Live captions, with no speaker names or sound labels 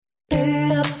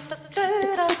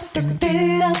Yo,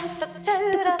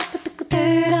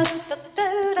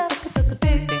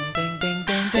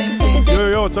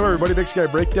 what's up, everybody? Big Sky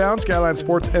Breakdown,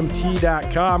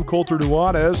 SkylineSportsMT.com. Colter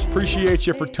Nuanez. Appreciate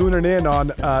you for tuning in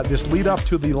on this lead up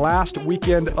to the last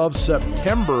weekend of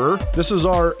September. This is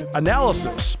our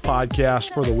analysis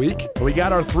podcast for the week. We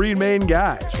got our three main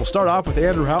guys. We'll start off with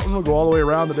Andrew Houghton. We'll go all the way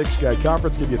around the Big Sky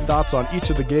Conference, give you thoughts on each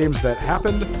of the games that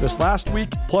happened this last week,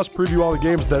 plus preview all the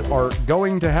games that are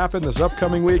going to happen this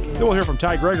upcoming week. Then we'll hear from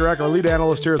Ty Gregorak, our lead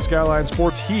analyst here at Skyline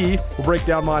Sports. He will break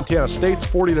down Montana State's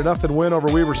 40-0 win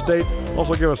over Weber State.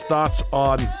 Also give us thoughts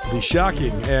on the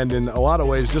shocking and in a lot of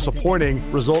ways disappointing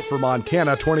result for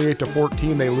Montana.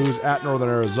 28-14, they lose at Northern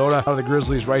Arizona. How do the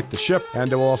Grizzlies right the ship?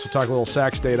 And we'll also talk a little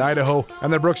Sac State, Idaho.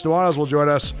 And then Brooks Nuanez will join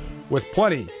us with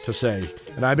plenty to say,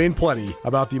 and I mean plenty,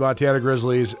 about the Montana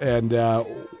Grizzlies and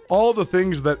all the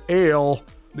things that ail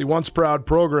the once proud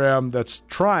program that's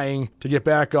trying to get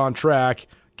back on track.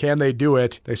 Can they do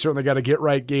it? They certainly got a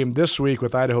get-right game this week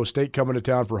with Idaho State coming to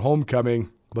town for homecoming.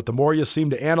 But the more you seem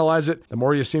to analyze it, the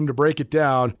more you seem to break it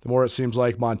down, the more it seems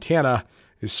like Montana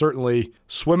is certainly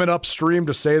swimming upstream,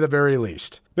 to say the very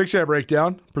least. Big Sky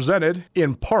Breakdown, presented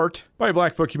in part by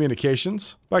Blackfoot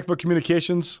Communications. Blackfoot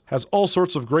Communications has all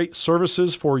sorts of great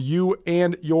services for you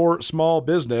and your small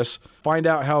business. Find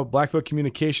out how Blackfoot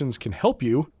Communications can help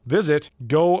you. Visit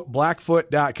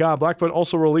goblackfoot.com. Blackfoot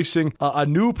also releasing a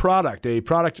new product, a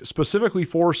product specifically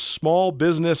for small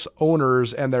business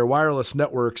owners and their wireless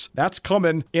networks. That's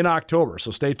coming in October,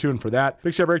 so stay tuned for that.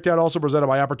 Big Sky Breakdown also presented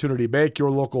by Opportunity Bank, your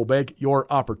local bank, your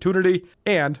opportunity,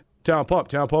 and Town Pump.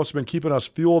 Town Pump's been keeping us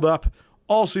fueled up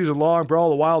all season long. Brawl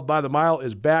the Wild by the Mile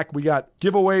is back. We got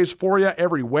giveaways for you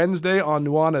every Wednesday on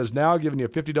Nuanez Now, giving you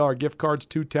 $50 gift cards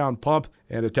to Town Pump.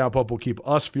 And the Town Pump will keep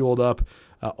us fueled up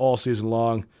all season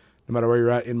long. No matter where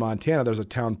you're at in Montana, there's a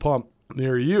Town Pump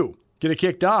near you. Get it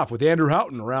kicked off with Andrew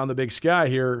Houghton around the Big Sky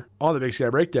here on the Big Sky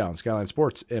Breakdown,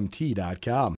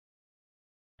 SkylineSportsMT.com.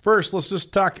 First, let's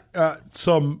just talk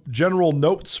some general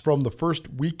notes from the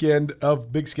first weekend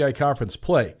of Big Sky Conference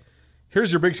play.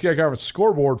 Here's your Big Sky Conference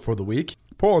scoreboard for the week.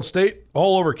 Portland State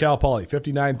all over Cal Poly,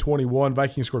 59-21.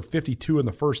 Vikings scored 52 in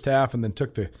the first half and then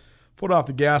took the foot off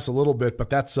the gas a little bit, but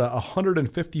that's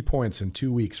 150 points in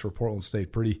 2 weeks for Portland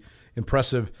State. Pretty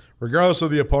impressive, regardless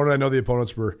of the opponent. I know the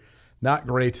opponents were not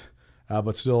great,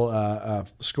 but still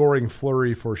scoring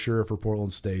flurry for sure for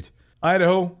Portland State.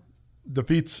 Idaho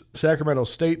defeats Sacramento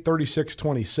State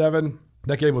 36-27.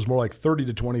 That game was more like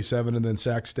 30-27, and then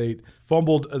Sac State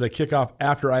fumbled the kickoff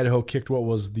after Idaho kicked what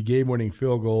was the game-winning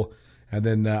field goal, and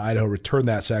then Idaho returned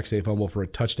that Sac State fumble for a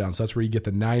touchdown. So that's where you get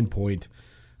the 9-point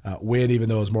win, even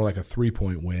though it was more like a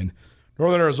 3-point win.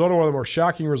 Northern Arizona, one of the more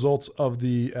shocking results of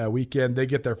the weekend. They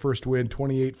get their first win,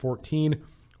 28-14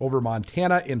 over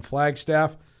Montana in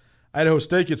Flagstaff. Idaho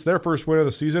State gets their first win of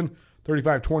the season,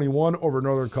 35-21 over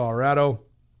Northern Colorado.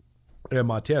 And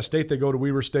Montana State, they go to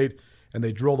Weber State, and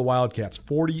they drill the Wildcats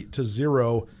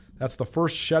 40-0. That's the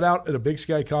first shutout in a Big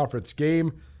Sky Conference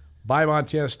game by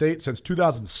Montana State since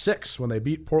 2006 when they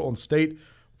beat Portland State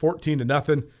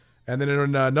 14-0. And then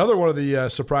in another one of the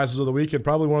surprises of the week and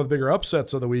probably one of the bigger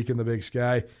upsets of the week in the Big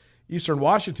Sky, Eastern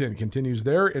Washington continues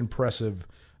their impressive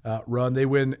run. They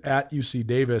win at UC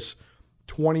Davis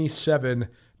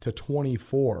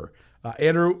 27-24.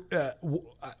 Andrew,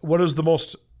 what is the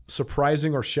most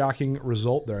surprising or shocking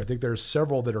result there? I think there's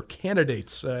several that are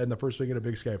candidates in the first weekend of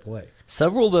Big Sky play.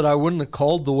 Several that I wouldn't have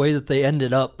called the way that they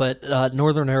ended up, but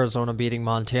Northern Arizona beating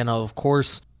Montana, of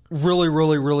course, really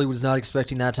was not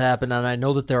expecting that to happen, and I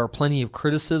know that there are plenty of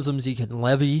criticisms you can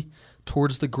levy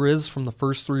towards the Griz from the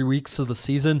first 3 weeks of the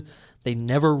season. They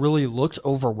never really looked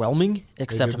overwhelming,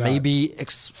 except maybe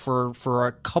for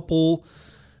a couple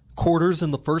quarters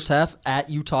in the first half at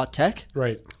Utah Tech.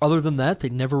 Right. Other than that, they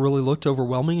never really looked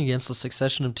overwhelming against a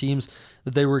succession of teams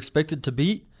that they were expected to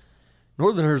beat.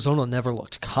 Northern Arizona never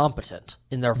looked competent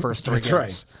in their first three games.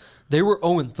 Right. They were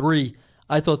 0-3.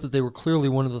 I thought that they were clearly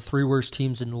one of the three worst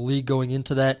teams in the league going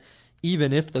into that.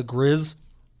 Even if the Griz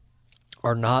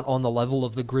are not on the level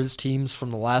of the Griz teams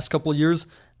from the last couple of years,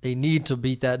 they need to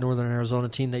beat that Northern Arizona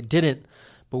team. They didn't.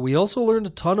 But we also learned a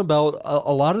ton about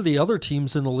a lot of the other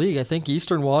teams in the league. I think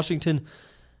Eastern Washington,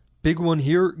 big one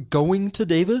here, going to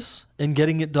Davis and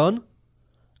getting it done.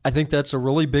 I think that's a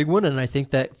really big one, and I think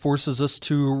that forces us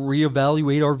to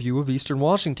reevaluate our view of Eastern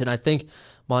Washington. I think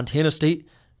Montana State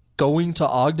going to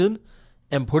Ogden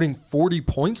and putting 40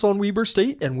 points on Weber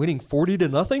State and winning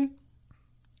 40-0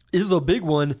 is a big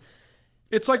one.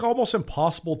 It's like almost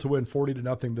impossible to win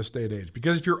 40-0 this day and age,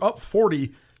 because if you're up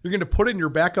 40, you're going to put in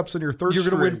your backups and your third string.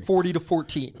 You're going to win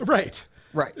 40-14. Right.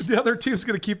 Right. The other team's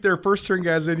going to keep their first-string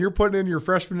guys in. You're putting in your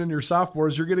freshmen and your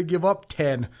sophomores. You're going to give up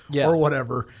 10 or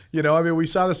whatever. We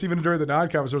saw this even during the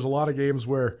non-conference. There was a lot of games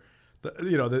where,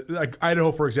 like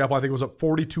Idaho, for example, I think was up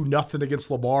 42-0 against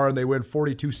Lamar, and they win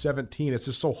 42-17. It's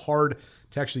just so hard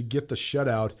to actually get the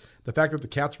shutout. The fact that the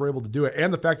Cats were able to do it,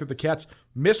 and the fact that the Cats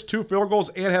missed 2 field goals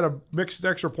and had a mixed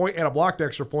extra point and a blocked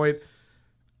extra point,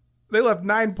 they left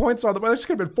 9 points on the board. This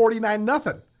could have been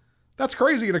 49-0. That's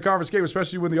crazy in a conference game,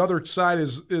 especially when the other side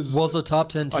was a top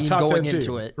 10 team going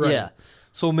into it. Right. Yeah.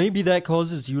 So maybe that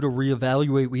causes you to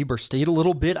reevaluate Weber State a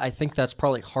little bit. I think that's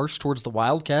probably harsh towards the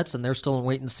Wildcats, and they're still in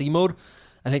wait-and-see mode.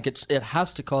 I think it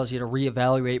has to cause you to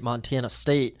reevaluate Montana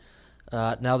State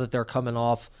now that they're coming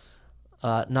off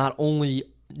not only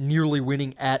nearly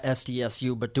winning at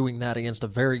SDSU, but doing that against a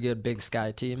very good Big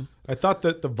Sky team. I thought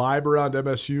that the vibe around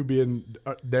MSU being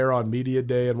there on media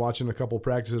day and watching a couple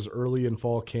practices early in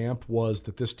fall camp was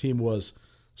that this team was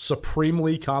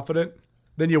supremely confident.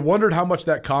 Then you wondered how much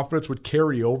that confidence would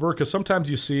carry over, because sometimes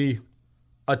you see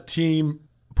a team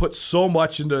put so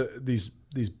much into these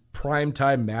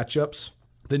primetime matchups,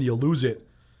 then you lose it,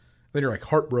 then you're like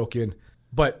heartbroken.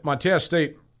 But Montana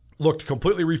State looked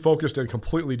completely refocused and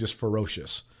completely just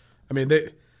ferocious. I mean,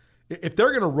 if they're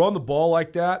going to run the ball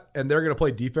like that and they're going to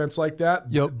play defense like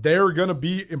that, they're going to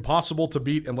be impossible to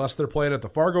beat unless they're playing at the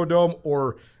Fargo Dome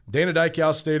or Dana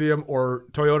Dykhouse Stadium or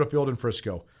Toyota Field in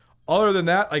Frisco. Other than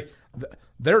that,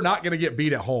 they're not going to get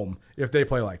beat at home if they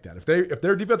play like that. If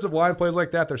their defensive line plays like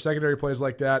that, their secondary plays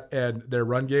like that, and their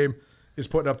run game is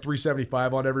putting up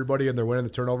 375 on everybody and they're winning the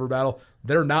turnover battle,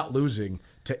 they're not losing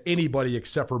to anybody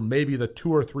except for maybe the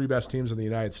 2 or 3 best teams in the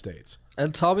United States.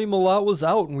 And Tommy Millott was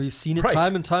out, and we've seen it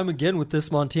time and time again with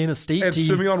this Montana State team. And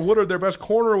Simeon Woodard, their best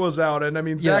corner, was out.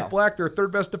 And, Zach Black, their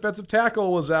 3rd best defensive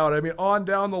tackle, was out. On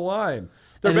down the line.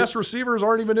 Their best receivers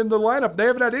aren't even in the lineup. They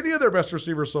haven't had any of their best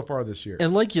receivers so far this year.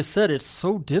 And like you said, it's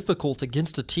so difficult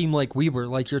against a team like Weber.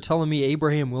 Like, you're telling me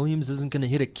Abraham Williams isn't going to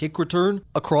hit a kick return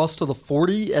across to the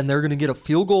 40 and they're going to get a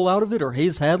field goal out of it, or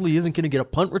Hayes Hadley isn't going to get a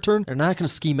punt return. They're not going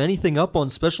to scheme anything up on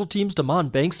special teams. Damon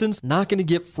Bankston's not going to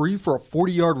get free for a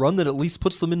 40-yard run that at least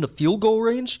puts them into field goal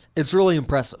range. It's really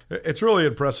impressive. It's really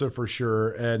impressive for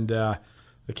sure. And the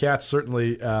Cats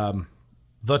certainly...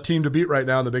 the team to beat right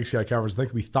now in the Big Sky Conference. I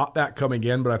think we thought that coming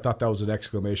in, but I thought that was an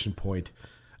exclamation point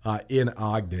in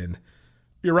Ogden.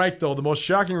 You're right, though. The most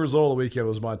shocking result of the weekend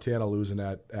was Montana losing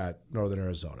at Northern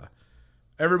Arizona.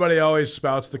 Everybody always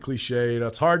spouts the cliche.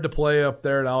 It's hard to play up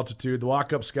there at altitude. The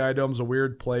walk-up Sky Dome's a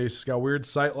weird place. It's got weird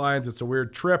sight lines. It's a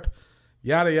weird trip.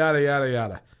 Yada, yada, yada,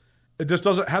 yada. It just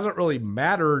hasn't really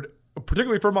mattered,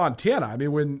 particularly for Montana. I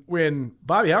mean, when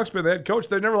Bobby Houck's been the head coach,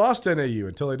 they never lost to NAU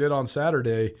until they did on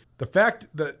Saturday. The fact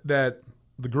that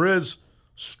the Griz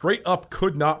straight up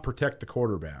could not protect the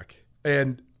quarterback,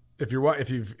 and if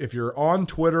you're on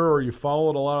Twitter or you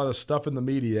followed a lot of the stuff in the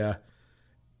media,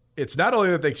 it's not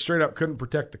only that they straight up couldn't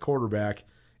protect the quarterback,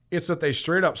 it's that they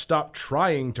straight up stopped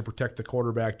trying to protect the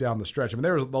quarterback down the stretch. I mean,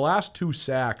 there was the last 2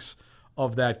 sacks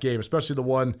of that game, especially the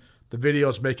one. The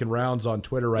video's making rounds on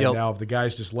Twitter right now of the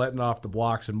guys just letting off the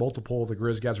blocks, and multiple of the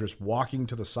Griz guys are just walking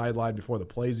to the sideline before the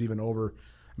play's even over.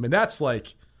 I mean, that's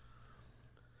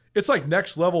it's like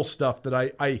next level stuff that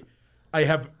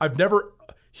I've never.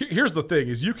 Here's the thing: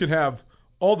 is you can have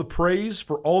all the praise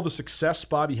for all the success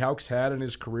Bobby Houck's had in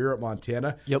his career at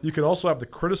Montana. Yep. You can also have the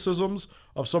criticisms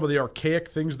of some of the archaic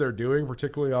things they're doing,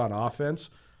 particularly on offense.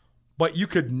 But you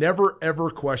could never, ever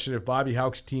question if Bobby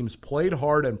Houck's teams played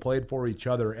hard and played for each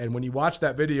other. And when you watch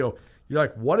that video, you're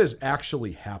like, what is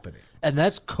actually happening? And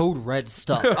that's code red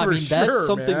stuff. I mean, that's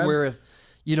something where if,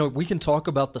 we can talk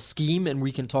about the scheme and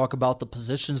we can talk about the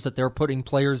positions that they're putting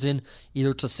players in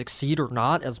either to succeed or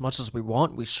not as much as we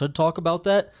want. We should talk about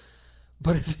that.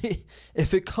 But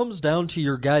if it comes down to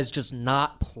your guys just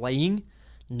not playing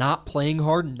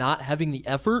hard, not having the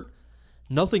effort,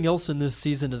 nothing else in this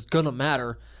season is going to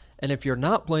matter. And if you're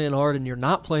not playing hard and you're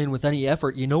not playing with any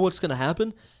effort, you know what's going to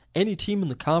happen? Any team in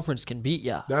the conference can beat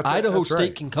you. Idaho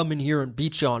State can come in here and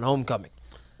beat you on homecoming.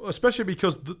 Well, especially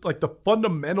because the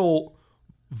fundamental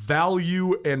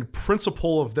value and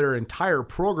principle of their entire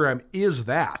program is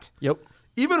that. Yep.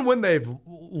 Even when they've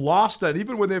lost it,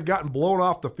 even when they've gotten blown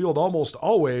off the field, almost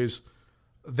always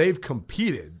they've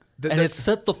competed. And it's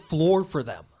set the floor for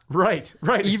them. Right.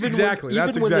 Exactly.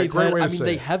 That's exactly a great way to say it.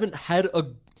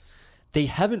 They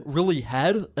haven't really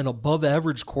had an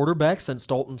above-average quarterback since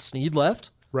Dalton Snead left.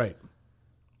 Right.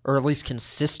 Or at least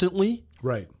consistently.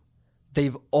 Right.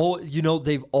 They've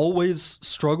always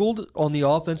struggled on the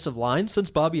offensive line since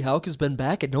Bobby Houck has been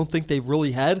back. I don't think they've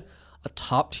really had a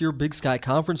top-tier Big Sky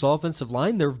Conference offensive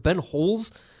line. There have been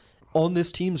holes on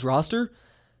this team's roster.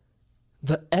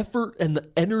 the effort and the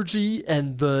energy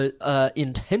and the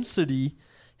intensity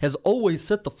has always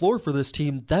set the floor for this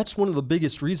team. That's one of the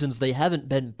biggest reasons they haven't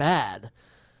been bad,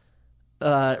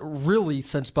 really,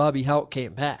 since Bobby Houghton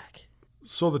came back.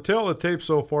 So the tale of the tape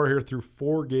so far here through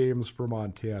 4 games for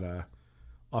Montana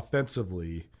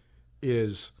offensively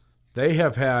is they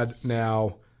have had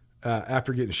now,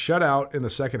 after getting shut out in the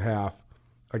second half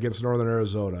against Northern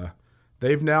Arizona,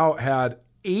 they've now had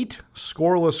 8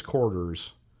 scoreless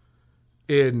quarters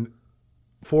in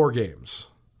 4 games.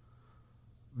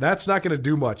 That's not going to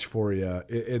do much for you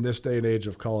in this day and age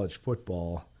of college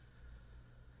football.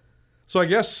 So I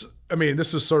guess,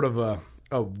 this is sort of a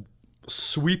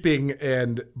sweeping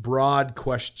and broad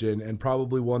question, and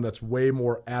probably one that's way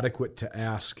more adequate to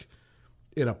ask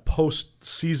in a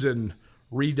postseason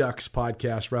Redux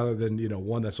podcast rather than,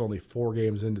 one that's only 4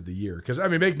 games into the year. Because,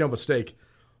 make no mistake,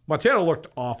 Montana looked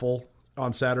awful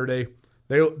on Saturday.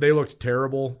 They looked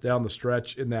terrible down the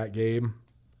stretch in that game.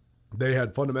 They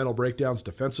had fundamental breakdowns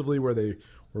defensively where they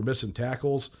were missing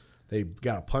tackles. They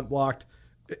got a punt blocked.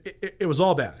 It was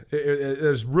all bad.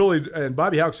 There's really, and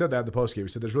Bobby Houck said that in the postgame. He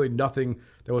said there's really nothing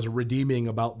that was redeeming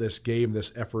about this game,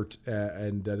 this effort,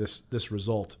 and this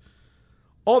result.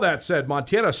 All that said,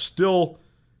 Montana still,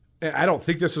 I don't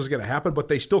think this is going to happen, but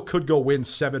they still could go win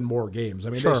 7 more games.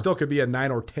 Sure. They still could be a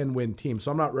 9 or 10 win team.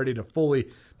 So I'm not ready to fully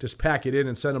just pack it in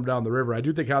and send them down the river. I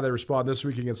do think how they respond this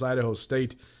week against Idaho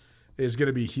State is going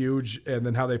to be huge, and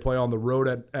then how they play on the road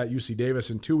at UC Davis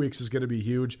in 2 weeks is going to be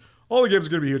huge. All the games are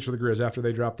going to be huge for the Griz after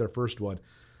they drop their first one.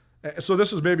 So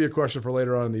this is maybe a question for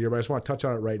later on in the year, but I just want to touch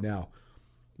on it right now.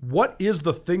 What is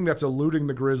the thing that's eluding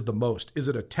the Griz the most? Is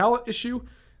it a talent issue?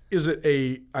 Is it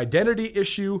a identity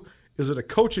issue? Is it a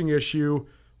coaching issue?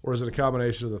 Or is it a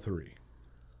combination of the 3?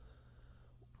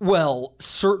 Well,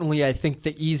 certainly I think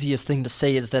the easiest thing to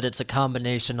say is that it's a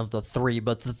combination of the 3,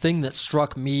 but the thing that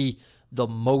struck me the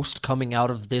most coming out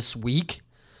of this week,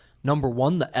 number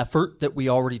 1, the effort that we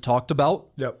already talked about.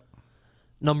 Yep.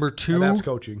 Number 2, and that's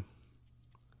coaching.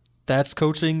 That's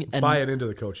coaching. It's buying into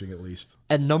the coaching at least.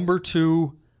 And number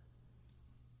 2,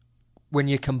 when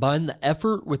you combine the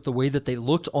effort with the way that they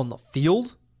looked on the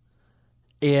field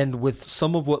and with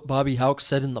some of what Bobby Houck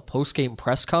said in the postgame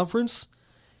press conference,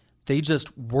 they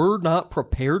just were not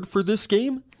prepared for this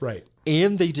game. Right.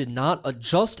 And they did not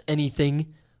adjust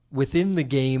anything within the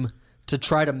game to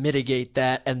try to mitigate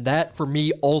that, and that, for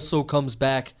me, also comes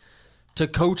back to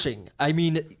coaching.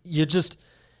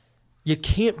 You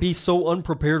can't be so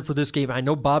unprepared for this game. I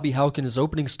know Bobby Houck in his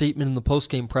opening statement in the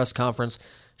postgame press conference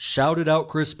shouted out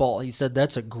Chris Ball. He said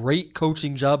that's a great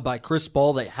coaching job by Chris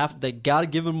Ball. They got to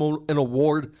give him an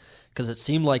award because it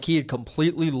seemed like he had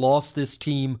completely lost this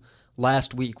team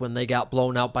last week when they got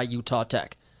blown out by Utah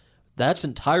Tech. That's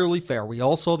entirely fair. We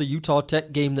all saw the Utah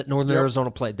Tech game that Northern Arizona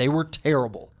played. They were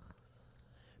terrible.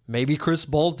 Maybe Chris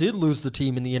Ball did lose the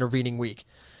team in the intervening week.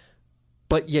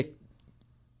 But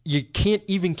you can't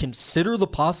even consider the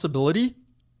possibility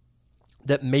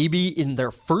that maybe in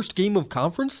their first game of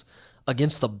conference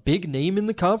against the big name in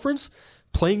the conference,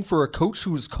 playing for a coach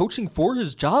who is coaching for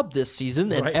his job this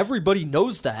season, and everybody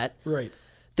knows that,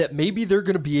 that maybe they're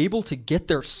going to be able to get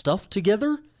their stuff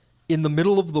together in the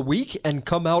middle of the week and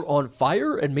come out on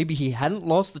fire, and maybe he hadn't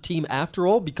lost the team after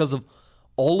all because of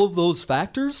all of those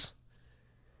factors.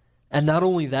 And not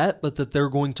only that, but that they're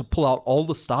going to pull out all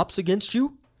the stops against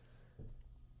you.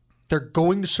 They're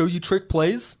going to show you trick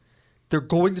plays. They're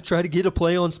going to try to get a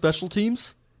play on special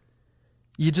teams.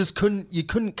 You just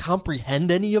couldn't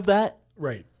comprehend any of that.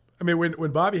 Right.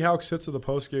 When Bobby Houck sits at the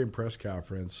postgame press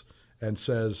conference and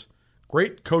says,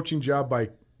 great coaching job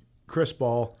by Chris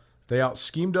Ball. They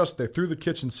out-schemed us. They threw the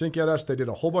kitchen sink at us. They did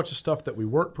a whole bunch of stuff that we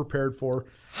weren't prepared for.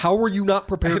 How were you not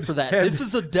prepared for that? This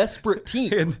is a desperate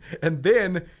team. And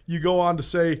then you go on to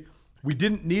say, we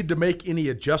didn't need to make any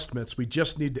adjustments. We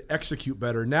just need to execute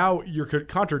better. Now you're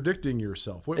contradicting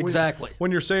yourself. Exactly.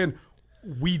 When you're saying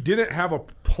we didn't have a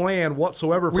plan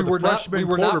whatsoever for the freshman quarterback. We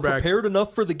were not prepared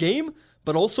enough for the game,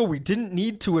 but also we didn't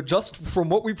need to adjust from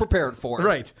what we prepared for.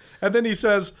 Right. And then he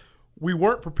says, we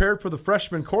weren't prepared for the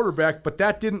freshman quarterback, but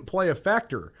that didn't play a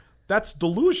factor. That's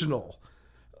delusional.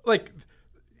 Did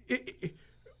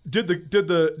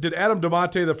Adam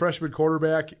DeMonte, the freshman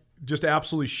quarterback, just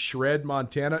absolutely shred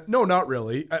Montana? No, not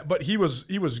really. But he was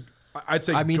I'd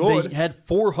say good. They had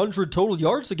 400 total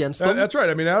yards against them. That's right.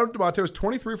 Adam DeMonte was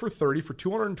 23 for 30 for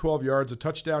 212 yards, a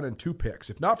touchdown, and 2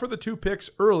 picks. If not for the 2 picks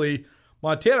early,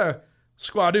 Montana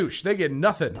squadouche. They get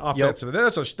nothing offensively.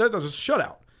 Yep. That was a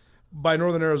shutout by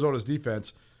Northern Arizona's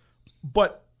defense.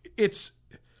 But it's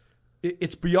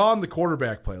beyond the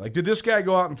quarterback play. Did this guy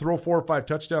go out and throw 4 or 5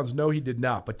 touchdowns? No, he did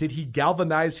not. But did he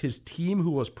galvanize his team,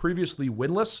 who was previously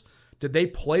winless, Did they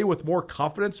play with more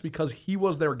confidence because he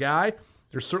was their guy?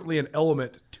 There's certainly an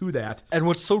element to that. And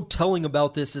what's so telling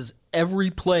about this is every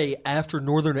play after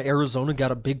Northern Arizona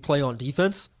got a big play on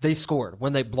defense, they scored.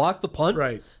 When they blocked the punt,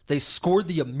 they scored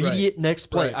the immediate next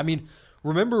play. Right. I mean,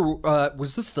 remember,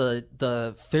 was this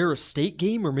the Ferris State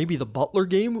game or maybe the Butler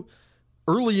game?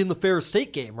 Early in the Ferris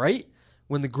State game, right?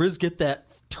 When the Griz get that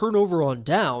turnover on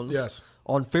downs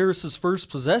on Ferris's first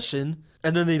possession,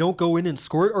 and then they don't go in and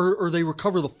score it, or they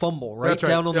recover the fumble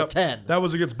down on the 10. That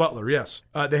was against Butler, yes.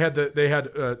 They had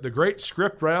the great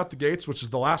script right out the gates, which is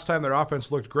the last time their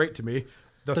offense looked great to me.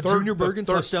 The Junior Bergen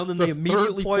touchdown, then they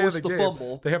immediately forced the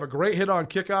fumble. They have a great hit on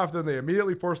kickoff, then they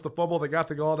immediately forced the fumble. They got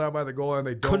the goal down by the goal, and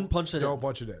they don't punch it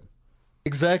in.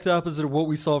 Exact opposite of what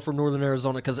we saw from Northern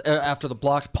Arizona, because after the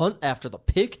blocked punt, after the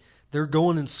pick, they're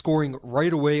going and scoring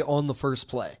right away on the first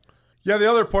play. Yeah, the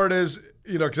other part is,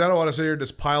 because I don't want to sit here and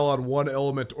just pile on one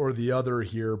element or the other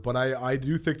here, but I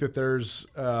do think that there's,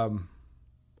 I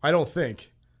know,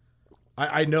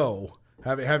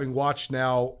 having watched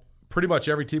now pretty much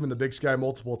every team in the Big Sky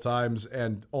multiple times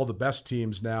and all the best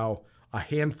teams now a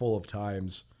handful of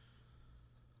times,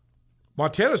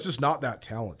 Montana's just not that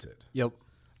talented. Yep.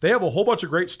 They have a whole bunch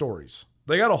of great stories.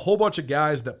 They got a whole bunch of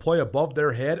guys that play above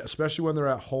their head, especially when they're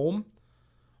at home.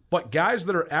 But guys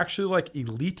that are actually like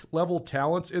elite level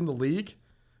talents in the league,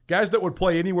 guys that would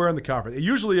play anywhere in the conference.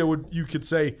 Usually you could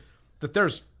say that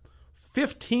there's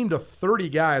 15 to 30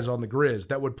 guys on the Griz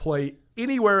that would play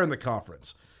anywhere in the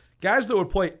conference. Guys that would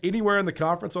play anywhere in the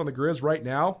conference on the Griz right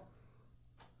now: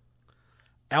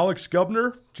 Alex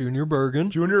Gubner, Junior Bergen,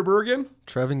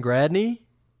 Trevin Gradney.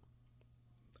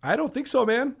 I don't think so,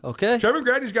 man. Okay. Trevin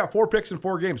Gradney's got 4 picks in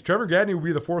 4 games. Trevin Gradney will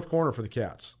be the 4th corner for the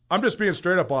Cats. I'm just being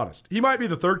straight up honest. He might be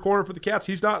the 3rd corner for the Cats.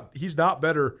 He's not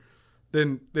better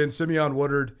than Simeon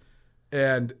Woodard.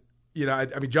 And,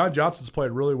 John Johnson's played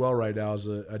really well right now as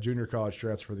a junior college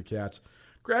transfer for the Cats.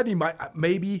 Gradney might,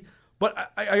 maybe,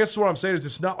 but I guess what I'm saying is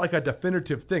it's not like a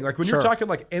definitive thing. Like when you're talking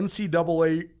like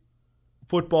NCAA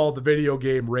football, the video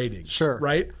game ratings,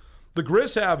 right? The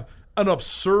Griz have an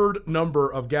absurd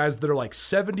number of guys that are like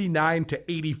 79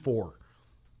 to 84.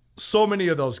 So many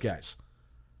of those guys.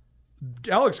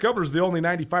 Alex Gubner's the only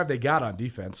 95 they got on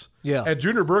defense. Yeah. And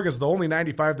Junior Bergen's the only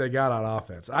 95 they got on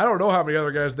offense. I don't know how many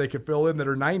other guys they could fill in that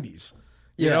are 90s.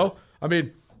 You know? I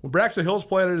mean, when Braxton Hill's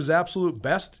playing at his absolute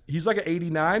best, he's like an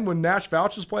 89. When Nash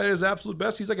Vouch is playing at his absolute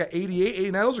best, he's like an 88,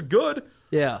 89. Those are good.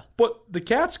 Yeah. But the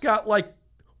Cats got like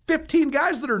 15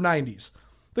 guys that are 90s.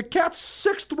 The Cats'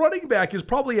 6th running back is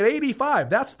probably at 85.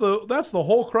 That's the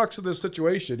whole crux of this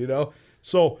situation,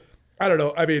 So, I don't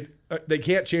know. I mean, they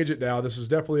can't change it now. This is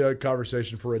definitely a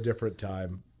conversation for a different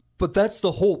time. But that's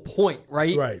the whole point,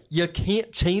 right? Right. You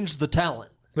can't change the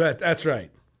talent. That's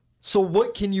right. So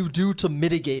what can you do to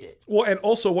mitigate it? Well, and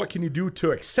also what can you do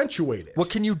to accentuate it? What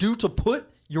can you do to put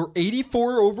your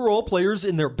 84 overall players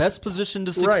in their best position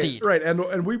to succeed? Right.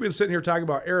 And we've been sitting here talking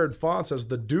about Aaron Fonts as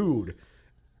the dude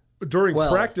during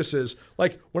practices.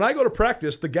 Like when I go to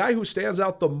practice, the guy who stands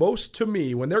out the most to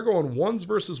me when they're going 1s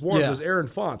versus 1s is Aaron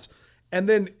Fonts. And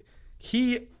then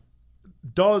he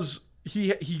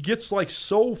gets like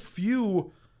so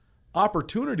few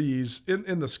opportunities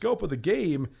in the scope of the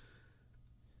game.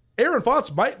 Aaron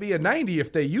Fonts might be a 90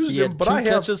 if they used him, but I have 2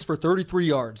 catches for 33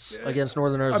 yards against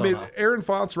Northern Arizona. I mean, Aaron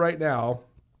Fonts right now,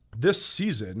 this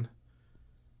season,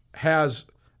 has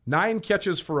 9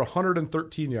 catches for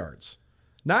 113 yards.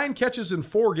 9 catches in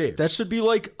 4 games. That should be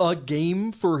like a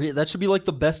game for him. That should be like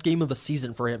the best game of the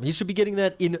season for him. He should be getting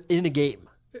that in a game.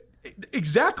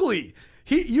 Exactly.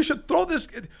 You should throw this.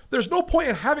 There's no point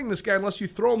in having this guy unless you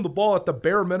throw him the ball at the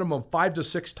bare minimum 5 to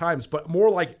 6 times, but more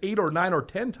like 8 or 9 or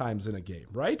 10 times in a game,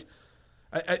 right?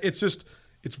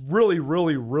 It's really,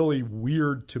 really, really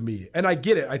weird to me. And I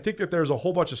get it. I think that there's a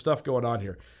whole bunch of stuff going on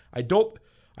here. I don't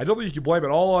think you can blame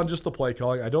it all on just the play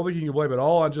calling. I don't think you can blame it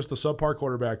all on just the subpar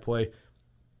quarterback play.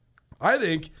 I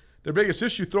think their biggest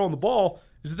issue throwing the ball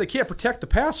is that they can't protect the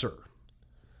passer.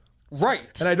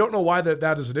 Right. And I don't know why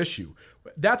that is an issue.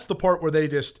 That's the part where they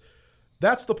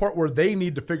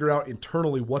need to figure out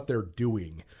internally what they're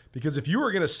doing. Because if you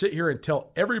are going to sit here and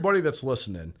tell everybody that's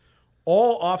listening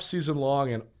all offseason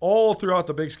long and all throughout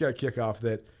the Big Sky kickoff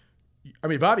that, I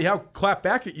mean, Bobby Howe clapped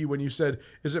back at you when you said,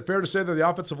 is it fair to say that the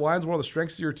offensive line is one of the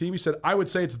strengths of your team? He said, I would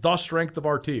say it's the strength of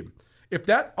our team. If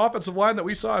that offensive line that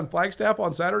we saw in Flagstaff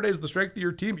on Saturday is the strength of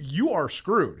your team, you are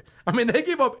screwed. I mean, they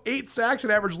gave up 8 sacks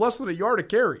and averaged less than a yard a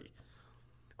carry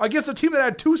against a team that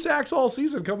had 2 sacks all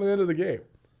season coming into the game.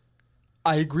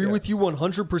 I agree with you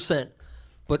 100%.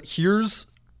 But here's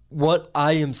what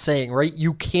I am saying, right?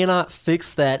 You cannot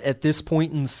fix that at this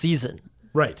point in the season.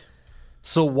 Right.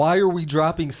 So why are we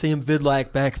dropping Sam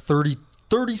Vidlak back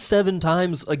 37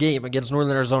 times a game against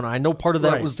Northern Arizona? I know part of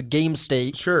that was the game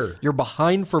state. Sure. You're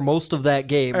behind for most of that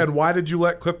game. And why did you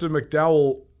let Clifton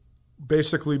McDowell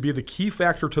basically be the key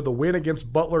factor to the win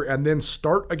against Butler and then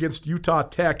start against Utah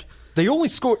Tech? They only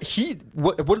scored.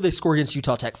 What did they score against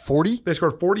Utah Tech? 40. They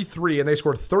scored 43, and they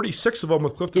scored 36 of them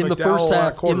with Clifton McDowell in the first half.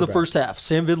 In the quarterback. first half,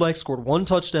 Sam Vidlak scored 1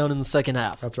 touchdown in the second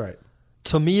half. That's right.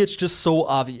 To me, it's just so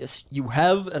obvious. You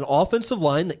have an offensive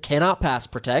line that cannot pass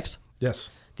protect.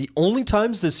 Yes. The only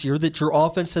times this year that your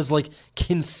offense has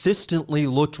consistently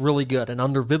looked really good, and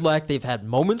under Vidlak they've had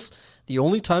moments. The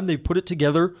only time they put it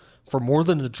together for more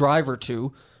than a drive or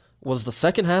two was the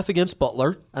second half against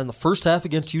Butler and the first half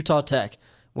against Utah Tech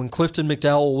when Clifton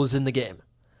McDowell was in the game.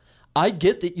 I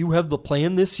get that you have the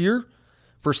plan this year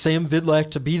for Sam Vidlak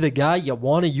to be the guy. You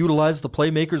want to utilize the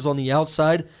playmakers on the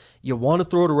outside. You want to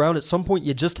throw it around. At some point,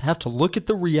 you just have to look at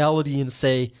the reality and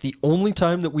say, the only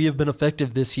time that we have been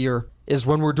effective this year is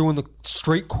when we're doing the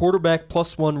straight quarterback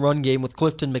 +1 run game with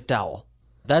Clifton McDowell.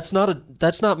 That's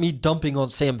not me dumping on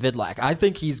Sam Vidlak. I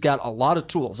think he's got a lot of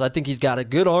tools. I think he's got a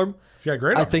good arm. He's got a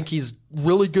great arm. I think he's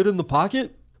really good in the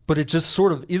pocket, but it just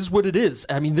sort of is what it is.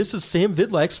 I mean, this is Sam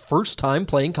Vidlak's first time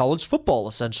playing college football,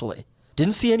 essentially.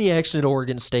 Didn't see any action at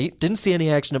Oregon State, didn't see any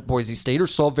action at Boise State, or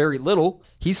saw very little.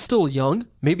 He's still young.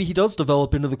 Maybe he does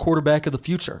develop into the quarterback of the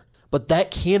future. But that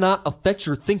cannot affect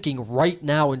your thinking right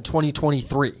now in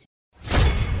 2023.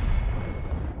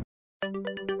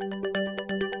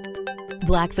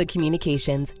 Blackfoot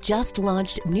Communications just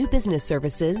launched new business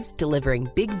services delivering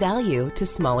big value to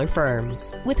smaller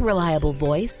firms. With reliable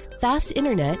voice, fast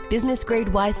internet, business-grade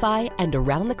Wi-Fi, and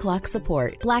around-the-clock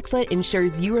support, Blackfoot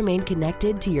ensures you remain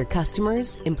connected to your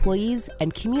customers, employees,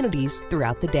 and communities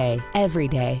throughout the day, every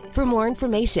day. For more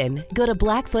information, go to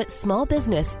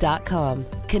blackfootsmallbusiness.com.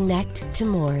 Connect to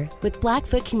more with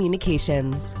Blackfoot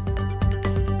Communications.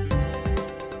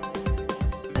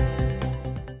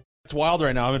 It's wild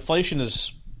right now. Inflation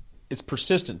it's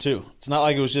persistent too. It's not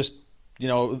like it was just,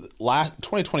 last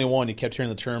 2021 you kept hearing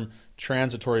the term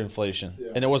transitory inflation. Yeah.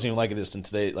 And it wasn't even like this in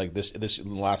today, like this in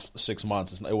the last 6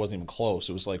 months. It wasn't even close.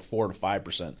 It was like 4 to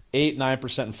 5%.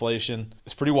 8-9% inflation.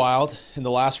 It's pretty wild. And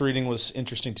the last reading was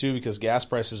interesting too because gas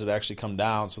prices had actually come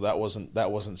down, so that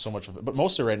wasn't so much of it. But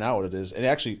mostly right now what it is, and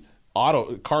actually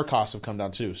car costs have come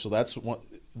down too. So that's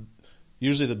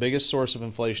usually the biggest source of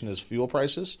inflation is fuel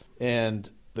prices and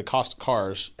the cost of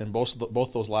cars, and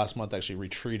both those last month actually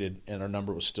retreated, and our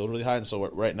number was still really high. And so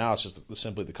right now it's just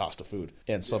simply the cost of food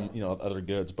and some other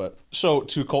goods. But so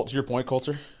to your point,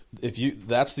 Colter,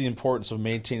 that's the importance of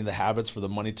maintaining the habits for the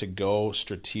money to go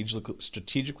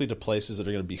strategically to places that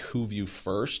are going to behoove you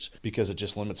first, because it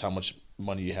just limits how much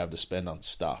money you have to spend on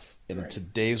stuff. And in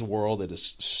today's world, it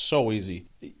is so easy.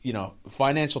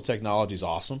 Financial technology is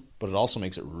awesome, but it also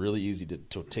makes it really easy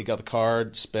to take out the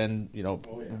card, spend,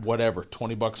 whatever,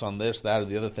 $20 on this, that, or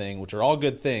the other thing, which are all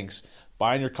good things.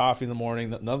 Buying your coffee in the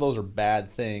morning, none of those are bad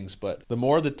things. But the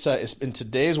more that in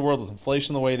today's world, with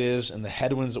inflation the way it is and the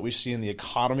headwinds that we see in the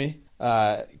economy,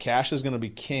 cash is going to be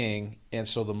king. And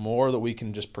so the more that we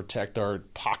can just protect our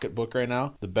pocketbook right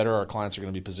now, the better our clients are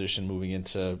going to be positioned moving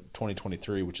into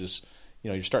 2023, which is,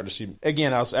 you're starting to see.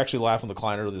 Again, I was actually laughing with a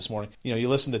client earlier this morning. You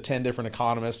listen to 10 different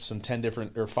economists, and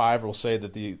 5 will say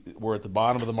that we're at the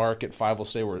bottom of the market. 5 will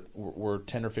say we're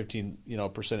 10 or 15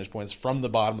 percentage points from the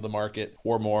bottom of the market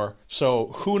or more. So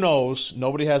who knows?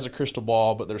 Nobody has a crystal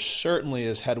ball, but there certainly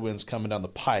is headwinds coming down the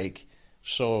pike.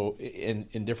 So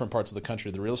in different parts of the country,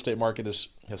 the real estate market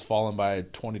has fallen by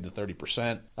 20 to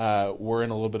 30%. We're in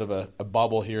a little bit of a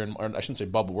bubble here, or I shouldn't say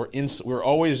bubble. We're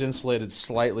always insulated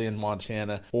slightly in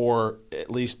Montana, or at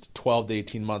least 12 to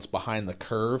 18 months behind the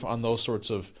curve on those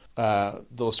sorts of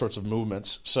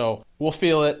movements. So we'll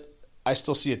feel it. I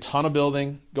still see a ton of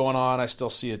building going on. I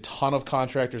still see a ton of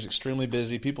contractors extremely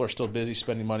busy. People are still busy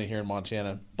spending money here in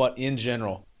Montana. But in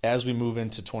general, as we move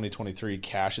into 2023,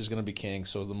 cash is going to be king.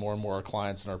 So the more and more our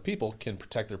clients and our people can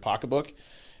protect their pocketbook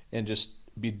and just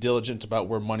be diligent about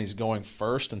where money's going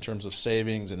first in terms of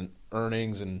savings and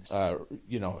earnings, and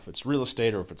if it's real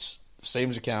estate or if it's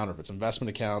savings account or if it's investment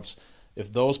accounts,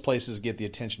 if those places get the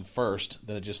attention first,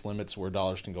 then it just limits where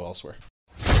dollars can go elsewhere.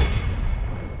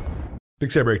 Big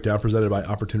Sky Breakdown presented by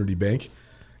Opportunity Bank,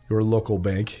 your local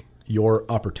bank, your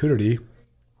opportunity.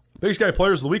 Big Sky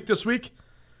Players of the Week this week,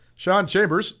 Sean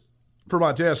Chambers for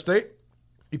Montana State.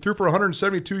 He threw for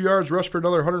 172 yards, rushed for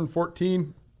another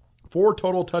 114, 4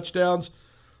 total touchdowns,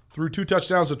 threw 2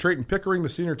 touchdowns to Trayton Pickering, the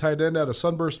senior tight end out of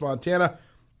Sunburst, Montana,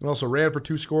 and also ran for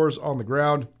 2 scores on the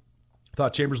ground. I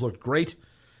thought Chambers looked great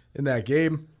in that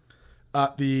game.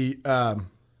 The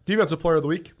defensive player of the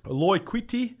week, Aloy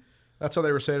Quiti, That's how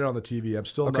they were saying it on the TV.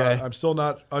 I'm still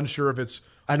not unsure if it's.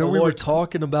 I know we were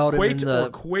talking about it in the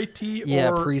Quaty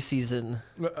preseason.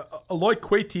 Aloy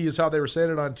Quaty is how they were saying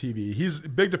it on TV. He's a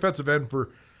big defensive end for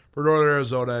Northern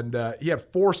Arizona, and he had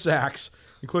 4 sacks,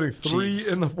 including three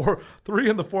in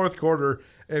the fourth quarter,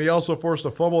 and he also forced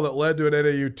a fumble that led to an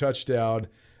NAU touchdown,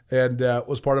 and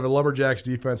was part of a Lumberjacks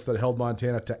defense that held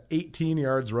Montana to 18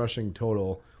 yards rushing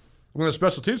total. And the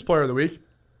special teams player of the week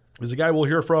is a guy we'll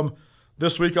hear from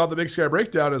this week on the Big Sky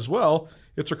Breakdown as well.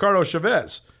 It's Ricardo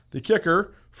Chavez, the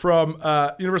kicker from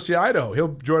University of Idaho.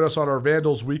 He'll join us on our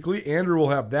Vandals Weekly. Andrew will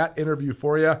have that interview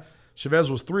for you. Chavez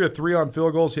was 3 of 3 on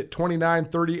field goals, hit 29,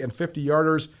 30, and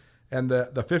 50-yarders, and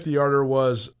the 50-yarder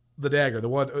was the dagger. The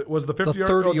one was the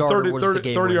 50-yarder. The 30-yarder was the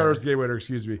game winner. 30-yarder was the game winner,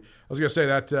 excuse me. I was going to say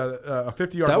that a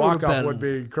 50-yard walk-off would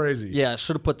be crazy. Yeah,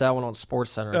 should have put that one on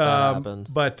SportsCenter if that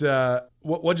happened. But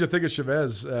what'd you think of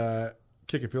Chavez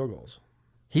kicking field goals?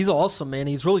 He's awesome, man.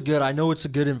 He's really good. I know it's a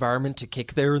good environment to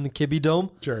kick there in the Kibbe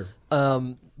Dome. Sure.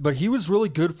 But he was really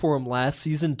good for him last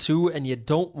season, too, and you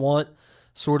don't want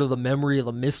sort of the memory of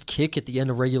the missed kick at the end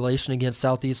of regulation against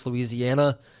Southeast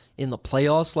Louisiana in the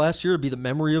playoffs last year to be the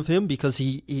memory of him, because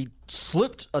he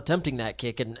slipped attempting that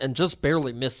kick and just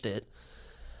barely missed it.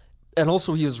 And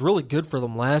also he was really good for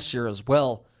them last year as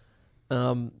well.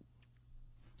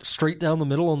 Straight down the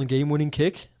middle on the game-winning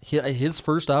kick. His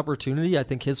first opportunity, I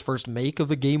think his first make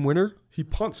of a game winner. He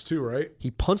punts too, right?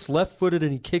 He punts left-footed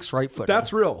and he kicks right-footed.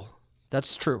 That's real.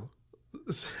 That's true.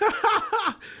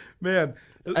 Man.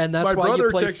 And that's why you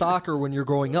play soccer when you're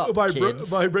growing up,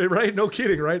 kids. Right? No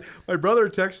kidding, right? My brother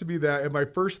texted me that, and my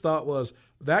first thought was,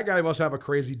 that guy must have a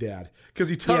crazy dad, because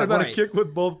he taught him how to kick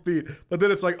with both feet. But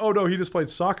then it's like, oh no, he just played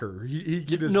soccer. He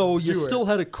still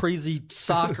had a crazy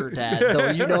soccer dad, though.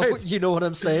 You know what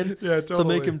I'm saying? Yeah, totally. To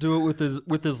make him do it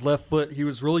with his left foot. He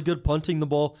was really good punting the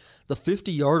ball. The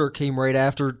 50-yarder came right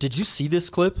after. Did you see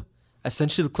this clip? I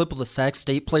sent you the clip of the Sac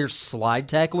State player slide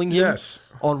tackling him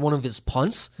on one of his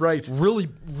punts. Right. Really,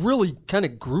 really kind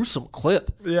of gruesome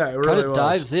clip. Yeah, it really kind of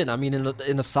dives in. I mean,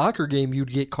 in a soccer game,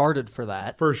 you'd get carded for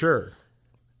that. For sure.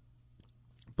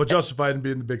 But justified in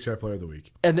being the Big Sky Player of the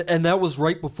Week. And that was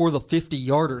right before the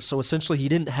 50-yarder. So essentially he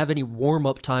didn't have any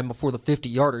warm-up time before the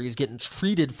 50-yarder. He's getting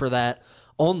treated for that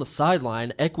on the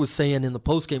sideline. Eck was saying in the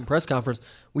post-game press conference,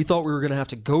 we thought we were going to have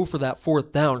to go for that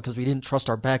 4th down because we didn't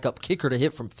trust our backup kicker to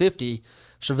hit from 50.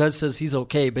 Chavez says he's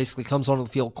okay, basically comes onto the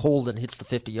field cold and hits the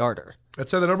 50-yarder. I'd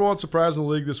say the number one surprise in the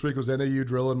league this week was NAU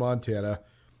drill in Montana.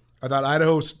 I thought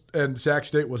Idaho and Sac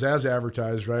State was as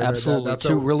advertised, right? Absolutely.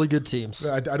 Two really good teams.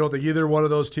 I don't think either one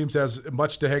of those teams has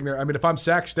much to hang there. I mean, if I'm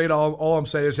Sac State, all I'm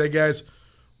saying is, hey, guys,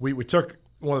 we took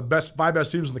one of the 5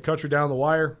 best teams in the country down the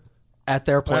wire. At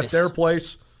their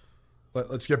place.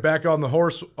 Let's get back on the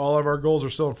horse. All of our goals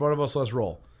are still in front of us. Let's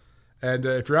roll. And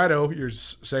if you're Idaho, you're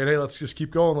saying, hey, let's just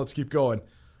keep going. Let's keep going.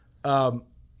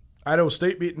 Idaho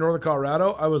State beat Northern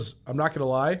Colorado. I'm not going to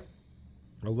lie,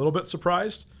 a little bit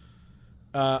surprised.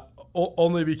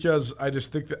 Only because I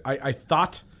just think that I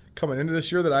thought coming into this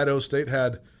year that Idaho State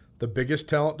had the biggest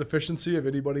talent deficiency of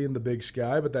anybody in the Big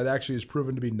Sky, but that actually has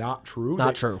proven to be not true.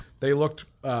 True. They looked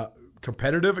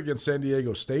competitive against San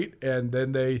Diego State, and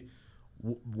then they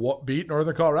beat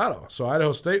Northern Colorado. So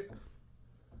Idaho State,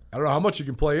 I don't know how much you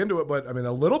can play into it, but I mean,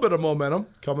 a little bit of momentum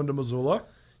coming to Missoula.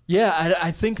 Yeah,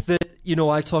 I think that,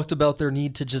 I talked about their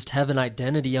need to just have an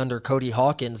identity under Cody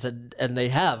Hawkins, and they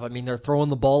have. I mean, they're throwing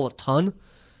the ball a ton.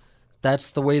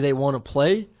 That's the way they want to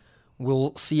play.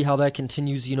 We'll see how that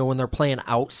continues, when they're playing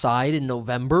outside in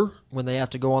November, when they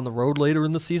have to go on the road later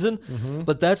in the season. Mm-hmm.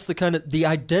 But that's the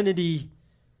identity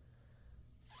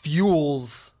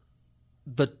fuels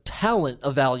the talent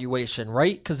evaluation,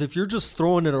 right? Because if you're just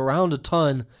throwing it around a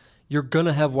ton, you're going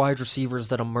to have wide receivers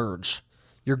that emerge.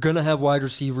 You're going to have wide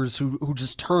receivers who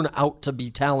just turn out to be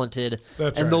talented.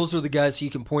 That's and right. Those are the guys you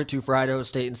can point to for Idaho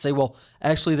State and say, well,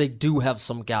 actually they do have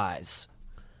some guys.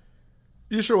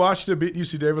 Eastern Washington beat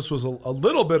UC Davis was a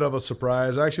little bit of a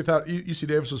surprise. I actually thought UC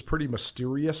Davis was pretty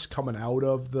mysterious coming out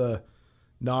of the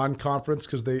non-conference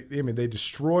because they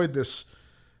destroyed this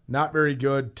not very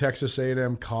good Texas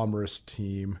A&M Commerce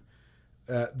team.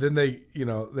 Then they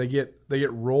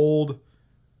get rolled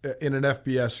in an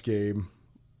FBS game.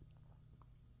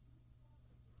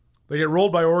 They get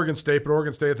rolled by Oregon State, but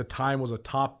Oregon State at the time was a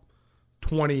top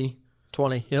 20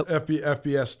 yep.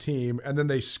 FBS team, and then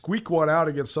they squeak one out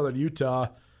against Southern Utah,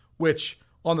 which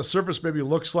on the surface maybe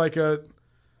looks like a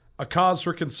cause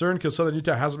for concern because Southern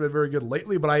Utah hasn't been very good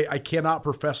lately, but I cannot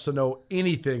profess to know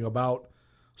anything about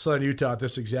Southern Utah at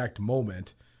this exact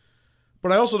moment.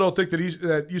 But I also don't think that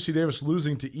UC Davis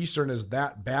losing to Eastern is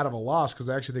that bad of a loss because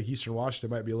I actually think Eastern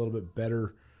Washington might be a little bit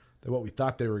better than what we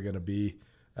thought they were going to be.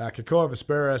 Kakoa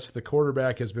Vesperis, the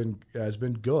quarterback, has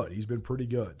been good. He's been pretty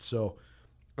good. So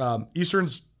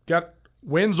Eastern's got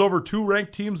wins over 2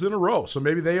 ranked teams in a row. So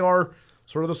maybe they are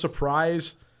sort of the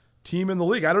surprise team in the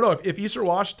league. I don't know if Eastern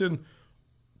Washington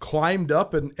climbed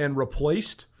up and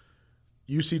replaced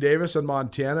UC Davis and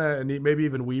Montana and maybe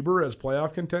even Weber as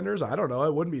playoff contenders. I don't know.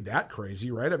 It wouldn't be that crazy,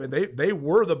 right? I mean, they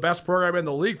were the best program in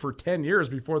the league for 10 years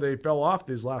before they fell off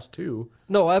these last 2.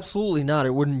 No, absolutely not.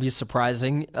 It wouldn't be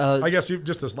surprising. I guess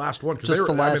just this last one, because they year.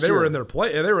 were in their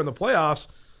they were in the playoffs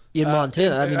in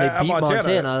Montana. I mean, they beat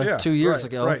Montana 2 years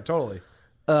ago. Right, totally.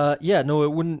 No,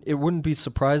 it wouldn't be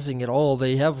surprising at all.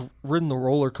 They have ridden the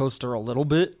roller coaster a little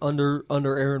bit under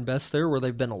Aaron Best there, where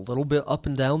they've been a little bit up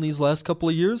and down these last couple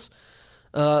of years.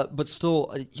 But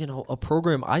still, a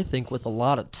program, I think, with a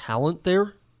lot of talent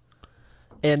there.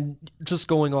 And just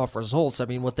going off results, I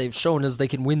mean, what they've shown is they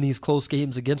can win these close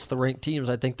games against the ranked teams.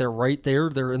 I think they're right there.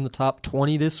 They're in the top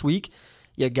 20 this week.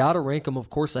 You got to rank them, of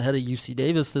course, ahead of UC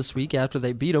Davis this week after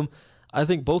they beat them. I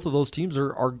think both of those teams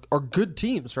are good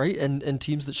teams, right? And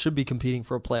teams that should be competing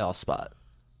for a playoff spot.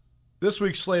 This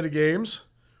week's slate of games,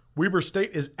 Weber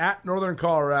State is at Northern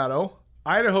Colorado.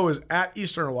 Idaho is at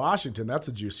Eastern Washington. That's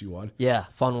a juicy one. Yeah,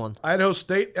 fun one. Idaho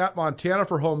State at Montana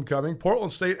for homecoming.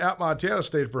 Portland State at Montana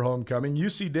State for homecoming.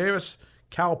 UC Davis,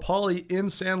 Cal Poly in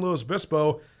San Luis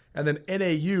Obispo. And then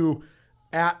NAU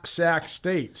at Sac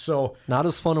State. So not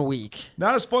as fun a week.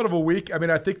 Not as fun of a week. I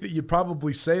mean, I think that you'd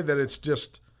probably say that it's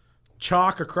just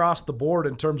chalk across the board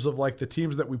in terms of like the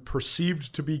teams that we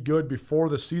perceived to be good before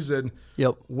the season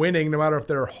winning, no matter if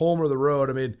they're home or the road.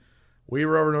 I mean, we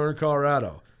were over Northern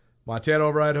Colorado. Montana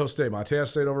over Idaho State, Montana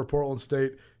State over Portland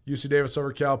State, UC Davis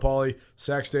over Cal Poly,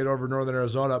 Sac State over Northern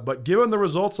Arizona. But given the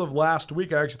results of last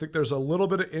week, I actually think there's a little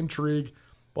bit of intrigue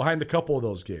behind a couple of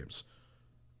those games.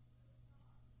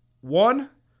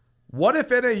 One, what if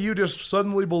NAU just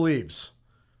suddenly believes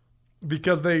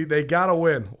because they got a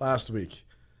win last week?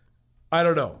 I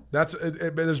don't know.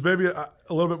 There's maybe a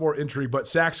little bit more intrigue, but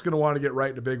Sac's going to want to get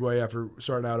right in a big way after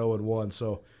starting out 0-1.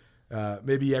 So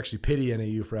maybe you actually pity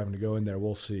NAU for having to go in there.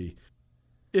 We'll see.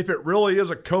 If it really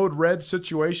is a code red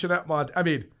situation at I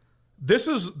mean, this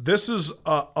is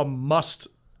a must,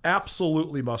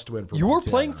 absolutely must win for Montana. You are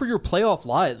playing for your playoff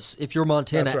lives if you're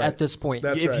Montana at this point.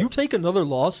 If you take another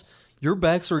loss, your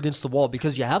backs are against the wall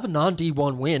because you have a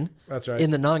non-D1 win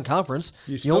in the non-conference.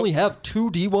 You only have 2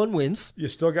 D1 wins. You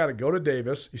still got to go to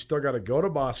Davis. You still got to go to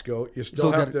Moscow. You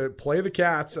still have to play the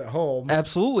Cats at home.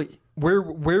 Absolutely. Where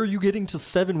are you getting to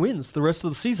 7 wins the rest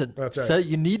of the season? That's right. So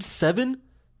you need 7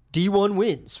 D1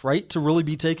 wins, right, to really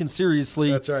be taken seriously.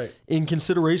 That's right. In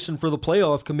consideration for the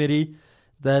playoff committee.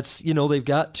 That's, they've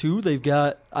got 2. They've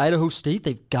got Idaho State.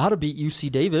 They've got to beat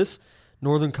UC Davis,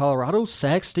 Northern Colorado,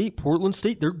 Sac State, Portland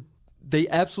State. They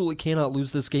absolutely cannot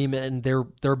lose this game, and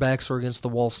their backs are against the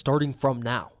wall starting from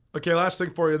now. Okay, last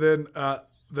thing for you then.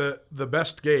 The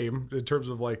best game in terms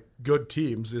of like good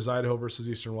teams is Idaho versus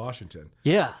Eastern Washington.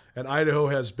 Yeah. And Idaho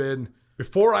has been,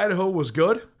 before Idaho was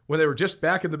good, when they were just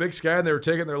back in the Big Sky and they were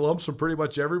taking their lumps from pretty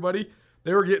much everybody,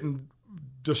 they were getting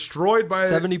destroyed by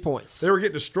 70 points. They were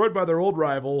getting destroyed by their old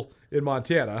rival in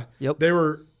Montana. Yep. They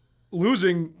were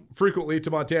losing frequently to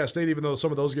Montana State, even though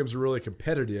some of those games were really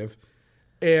competitive.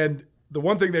 And the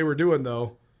one thing they were doing,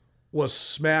 though, was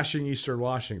smashing Eastern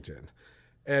Washington.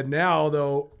 And now,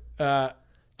 though...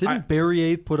 Didn't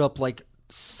Barrier put up like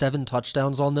 7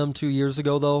 touchdowns on them 2 years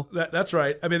ago, though? That's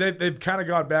right. I mean, they've kind of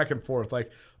gone back and forth.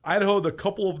 Like, Idaho, the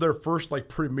couple of their first like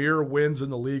premier wins in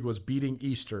the league was beating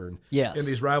Eastern in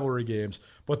these rivalry games.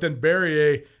 But then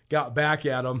Barrier got back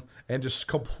at them and just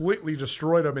completely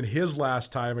destroyed them in his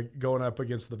last time going up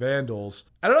against the Vandals.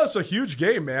 I don't know. It's a huge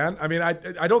game, man. I mean, I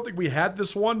don't think we had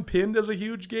this one pinned as a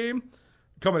huge game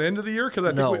coming into the year because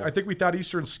I think we thought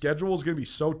Eastern's schedule was going to be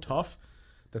so tough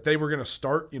that they were going to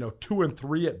start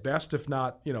 2-3 at best, if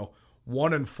not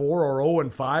 1-4 or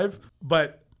 0-5.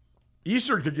 But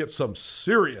Eastern could get some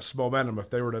serious momentum if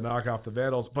they were to knock off the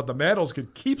Vandals. But the Vandals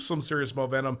could keep some serious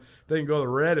momentum. They can go to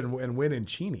Red and win in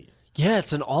Cheney. Yeah,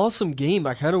 it's an awesome game.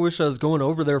 I kind of wish I was going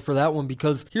over there for that one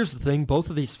because here's the thing. Both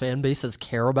of these fan bases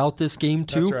care about this game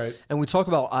too. That's right. And we talk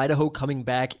about Idaho coming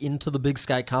back into the Big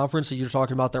Sky Conference and you're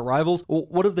talking about their rivals. Well,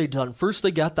 what have they done? First,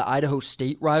 they got the Idaho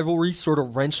State rivalry sort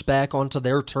of wrenched back onto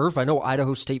their turf. I know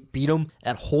Idaho State beat them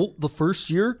at Holt the first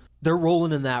year. They're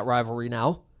rolling in that rivalry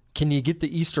now. Can you get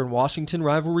the Eastern Washington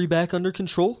rivalry back under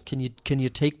control? Can you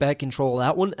take back control of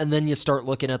that one? And then you start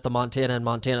looking at the Montana and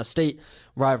Montana State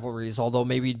rivalries, although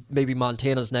maybe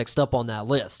Montana's next up on that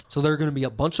list. So there are going to be a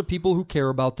bunch of people who care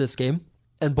about this game,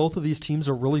 and both of these teams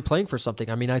are really playing for something.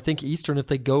 I mean, I think Eastern, if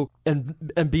they go and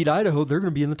beat Idaho, they're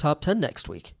going to be in the top 10 next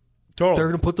week. Totally. They're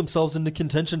going to put themselves into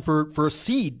contention for a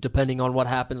seed, depending on what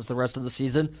happens the rest of the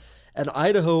season. And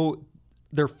Idaho,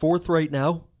 they're 4th right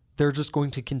now. They're just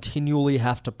going to continually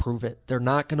have to prove it. They're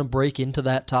not going to break into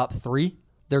that top 3.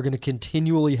 They're going to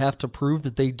continually have to prove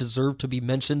that they deserve to be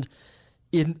mentioned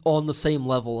on the same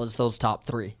level as those top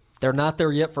 3. They're not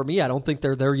there yet for me. I don't think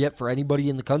they're there yet for anybody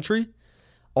in the country.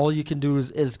 All you can do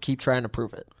is keep trying to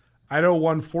prove it. Idaho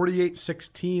won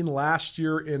 48-16 last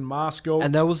year in Moscow.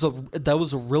 And that was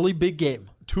a really big game.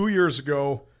 2 years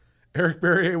ago, Eric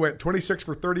Berrier went 26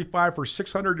 for 35 for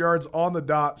 600 yards on the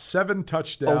dot, 7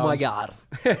 touchdowns. Oh, my God.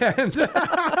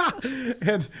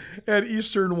 and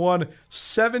Eastern won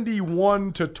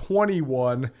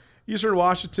 71-21. Eastern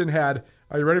Washington had,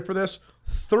 are you ready for this?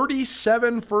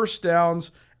 37 first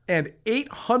downs and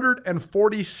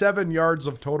 847 yards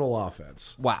of total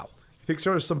offense. Wow. You think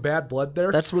there's some bad blood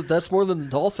there? That's more than the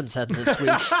Dolphins had this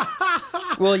week.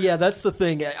 Well, yeah, that's the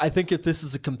thing. I think if this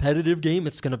is a competitive game,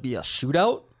 it's going to be a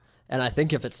shootout. And I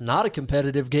think if it's not a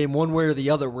competitive game, one way or the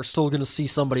other, we're still going to see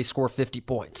somebody score 50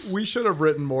 points. We should have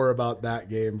written more about that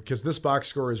game because this box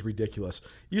score is ridiculous.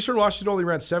 Eastern Washington only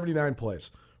ran 79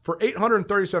 plays for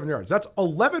 837 yards. That's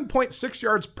 11.6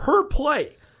 yards per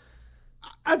play.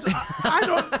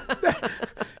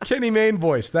 Kenny Mayne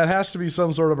voice. That has to be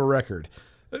some sort of a record.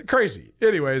 Crazy.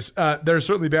 Anyways, there's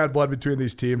certainly bad blood between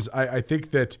these teams. I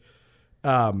think that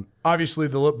obviously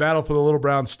the battle for the Little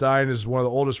Brown Stein is one of the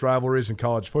oldest rivalries in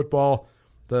college football.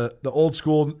 The old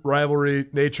school rivalry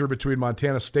nature between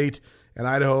Montana State and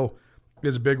Idaho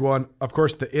is a big one. Of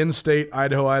course, the in-state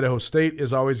Idaho State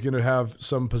is always going to have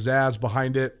some pizzazz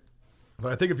behind it.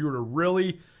 But I think if you were to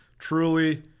really,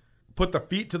 truly put the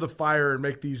feet to the fire and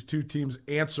make these two teams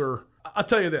answer, I'll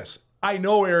tell you this. I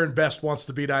know Aaron Best wants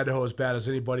to beat Idaho as bad as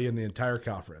anybody in the entire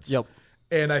conference. Yep.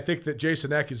 And I think that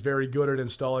Jason Eck is very good at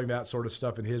installing that sort of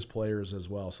stuff in his players as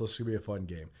well. So this is going to be a fun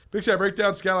game. Big Sky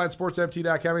Breakdown,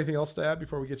 SkylineSportsMT.com. Anything else to add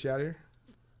before we get you out of here?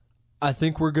 I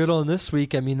think we're good on this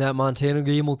week. I mean, that Montana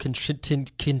game will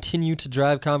continue to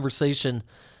drive conversation.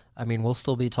 I mean, we'll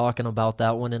still be talking about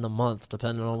that one in a month,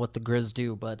 depending on what the Griz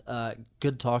do. But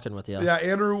good talking with you. Yeah,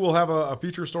 Andrew will have a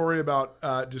feature story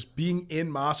about just being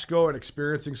in Moscow and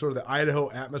experiencing sort of the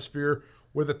Idaho atmosphere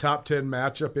with a top 10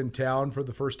 matchup in town for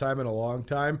the first time in a long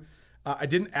time. I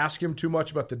didn't ask him too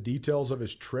much about the details of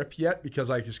his trip yet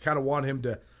because I just kind of want him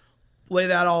to lay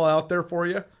that all out there for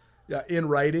you in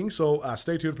writing. So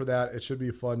stay tuned for that. It should be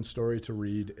a fun story to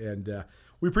read. And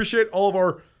we appreciate all of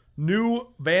our new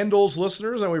Vandals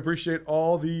listeners, and we appreciate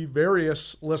all the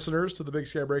various listeners to the Big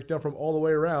Sky Breakdown from all the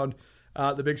way around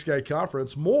the Big Sky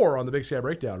Conference. More on the Big Sky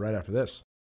Breakdown right after this.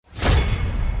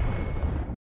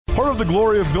 Part of the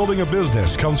glory of building a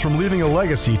business comes from leaving a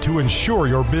legacy to ensure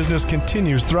your business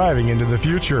continues thriving into the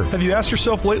future. Have you asked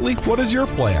yourself lately, what is your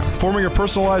plan? Forming a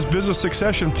personalized business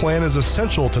succession plan is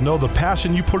essential to know the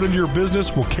passion you put into your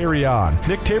business will carry on.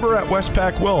 Nick Tabor at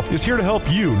Westpac Wealth is here to help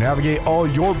you navigate all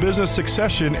your business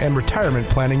succession and retirement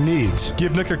planning needs.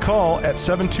 Give Nick a call at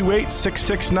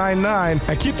 728-6699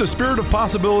 and keep the spirit of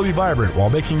possibility vibrant while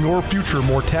making your future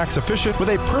more tax efficient with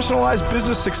a personalized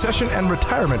business succession and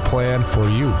retirement plan for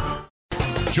you.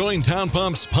 Join Town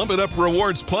Pump's Pump It Up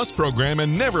Rewards Plus program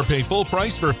and never pay full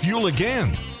price for fuel again.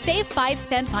 Save 5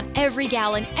 cents on every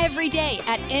gallon every day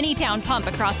at any Town Pump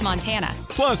across Montana.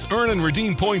 Plus, earn and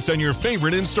redeem points on your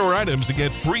favorite in-store items to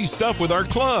get free stuff with our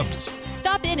clubs.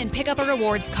 Stop in and pick up a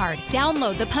rewards card.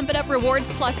 Download the Pump It Up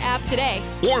Rewards Plus app today.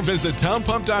 Or visit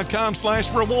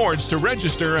townpump.com/rewards to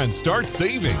register and start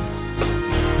saving.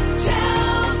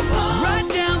 Town Pump. Right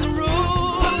down the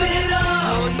road. Pump it up.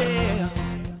 Oh, yeah.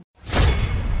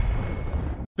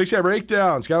 Big Sky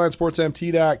Breakdown,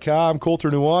 SkylineSportsMT.com.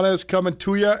 Colter Nuanez coming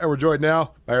to you, and we're joined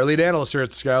now by our lead analyst here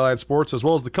at Skyline Sports, as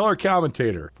well as the color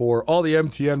commentator for all the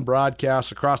MTN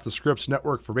broadcasts across the Scripps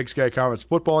Network for Big Sky Conference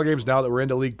football games now that we're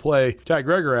into league play. Ty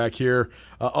Gregorak here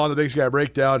on the Big Sky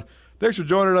Breakdown. Thanks for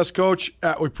joining us, Coach.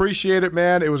 We appreciate it,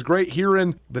 man. It was great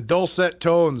hearing the dulcet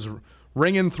tones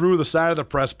ringing through the side of the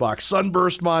press box.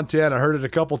 Sunburst, Montana. I heard it a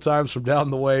couple times from down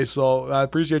the way, so I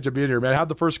appreciate you being here, man. How'd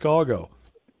the first call go?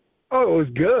 Oh, it was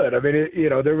good. I mean,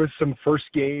 there was some first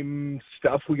game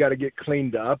stuff we got to get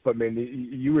cleaned up. I mean,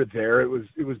 you were there. It was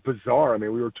bizarre. I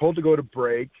mean, we were told to go to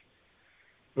break,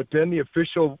 but then the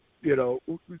official, ran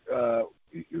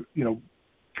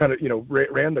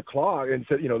the clock and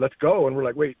said, let's go. And we're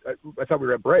like, wait, I thought we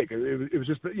were at break. It was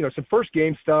just, some first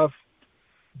game stuff,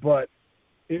 but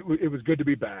it was good to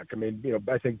be back. I mean,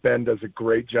 I think Ben does a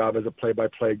great job as a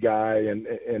play-by-play guy,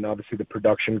 and obviously the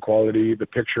production quality, the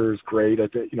picture is great.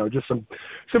 Just some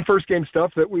first game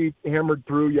stuff that we hammered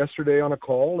through yesterday on a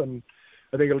call, and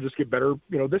I think it'll just get better,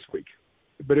 this week.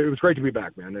 but it was great to be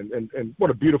back, man. And what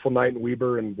a beautiful night in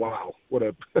Weber. And wow, what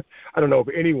a I don't know if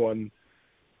anyone.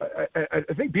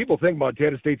 I think people think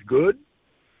Montana State's good,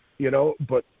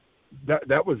 but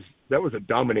that was a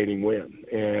dominating win,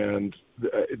 and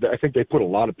I think they put a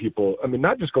lot of people. I mean,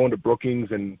 not just going to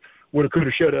Brookings and woulda, coulda,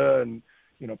 shoulda, and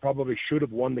probably should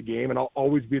have won the game. And I'll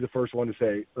always be the first one to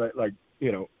say,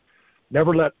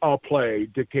 never let our play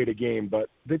dictate a game, but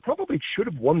they probably should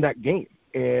have won that game.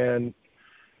 And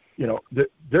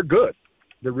they're good,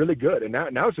 they're really good. And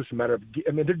now it's just a matter of,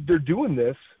 I mean, they're doing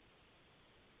this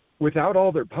without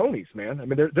all their ponies, man. I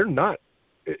mean, they're not.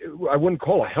 I wouldn't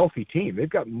call a healthy team. They've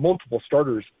got multiple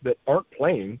starters that aren't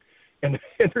playing, and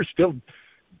they're still,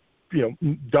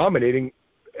 dominating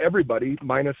everybody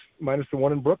minus the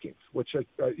one in Brookings, which I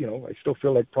still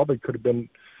feel like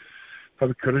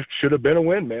should have been a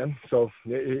win, man. So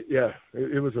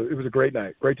it was a great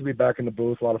night. Great to be back in the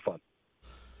booth. A lot of fun.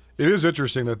 It is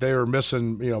interesting that they were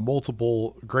missing,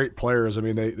 multiple great players. I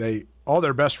mean, they all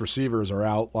their best receivers are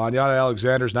out. Lanyata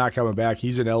Alexander's not coming back.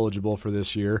 He's ineligible for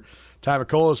this year. Ty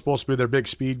McCullough is supposed to be their big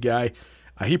speed guy.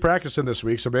 He practicing this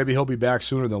week, so maybe he'll be back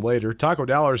sooner than later. Taco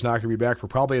Dallar's not going to be back for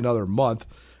probably another month.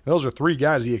 And those are three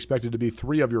guys he expected to be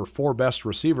three of your four best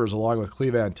receivers, along with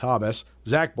Cleveland Thomas.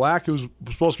 Zach Black, who's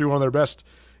supposed to be one of their best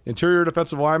interior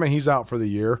defensive linemen, he's out for the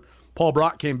year. Paul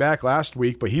Brock came back last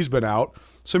week, but he's been out.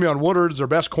 Simeon Woodard's their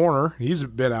best corner. He's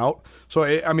been out. So,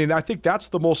 I mean, I think that's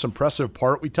the most impressive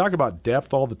part. We talk about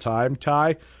depth all the time,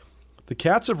 Ty. The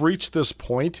Cats have reached this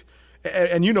point,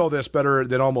 and you know this better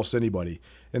than almost anybody.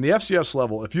 In the FCS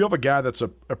level, if you have a guy that's a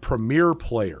premier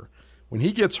player, when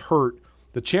he gets hurt,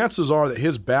 the chances are that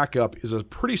his backup is a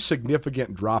pretty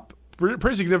significant drop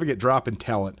in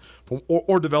talent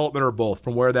or development or both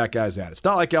from where that guy's at. It's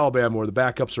not like Alabama where the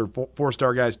backups are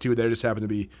four-star guys too. They just happen to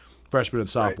be freshmen and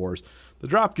sophomores. Right. The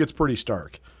drop gets pretty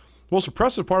stark. The most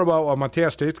impressive part about what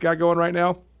Montana State's got going right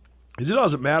now is it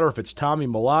doesn't matter if it's Tommy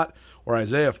Mellott or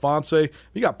Isaiah Fonse.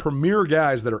 You got premier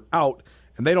guys that are out,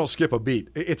 and they don't skip a beat.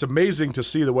 It's amazing to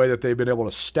see the way that they've been able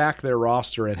to stack their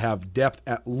roster and have depth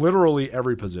at literally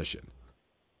every position.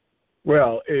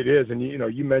 Well, it is, and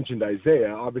you mentioned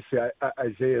Isaiah. Obviously,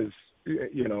 Isaiah's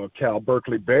a Cal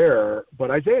Berkeley Bear, but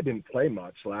Isaiah didn't play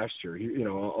much last year. He,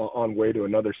 on way to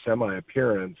another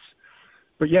semi-appearance.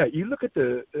 But yeah, you look at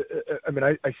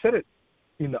I said it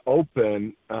in the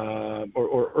open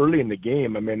or early in the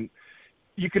game. I mean,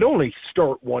 you could only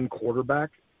start one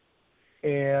quarterback,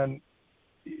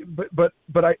 but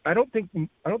I don't think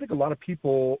a lot of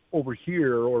people over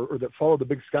here or that follow the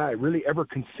Big Sky really ever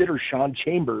consider Sean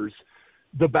Chambers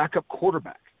the backup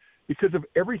quarterback because of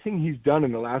everything he's done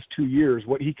in the last 2 years.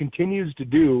 What he continues to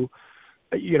do,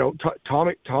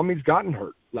 Tommy's gotten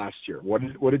hurt last year.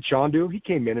 What did Sean do? He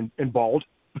came in and balled.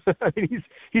 I mean,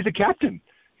 he's a captain.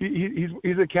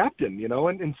 He's a captain,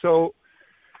 and so.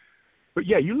 But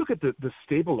yeah, you look at the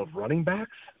stable of running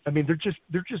backs. I mean,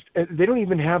 they don't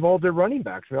even have all their running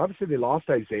backs. I mean, obviously they lost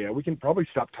Isaiah. We can probably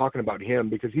stop talking about him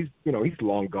because he's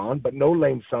long gone. But no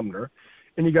Lane Sumner,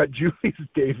 and you got Julius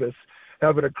Davis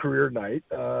having a career night.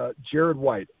 Jared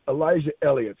White, Elijah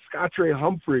Elliott, Scott Ray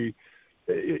Humphrey,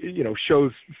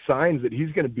 shows signs that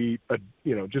he's going to be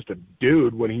just a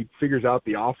dude when he figures out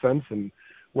the offense and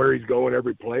where he's going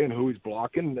every play and who he's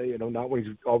blocking. Not when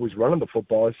he's always running the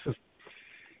football. It's just.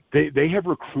 They have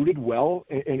recruited well,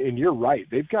 and you're right.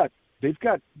 They've got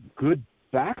good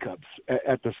backups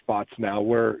at the spots now.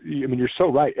 Where you're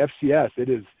so right. FCS, it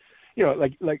is,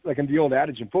 like in the old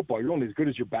adage in football, you're only as good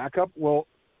as your backup. Well,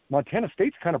 Montana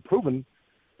State's kind of proven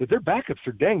that their backups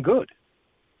are dang good.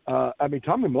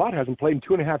 Tommy Mellott hasn't played in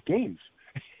 2.5 games.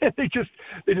 they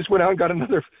just went out and got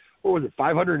another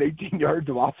 518 yards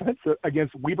of offense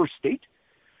against Weber State.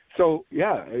 So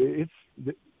yeah,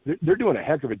 they're doing a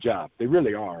heck of a job. They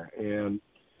really are. And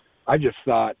I just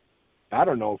thought, I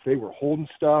don't know if they were holding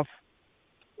stuff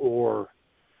or,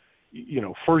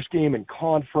 first game in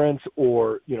conference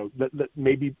or,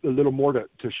 maybe a little more to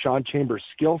Sean Chambers'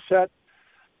 skill set.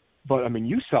 But,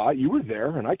 you saw it. You were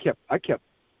there, and I kept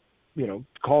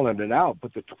calling it out.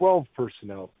 But the 12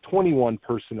 personnel, 21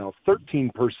 personnel,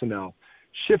 13 personnel,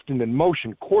 shifting in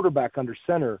motion, quarterback under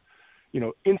center,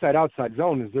 inside outside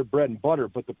zone is their bread and butter,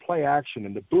 but the play action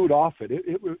and the boot off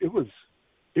it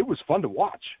was fun to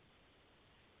watch.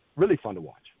 Really fun to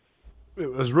watch.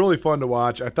 It was really fun to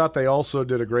watch. I thought they also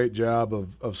did a great job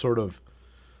of sort of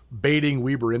baiting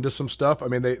Weber into some stuff. I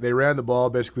mean, they ran the ball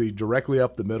basically directly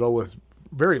up the middle with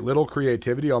very little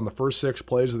creativity on the first 6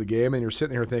 plays of the game, and you're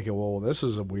sitting here thinking, well, this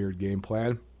is a weird game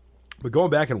plan. But going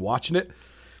back and watching it,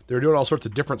 they were doing all sorts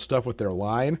of different stuff with their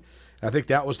line. And I think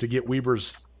that was to get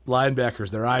Weber's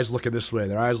linebackers, their eyes looking this way,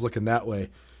 their eyes looking that way.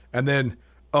 And then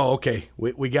oh, okay,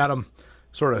 we got them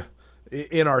sort of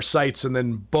in our sights, and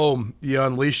then boom, you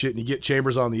unleash it and you get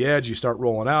Chambers on the edge. You start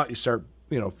rolling out. You start,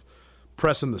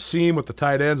 pressing the seam with the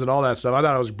tight ends and all that stuff. I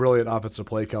thought it was brilliant offensive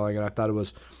play calling, and I thought it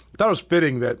was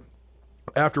fitting that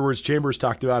afterwards Chambers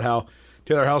talked about how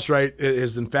Taylor Housewright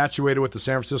is infatuated with the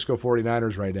San Francisco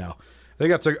 49ers right now. I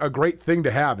think that's a great thing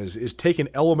to have is taking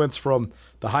elements from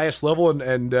the highest level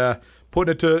and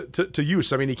putting it to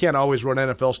use. I mean, you can't always run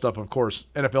NFL stuff, of course.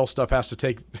 NFL stuff has to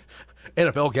take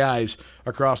NFL guys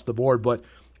across the board, but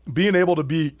being able to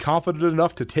be confident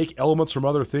enough to take elements from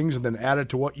other things and then add it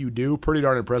to what you do, pretty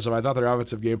darn impressive. I thought their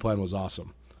offensive game plan was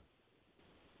awesome.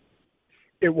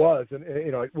 It was, and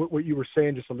what you were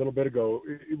saying just a little bit ago,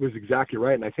 it was exactly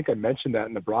right, and I think I mentioned that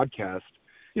in the broadcast.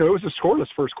 It was a scoreless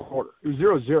first quarter. It was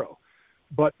 0-0.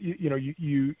 But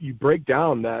you break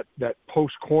down that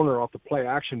post corner off the play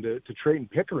action to Trayton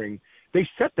Pickering. They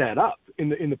set that up in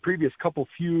the previous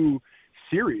few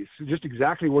series, just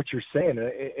exactly what you're saying.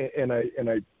 And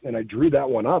I drew that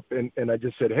one up and I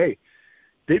just said, hey,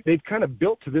 they've kind of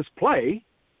built to this play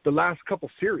the last couple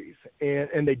series,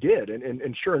 and they did.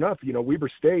 And sure enough, Weber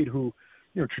State, who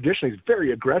traditionally is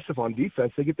very aggressive on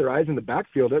defense, they get their eyes in the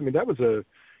backfield. I mean, that was a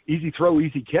easy throw,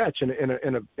 easy catch, and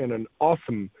an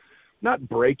awesome, not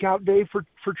breakout day for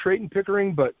Trayton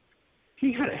Pickering, but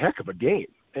he had a heck of a game.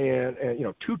 And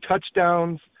 2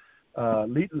 touchdowns,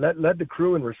 led the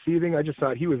crew in receiving. I just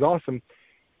thought he was awesome.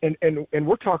 And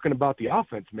we're talking about the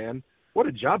offense, man. What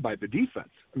a job by the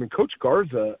defense. I mean, Coach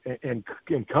Garza and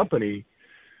company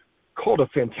called a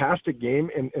fantastic game,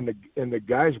 and the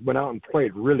guys went out and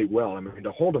played really well. I mean,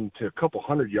 to hold them to a couple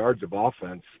hundred yards of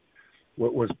offense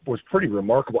was pretty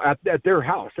remarkable at their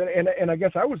house. And I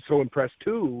guess I was so impressed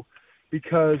too,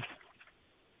 because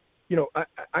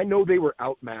I know they were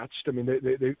outmatched. I mean,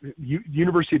 the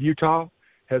University of Utah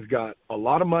has got a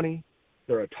lot of money.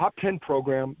 They're a top 10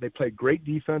 program. They play great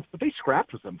defense, but they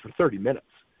scrapped with them for 30 minutes.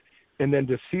 And then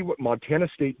to see what Montana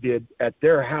State did at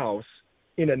their house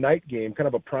in a night game, kind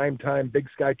of a prime time, Big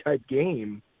Sky type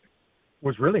game,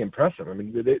 was really impressive. I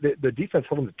mean, the defense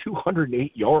held them to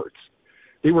 208 yards.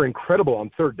 They were incredible on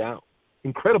third down.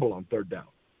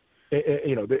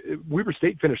 Weber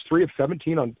State finished 3 of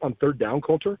 17 on third down,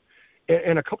 Colter,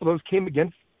 and a couple of those came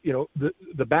against the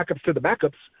backups to the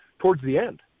backups towards the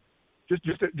end.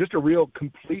 Just a real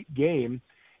complete game.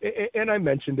 And I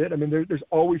mentioned it. I mean, there's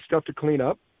always stuff to clean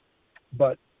up,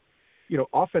 but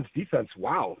offense, defense,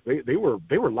 wow, they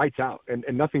were lights out and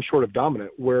nothing short of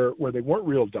dominant. Where they weren't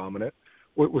real dominant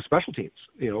was special teams.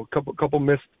 A couple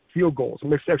missed field goals, a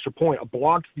missed extra point, a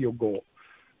blocked field goal.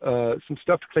 Some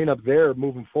stuff to clean up there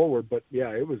moving forward, but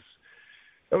yeah,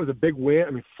 that was a big win.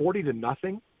 I mean,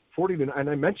 40-0, and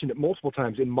I mentioned it multiple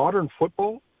times. In modern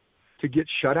football, to get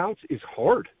shutouts is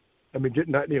hard. I mean,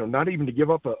 not even to give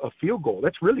up a field goal.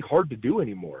 That's really hard to do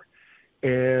anymore.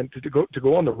 And to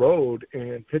go on the road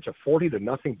and pitch a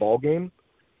 40-0 ball game,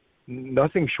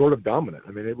 nothing short of dominant.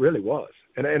 I mean, it really was.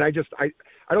 And I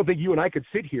don't think you and I could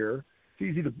sit here. It's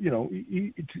easy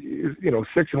to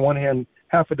 6 in one hand,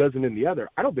 half a dozen in the other.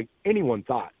 I don't think anyone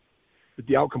thought that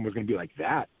the outcome was going to be like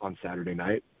that on Saturday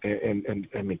night. And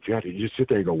I mean, God, you just sit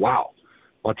there and go, wow,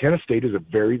 Montana State is a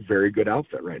very, very good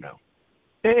outfit right now,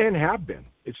 and have been.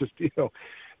 It's just,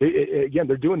 again,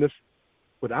 they're doing this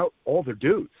without all their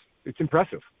dudes. It's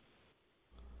impressive.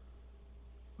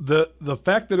 The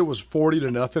fact that it was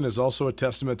 40-0 is also a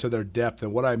testament to their depth.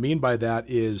 And what I mean by that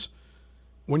is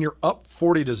when you're up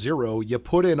 40-0, you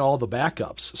put in all the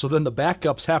backups. So then the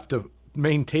backups have to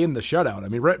maintain the shutout. I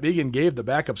mean, Rhett Began gave the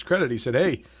backups credit. He said,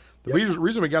 hey, the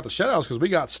reason we got the shutouts is because we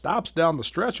got stops down the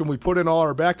stretch when we put in all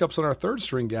our backups and our third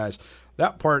string guys.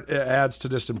 That part adds to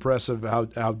just impressive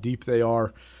how deep they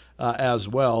are as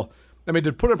well. I mean,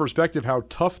 to put in perspective how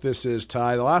tough this is,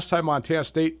 Ty, the last time Montana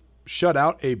State shut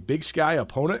out a Big Sky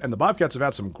opponent, and the Bobcats have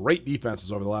had some great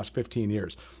defenses over the last 15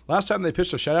 years. Last time they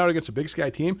pitched a shutout against a Big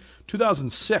Sky team,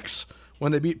 2006,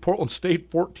 when they beat Portland State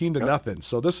 14-0.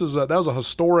 So that was a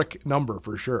historic number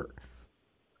for sure.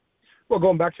 Well,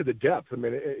 going back to the depth, I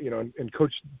mean, and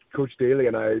Coach Daly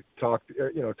and I talk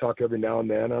every now and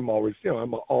then. I'm always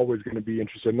going to be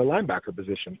interested in the linebacker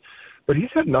position, but he's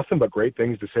had nothing but great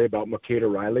things to say about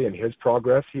Makeda Riley and his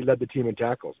progress. He led the team in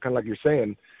tackles, kind of like you're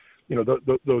saying.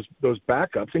 Those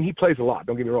backups, and he plays a lot.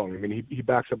 Don't get me wrong. I mean, he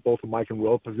backs up both the Mike and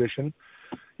Will position.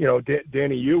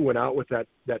 Danny Yu went out with that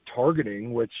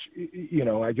targeting, which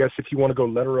I guess if you want to go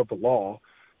letter of the law.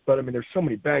 But, I mean, there's so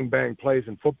many bang plays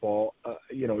in football.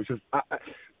 It's just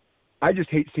I just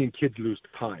hate seeing kids lose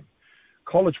time.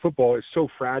 College football is so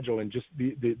fragile, and just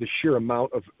the sheer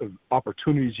amount of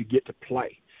opportunities you get to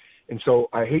play. And so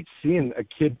I hate seeing a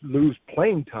kid lose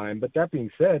playing time. But that being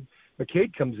said,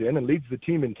 McCade comes in and leads the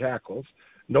team in tackles.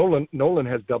 Nolan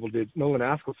has double digits. Nolan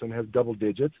Askelson has double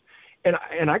digits. And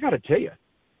I got to tell you,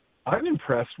 I'm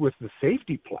impressed with the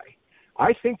safety play.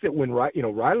 I think that when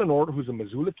Rylan Orr, who's a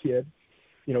Missoula kid,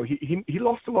 he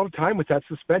lost a lot of time with that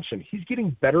suspension. He's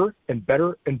getting better and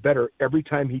better and better every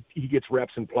time he gets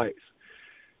reps and plays.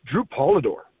 Drew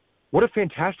Polidor, what a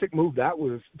fantastic move that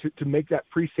was to make that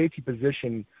free safety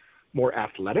position more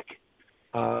athletic.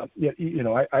 I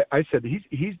said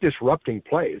he's disrupting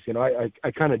plays. I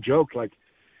kind of joked like,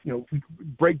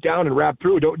 break down and wrap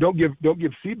through. Don't give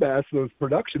Seabass those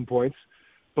production points.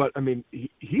 But, I mean,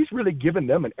 he's really given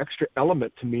them an extra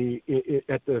element to me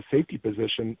at the safety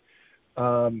position.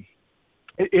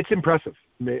 It's impressive.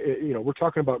 I mean, we're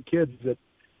talking about kids that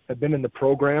have been in the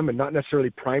program and not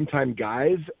necessarily primetime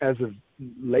guys as of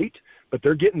late, but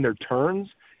they're getting their turns,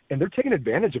 and they're taking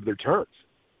advantage of their turns.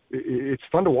 It's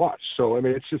fun to watch. So, I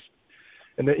mean, it's just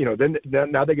 – and then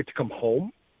now they get to come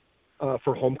home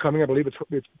for homecoming. I believe it's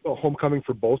a homecoming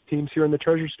for both teams here in the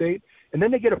Treasure State. And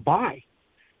then they get a bye.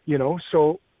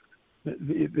 So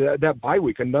that bye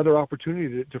week, another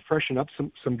opportunity to freshen up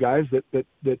some guys that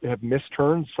have missed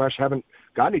turns / haven't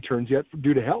got any turns yet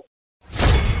due to health.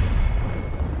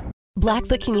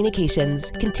 Blackfoot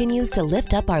Communications continues to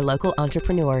lift up our local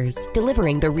entrepreneurs,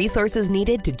 delivering the resources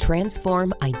needed to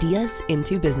transform ideas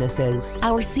into businesses.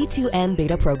 Our C2M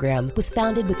beta program was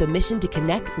founded with the mission to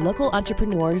connect local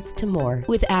entrepreneurs to more.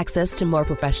 With access to more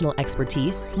professional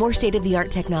expertise, more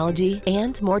state-of-the-art technology,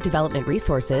 and more development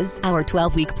resources, our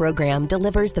 12-week program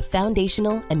delivers the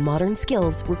foundational and modern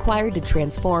skills required to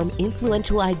transform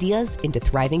influential ideas into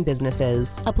thriving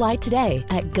businesses. Apply today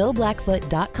at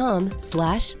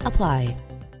goblackfoot.com/apply.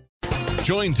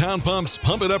 Join Town Pump's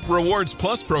Pump It Up Rewards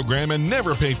Plus program and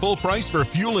never pay full price for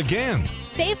fuel again.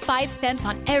 Save 5 cents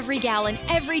on every gallon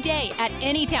every day at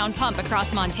any town pump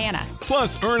across Montana.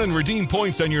 Plus, earn and redeem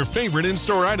points on your favorite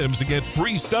in-store items to get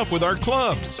free stuff with our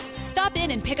clubs. Stop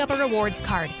in and pick up a rewards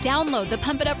card. Download the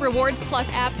Pump It Up Rewards Plus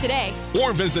app today.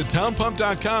 Or visit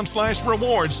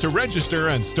townpump.com/rewards to register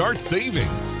and start saving.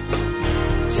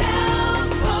 Town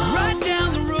Pump. Right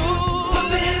down the road.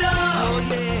 Pump it up. Oh,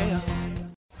 yeah.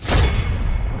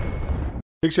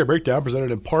 Big Sky Breakdown presented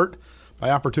in part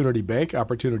by Opportunity Bank.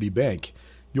 Opportunity Bank,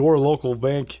 your local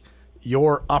bank,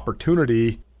 your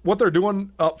opportunity. What they're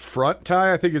doing up front,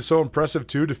 Ty, I think is so impressive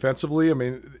too defensively. I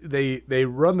mean, they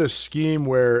run this scheme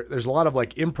where there's a lot of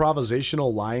like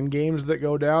improvisational line games that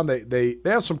go down. They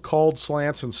have some called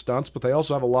slants and stunts, but they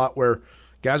also have a lot where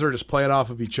guys are just playing off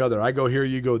of each other. I go here,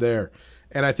 you go there.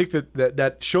 And I think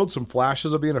that showed some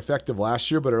flashes of being effective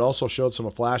last year, but it also showed some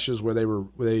flashes where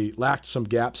they lacked some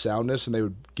gap soundness and they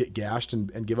would get gashed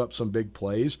and give up some big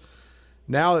plays.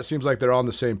 Now it seems like they're on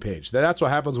the same page. That's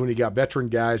what happens when you got veteran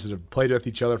guys that have played with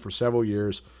each other for several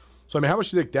years. So, I mean, how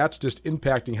much do you think that's just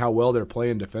impacting how well they're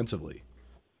playing defensively?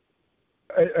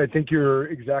 I think you're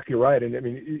exactly right. And, I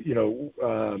mean,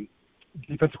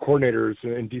 defensive coordinators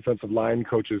and defensive line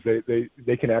coaches,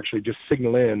 they can actually just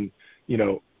signal in,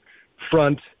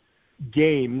 front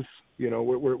games,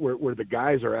 where the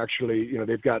guys are actually,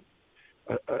 they've got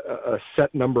a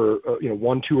set number,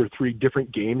 1, 2, or 3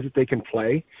 different games that they can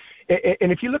play.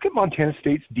 And if you look at Montana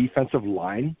State's defensive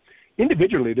line,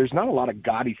 individually, there's not a lot of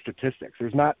gaudy statistics.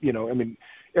 There's not,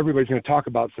 everybody's going to talk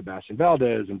about Sebastian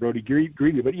Valdez and Brody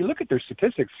Greeley, but you look at their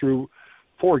statistics through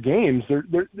 4 games,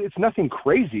 it's nothing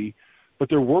crazy, but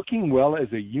they're working well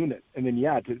as a unit. And then,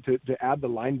 to add the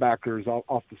linebackers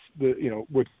off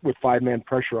with 5-man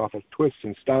pressure off of twists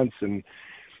and stunts, and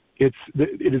it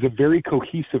is a very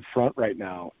cohesive front right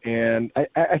now. And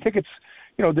I think it's,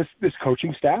 this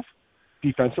coaching staff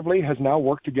defensively has now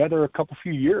worked together a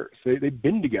few years. They've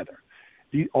been together.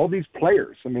 All these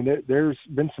players, I mean, there's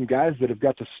been some guys that have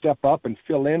got to step up and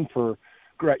fill in for,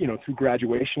 through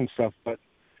graduation and stuff, but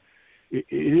it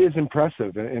is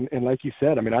impressive. And like you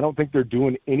said, I mean, I don't think they're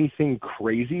doing anything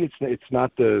crazy. It's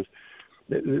not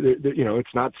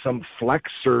it's not some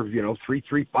flex or,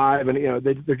 3-3-5, and,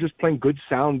 they're just playing good,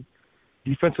 sound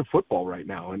defensive football right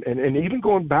now. And even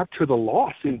going back to the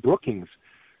loss in Brookings,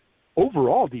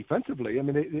 overall defensively, I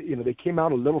mean, they came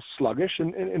out a little sluggish,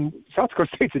 and South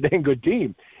Dakota State's a dang good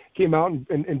team. Came out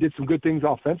and did some good things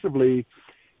offensively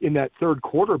in that third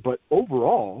quarter, but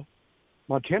overall,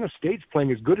 Montana State's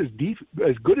playing as good a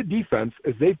defense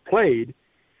as they've played,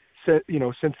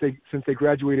 since they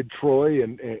graduated Troy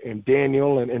and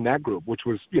Daniel and that group, which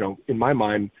was, in my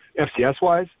mind, FCS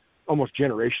wise, almost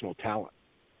generational talent.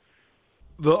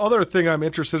 The other thing I'm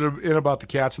interested in about the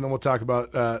Cats, and then we'll talk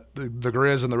about the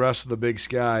Griz and the rest of the Big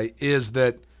Sky, is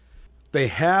that they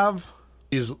have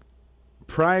these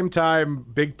prime-time,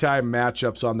 big-time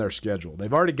matchups on their schedule.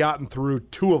 They've already gotten through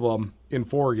 2 of them in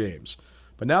 4 games.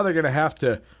 But now they're going to have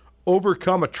to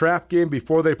overcome a trap game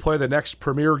before they play the next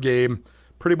premier game,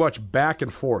 pretty much back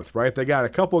and forth, right? They got a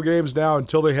couple of games now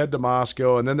until they head to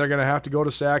Moscow, and then they're going to have to go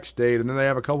to Sac State, and then they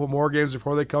have a couple more games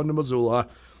before they come to Missoula.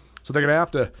 So they're going to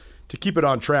have to keep it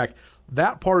on track.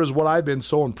 That part is what I've been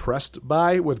so impressed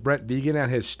by with Brent Deegan and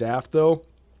his staff, though.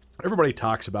 Everybody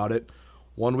talks about it.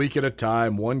 1 week at a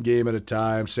time, 1 game at a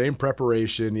time, same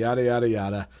preparation, yada, yada,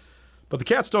 yada. But the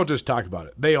Cats don't just talk about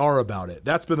it. They are about it.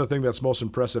 That's been the thing that's most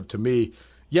impressive to me.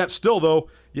 Yet still, though,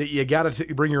 you got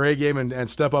to bring your A game and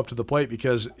step up to the plate,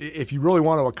 because if you really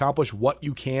want to accomplish what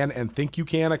you can and think you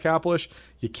can accomplish,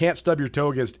 you can't stub your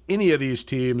toe against any of these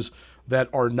teams that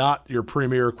are not your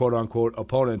premier quote-unquote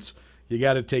opponents. You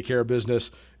got to take care of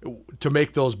business to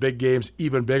make those big games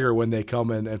even bigger when they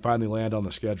come in and finally land on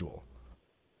the schedule.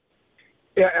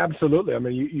 Yeah, absolutely. I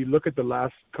mean, you look at the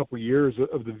last couple of years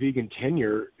of the Vegan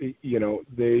tenure,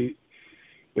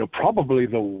 probably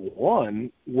the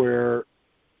one where,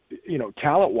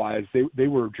 talent-wise, they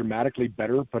were dramatically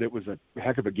better, but it was a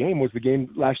heck of a game, was the game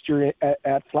last year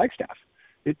at Flagstaff.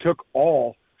 It took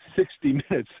all 60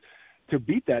 minutes to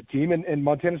beat that team, and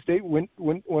Montana State went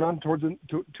on towards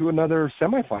to another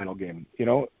semifinal game,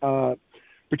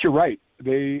 But you're right.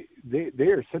 They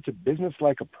are such a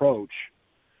business-like approach.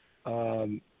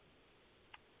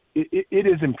 It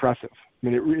is impressive. I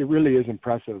mean, it really is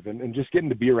impressive, and just getting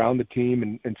to be around the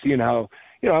team and seeing how,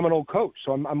 I'm an old coach,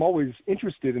 so I'm always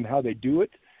interested in how they do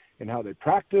it and how they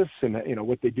practice and,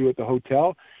 what they do at the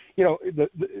hotel. The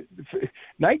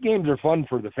night games are fun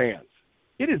for the fans.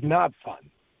 It is not fun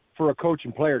for a coach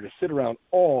and player to sit around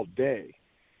all day.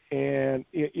 And,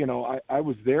 I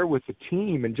was there with the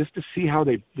team, and just to see how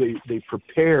they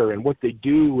prepare and what they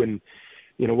do and,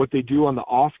 what they do on the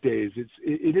off days,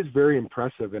 it is very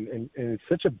impressive, and it's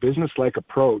such a business-like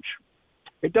approach.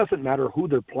 It doesn't matter who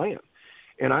they're playing,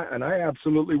 and I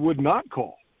absolutely would not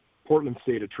call Portland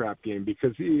State a trap game,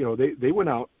 because they went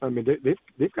out. I mean,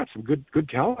 they've got some good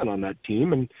talent on that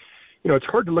team, and it's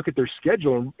hard to look at their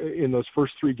schedule in those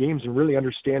first 3 games and really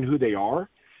understand who they are.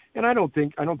 And I don't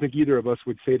think either of us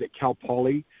would say that Cal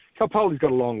Poly's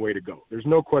got a long way to go. There's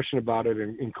no question about it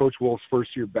in Coach Wolf's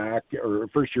first year back as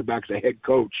a head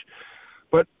coach.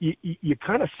 But you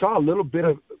kind of saw a little bit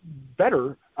of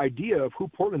better idea of who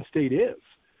Portland State is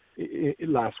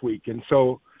last week. And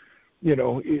so,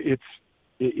 it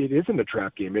isn't a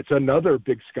trap game. It's another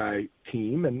Big Sky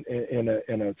team and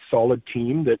a solid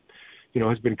team that,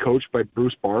 has been coached by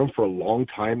Bruce Barnum for a long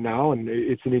time now. And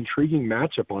it's an intriguing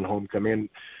matchup on homecoming.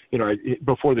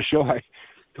 Before the show, I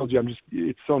told you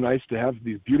it's so nice to have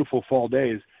these beautiful fall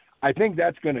days. I think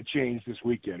that's going to change this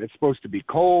weekend. It's supposed to be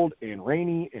cold and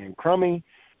rainy and crummy,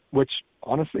 which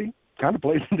honestly kind of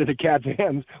plays into the Cats'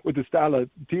 hands with the style of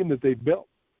team that they've built.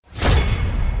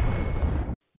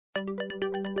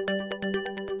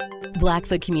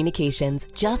 Blackfoot Communications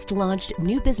just launched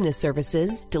new business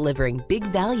services delivering big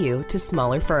value to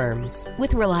smaller firms.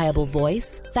 With reliable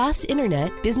voice, fast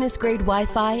internet, business-grade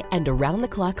Wi-Fi, and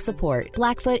around-the-clock support,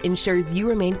 Blackfoot ensures you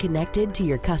remain connected to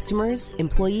your customers,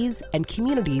 employees, and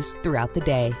communities throughout the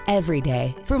day, every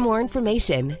day. For more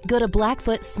information, go to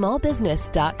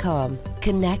blackfootsmallbusiness.com.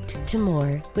 Connect to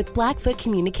more with Blackfoot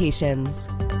Communications.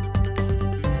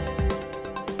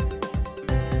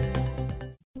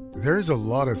 There's a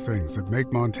lot of things that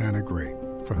make Montana great,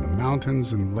 from the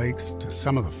mountains and lakes to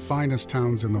some of the finest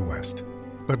towns in the West.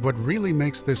 But what really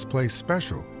makes this place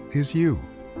special is you.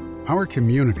 Our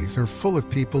communities are full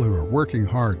of people who are working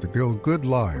hard to build good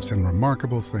lives and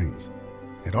remarkable things.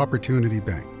 At Opportunity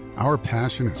Bank, our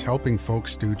passion is helping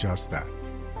folks do just that.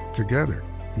 Together,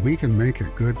 we can make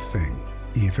a good thing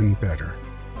even better.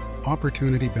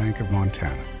 Opportunity Bank of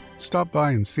Montana. Stop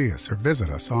by and see us or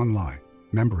visit us online.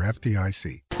 Member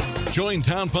FDIC. Join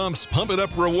Town Pump's Pump It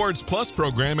Up Rewards Plus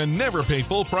program and never pay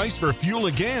full price for fuel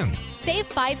again. Save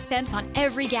 5 cents on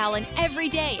every gallon every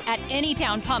day at any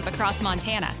town pump across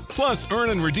Montana. Plus, earn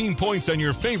and redeem points on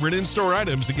your favorite in-store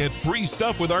items to get free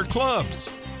stuff with our clubs.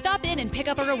 Stop in and pick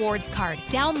up a rewards card.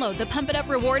 Download the Pump It Up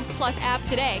Rewards Plus app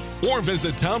today. Or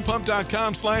visit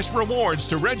townpump.com/rewards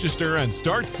to register and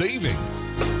start saving.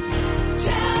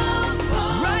 Town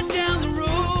Pump. Right down the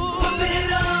road. Pump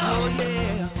it up. Oh,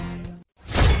 yeah.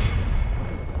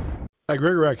 Ty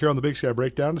Gregorak here on the Big Sky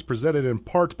Breakdown is presented in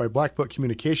part by Blackfoot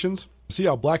Communications. To see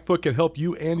how Blackfoot can help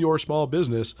you and your small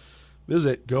business,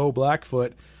 visit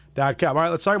goblackfoot.com. All right,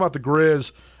 let's talk about the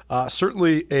Griz.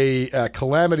 Certainly a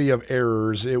calamity of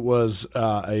errors. It was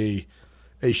a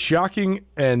shocking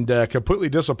and completely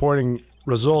disappointing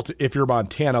result if you're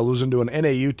Montana, losing to an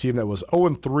NAU team that was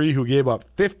 0-3 who gave up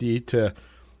 50 to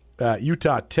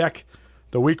Utah Tech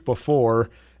the week before.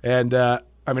 And,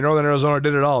 Northern Arizona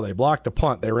did it all. They blocked the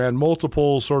punt. They ran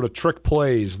multiple sort of trick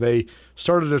plays. They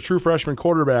started a true freshman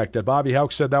quarterback that Bobby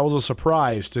Houck said that was a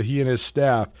surprise to he and his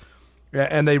staff.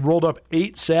 And they rolled up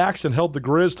 8 sacks and held the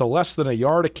Griz to less than a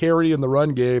yard a carry in the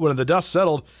run game. When the dust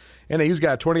settled, NAU's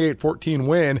got a 28-14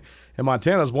 win, and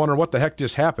Montana's wondering what the heck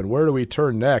just happened. Where do we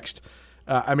turn next?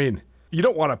 You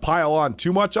don't want to pile on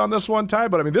too much on this one, Ty,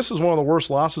 but this is one of the worst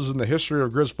losses in the history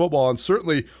of Griz football, and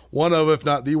certainly one of, if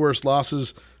not the worst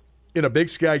losses in a Big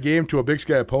Sky game to a Big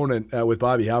Sky opponent with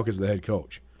Bobby Houck as the head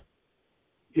coach.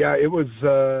 Yeah, it was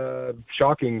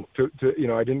shocking to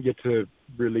I didn't get to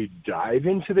really dive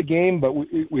into the game, but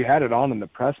we had it on in the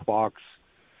press box.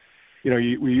 We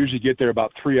usually get there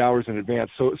about 3 hours in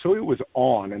advance, so it was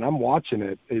on, and I'm watching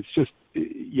it. It's just,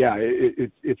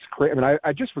 it's crazy.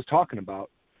 I just was talking about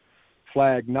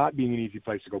Flag not being an easy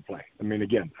place to go play.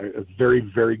 Again, a very,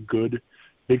 very good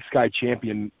Big Sky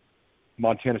champion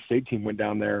Montana State team went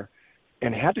down there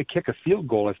and had to kick a field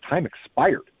goal as time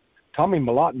expired. Tommy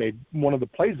Malott made one of the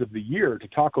plays of the year to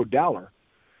Taco Dowler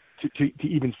to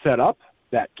even set up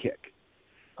that kick.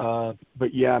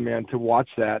 But yeah, man, to watch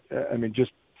that,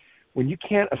 just when you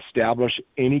can't establish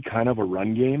any kind of a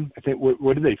run game, I think,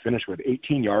 what did they finish with?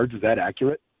 18 yards? Is that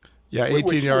accurate? Yeah,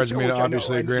 18 yards.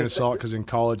 Obviously a grain of salt because in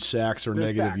college sacks are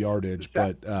negative yardage,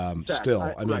 but still,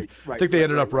 I think they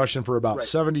ended up rushing for about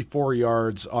 74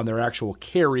 yards on their actual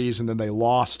carries, and then they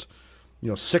lost,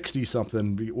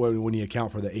 60-something when you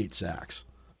account for the 8 sacks.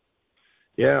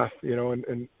 Yeah,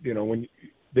 when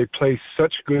they play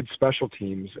such good special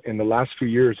teams, and the last few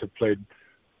years have played,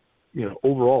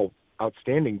 overall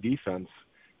outstanding defense,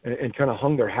 and kind of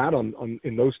hung their hat on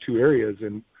in those two areas,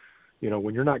 and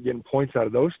when you're not getting points out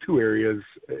of those two areas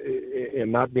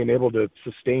and not being able to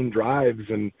sustain drives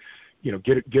and,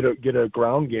 get a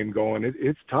ground game going,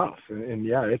 it's tough. And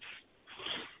yeah, it's,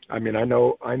 I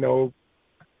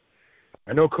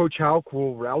know Coach Houck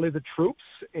will rally the troops,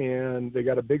 and they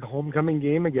got a big homecoming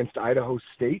game against Idaho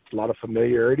State. A lot of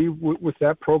familiarity with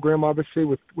that program, obviously,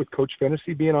 with Coach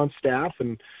Fennessy being on staff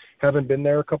and having been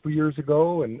there a couple years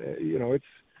ago. And, it's,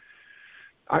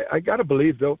 I got to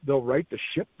believe they'll right the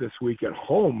ship this week at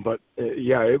home, but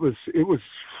it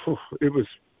was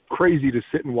crazy to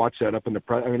sit and watch that up in the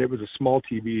press. It was a small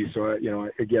TV, so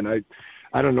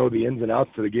I don't know the ins and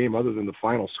outs of the game other than the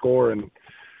final score, and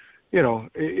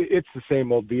it's the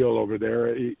same old deal over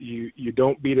there. You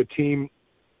don't beat a team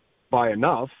by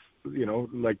enough,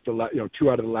 like 2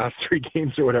 out of the last 3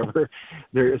 games or whatever.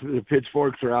 The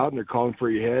pitchforks are out and they're calling for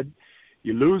your head.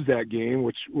 You lose that game,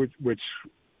 which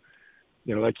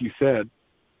like you said,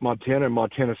 Montana and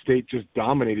Montana State just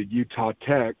dominated Utah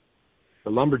Tech. The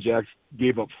Lumberjacks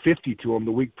gave up 50 to them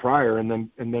the week prior, and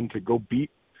then to go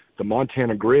beat the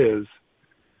Montana Griz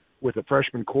with a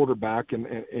freshman quarterback,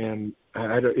 and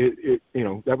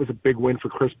that was a big win for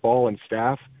Chris Ball and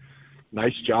staff.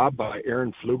 Nice job by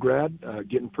Aaron Pflugrad,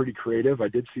 getting pretty creative. I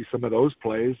did see some of those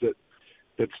plays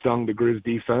that stung the Griz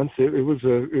defense. It was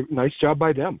a nice job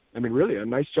by them. Really a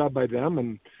nice job by them,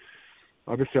 and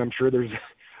obviously, I'm sure there's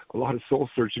a lot of soul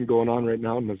searching going on right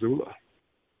now in Missoula.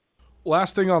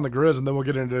 Last thing on the Griz, and then we'll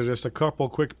get into just a couple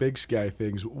quick Big Sky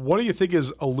things. What do you think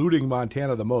is eluding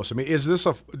Montana the most? Is this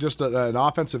just an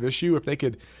offensive issue? If they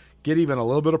could get even a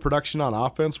little bit of production on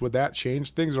offense, would that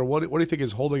change things? Or what do you think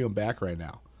is holding them back right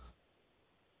now?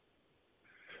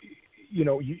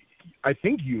 I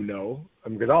think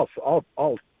because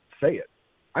I'll say it.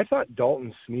 I thought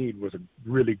Dalton Sneed was a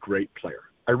really great player.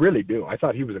 I really do. I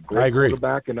thought he was a great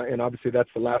quarterback, and obviously that's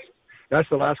the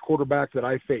last quarterback that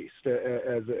I faced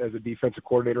as a defensive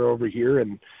coordinator over here,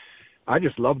 and I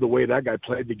just love the way that guy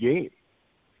played the game.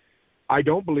 I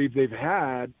don't believe they've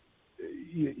had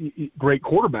great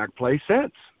quarterback play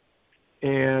since.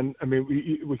 And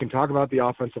we can talk about the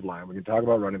offensive line, we can talk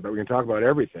about running, but we can talk about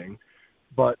everything.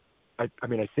 But I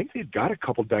think they've got a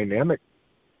couple dynamic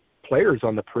players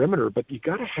on the perimeter, but you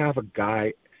got to have a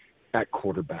guy at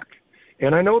quarterback.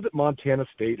 And I know that Montana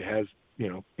State has,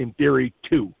 in theory,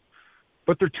 2,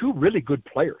 but they're 2 really good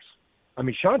players.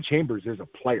 Sean Chambers is a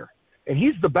player, and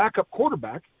he's the backup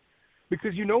quarterback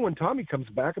because when Tommy comes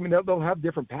back, they'll have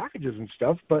different packages and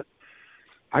stuff, but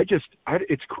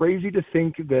it's crazy to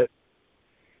think that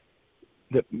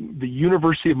the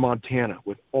University of Montana,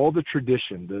 with all the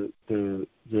tradition, an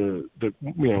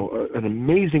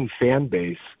amazing fan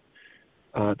base,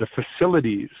 the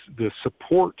facilities, the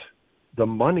support, the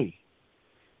money,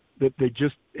 that they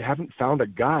just haven't found a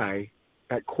guy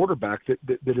at quarterback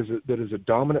that is a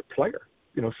dominant player,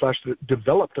 /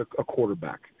 developed a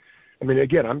quarterback I mean,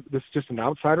 again, this is just an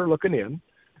outsider looking in,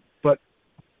 but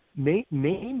name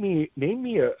me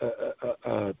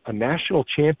a national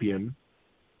champion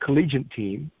collegiate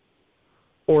team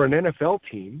or an NFL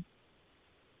team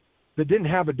that didn't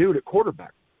have a dude at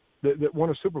quarterback that won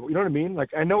a Super Bowl. You know what I mean?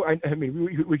 Like, I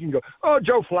mean, we can go, oh,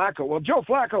 Joe Flacco. Well, Joe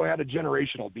Flacco had a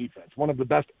generational defense, one of the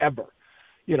best ever.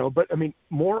 But I mean,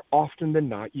 more often than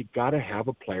not, you got to have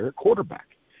a player at quarterback,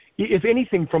 if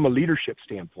anything, from a leadership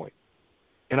standpoint.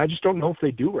 And I just don't know if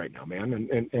they do right now, man.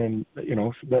 And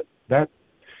so that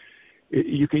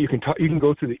you can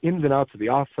go through the ins and outs of the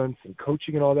offense and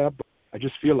coaching and all that, but I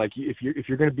just feel like if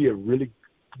you're going to be a really,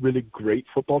 really great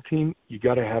football team, you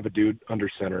got to have a dude under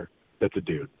center that's a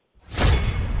dude.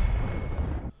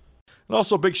 And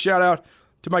also, big shout out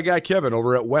to my guy Kevin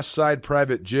over at Westside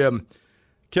Private Gym.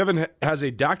 Kevin has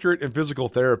a doctorate in physical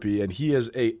therapy, and he is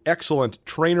an excellent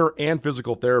trainer and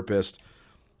physical therapist.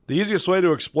 The easiest way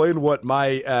to explain what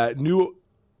my new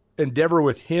endeavor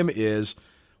with him is,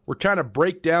 we're trying to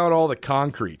break down all the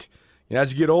concrete.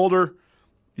 As you get older,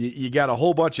 you got a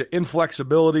whole bunch of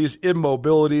inflexibilities,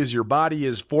 immobilities. Your body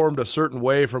is formed a certain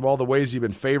way from all the ways you've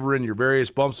been favoring your various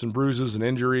bumps and bruises and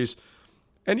injuries.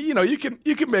 And, you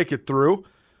can make it through,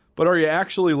 but are you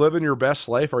actually living your best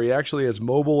life? Are you actually as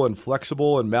mobile and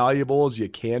flexible and malleable as you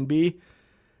can be?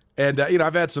 And,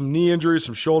 I've had some knee injuries,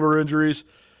 some shoulder injuries.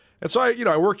 And so,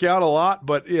 I work out a lot,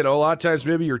 but, a lot of times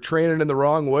maybe you're training in the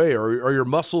wrong way or your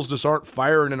muscles just aren't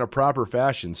firing in a proper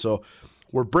fashion. So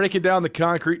we're breaking down the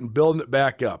concrete and building it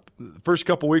back up. The first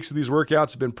couple weeks of these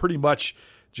workouts have been pretty much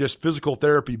just physical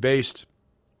therapy based,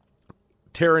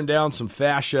 tearing down some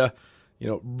fascia,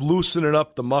 loosening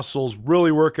up the muscles,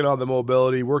 really working on the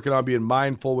mobility, working on being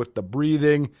mindful with the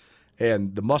breathing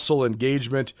and the muscle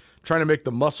engagement, trying to make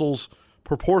the muscles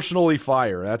proportionally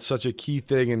fire. That's such a key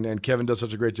thing, and Kevin does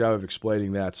such a great job of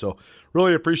explaining that. So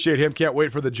really appreciate him. Can't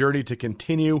wait for the journey to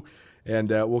continue, and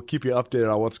we'll keep you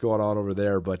updated on what's going on over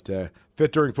there. But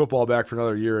Fit During Football back for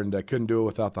another year, and couldn't do it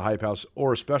without the Hype House,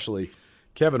 or especially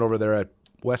Kevin over there at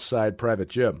Westside Private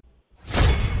Gym.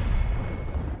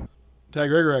 Ty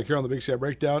Gregorak here on the Big Sky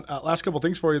Breakdown. Last couple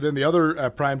things for you then. The other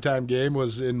primetime game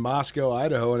was in Moscow,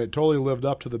 Idaho, and it totally lived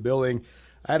up to the billing.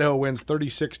 Idaho wins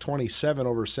 36-27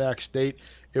 over Sac State.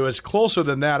 It was closer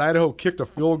than that. Idaho kicked a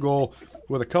field goal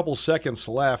with a couple seconds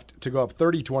left to go up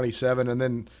 30-27, and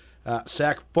then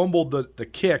Sac fumbled the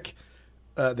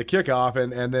kickoff,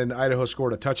 and then Idaho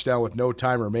scored a touchdown with no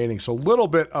time remaining. So a little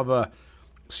bit of a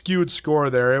skewed score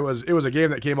there. It was a game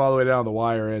that came all the way down the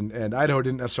wire, and Idaho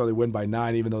didn't necessarily win by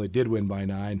 9, even though they did win by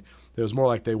 9. It was more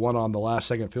like they won on the last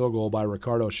second field goal by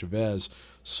Ricardo Chavez.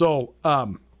 So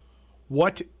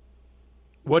what'd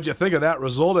you think of that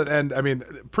result? And I mean,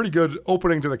 pretty good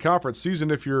opening to the conference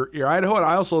season if you're Idaho, and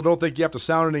I also don't think you have to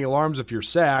sound any alarms if you're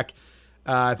Sac.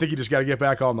 I think you just got to get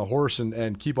back on the horse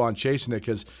and keep on chasing it,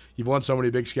 because you've won so many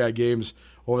Big Sky games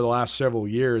over the last several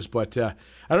years. But I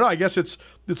don't know. I guess it's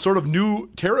sort of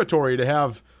new territory to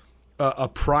have a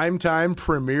primetime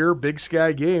premier Big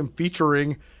Sky game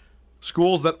featuring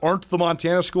schools that aren't the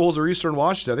Montana schools or Eastern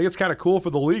Washington. I think it's kind of cool for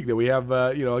the league that we have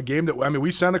a game that, I mean, we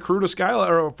sent a crew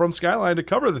to from Skyline to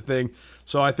cover the thing.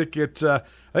 So I think it's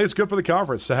good for the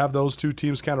conference to have those two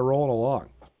teams kind of rolling along.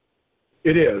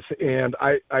 It is, and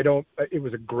it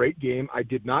was a great game. I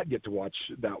did not get to watch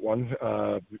that one,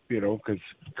 because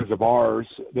of ours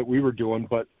that we were doing.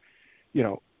 But,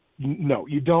 no,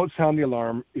 you don't sound the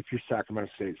alarm if you're Sacramento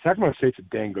State. Sacramento State's a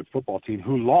dang good football team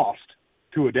who lost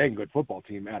to a dang good football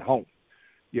team at home.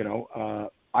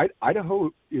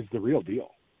 Idaho is the real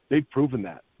deal. They've proven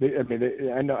that.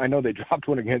 I know they dropped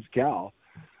one against Cal,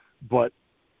 but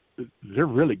they're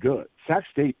really good. Sac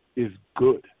State is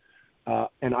good.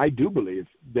 And I do believe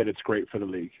that it's great for the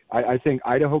league. I think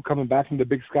Idaho coming back from the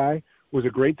Big Sky was a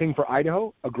great thing for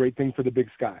Idaho, a great thing for the Big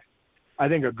Sky. I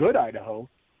think a good Idaho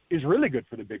is really good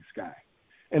for the Big Sky.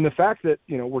 And the fact that,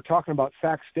 we're talking about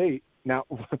Sac State, now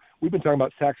we've been talking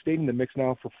about Sac State in the mix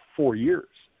now for 4 years.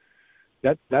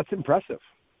 That's impressive.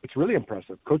 It's really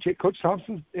impressive. Coach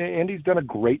Thompson, Andy's done a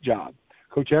great job.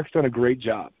 Coach Eck's done a great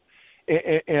job.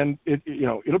 And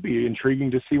it'll be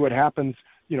intriguing to see what happens.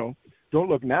 Don't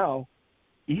look now.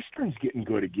 Eastern's getting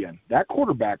good again. That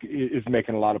quarterback is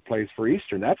making a lot of plays for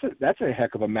Eastern. That's a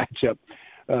heck of a matchup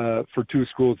for two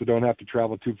schools that don't have to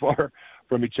travel too far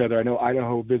from each other. I know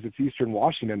Idaho visits Eastern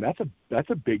Washington. That's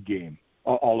a big game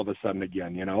all of a sudden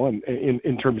again, and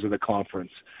in terms of the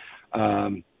conference.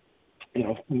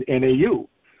 NAU,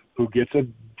 who gets a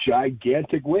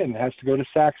gigantic win, has to go to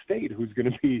Sac State, who's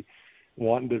going to be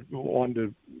wanting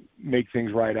to make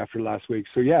things right after last week.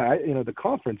 So yeah, the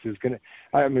conference is going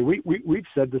to, we've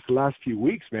said this the last few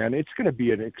weeks, man, it's going to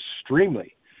be an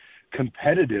extremely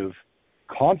competitive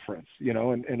conference,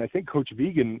 and I think Coach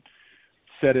Vegan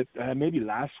said it maybe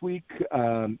last week.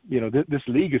 This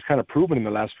league has kind of proven in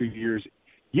the last few years,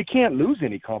 you can't lose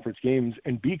any conference games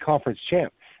and be conference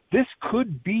champ. This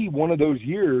could be one of those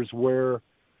years where,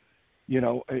 you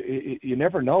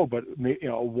never know, but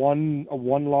a one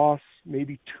loss,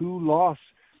 maybe 2 loss,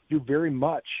 do very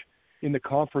much in the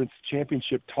conference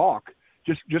championship talk,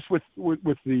 just with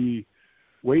the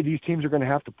way these teams are going to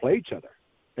have to play each other.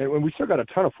 And we still got a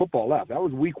ton of football left. That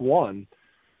was week 1.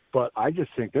 But I just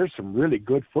think there's some really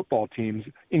good football teams,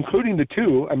 including the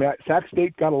 2. I mean, Sac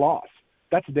State got a loss.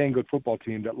 That's a dang good football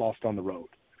team that lost on the road.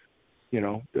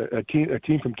 A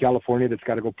team from California that's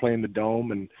got to go play in the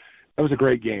Dome, and that was a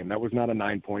great game. That was not a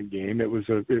 9-point game. It was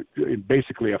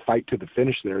basically a fight to the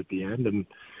finish there at the end, and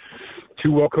 2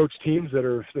 well-coached teams that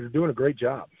are doing a great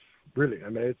job. Really, I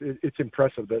mean, it's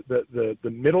impressive. The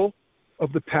middle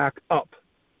of the pack up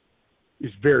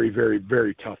is very, very,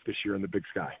 very tough this year in the Big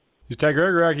Sky. He's Ty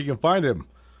Gregorak. You can find him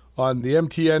on the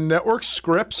MTN network,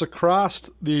 scripts across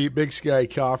the Big Sky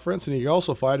Conference, and you can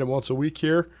also find him once a week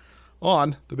here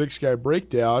on the Big Sky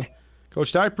Breakdown.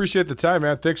 Coach Ty, appreciate the time,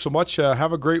 man. Thanks so much.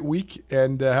 Have a great week,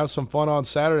 and have some fun on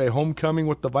Saturday. Homecoming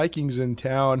with the Vikings in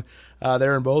town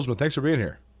there in Bozeman. Thanks for being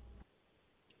here.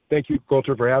 Thank you,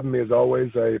 Colter, for having me as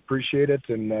always. I appreciate it,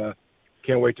 and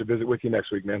can't wait to visit with you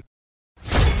next week, man.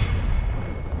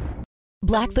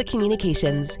 Blackfoot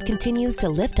Communications continues to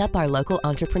lift up our local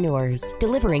entrepreneurs,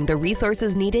 delivering the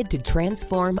resources needed to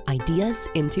transform ideas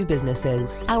into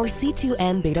businesses. Our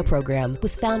C2M beta program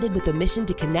was founded with the mission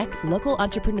to connect local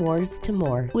entrepreneurs to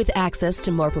more. With access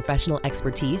to more professional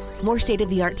expertise, more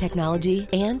state-of-the-art technology,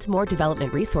 and more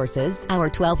development resources, our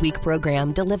 12-week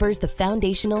program delivers the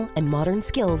foundational and modern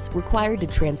skills required to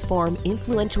transform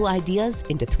influential ideas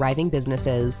into thriving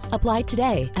businesses. Apply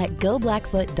today at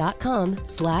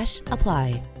goblackfoot.com/apply.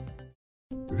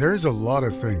 There's a lot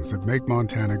of things that make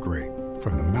Montana great,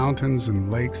 from the mountains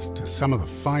and lakes to some of the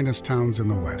finest towns in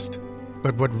the West.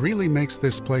 But what really makes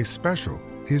this place special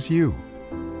is you.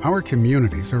 Our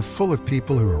communities are full of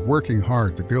people who are working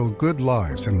hard to build good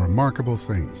lives and remarkable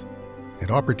things.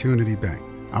 At Opportunity Bank,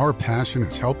 our passion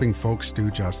is helping folks do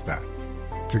just that.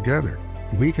 Together,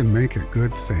 we can make a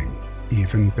good thing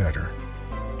even better.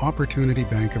 Opportunity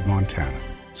Bank of Montana.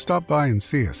 Stop by and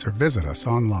see us or visit us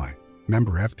online.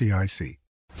 Member FDIC.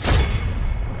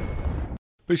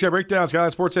 Big Sky Breakdown,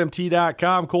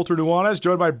 SkylineSportsMT.com. Colter Nuanez,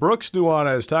 joined by Brooks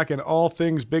Nuanez, talking all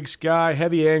things Big Sky,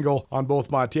 heavy angle on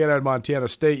both Montana and Montana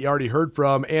State. You already heard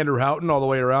from Andrew Houghton all the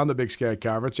way around the Big Sky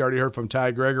Conference. You already heard from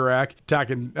Ty Gregorak,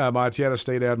 talking Montana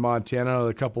State and Montana,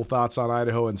 a couple thoughts on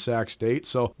Idaho and Sac State.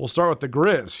 So we'll start with the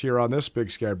Griz here on this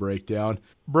Big Sky Breakdown.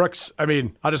 Brooks, I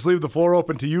mean, I'll just leave the floor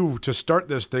open to you to start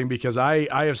this thing, because I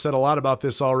have said a lot about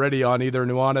this already on either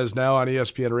Nuanez Now on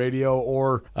ESPN Radio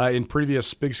or in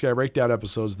previous Big Sky Breakdown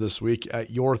episodes this week.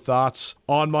 Your thoughts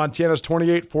on Montana's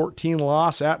 28-14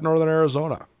 loss at Northern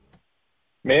Arizona?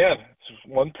 Man, it's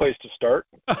one place to start.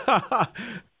 I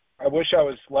wish I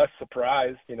was less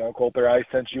surprised. Colter, I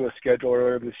sent you a schedule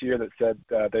earlier this year that said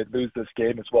they'd lose this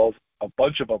game, as well as a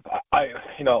bunch of them.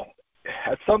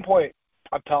 At some point,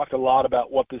 I've talked a lot about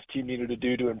what this team needed to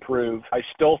do to improve. I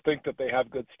still think that they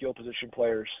have good skill position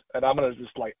players, and I'm going to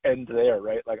just end there,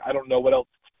 right? I don't know what else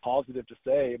positive to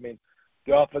say. I mean,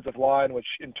 the offensive line, which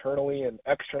internally and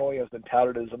externally has been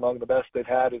touted as among the best they've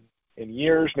had in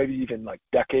years, maybe even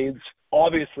decades.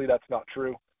 Obviously, that's not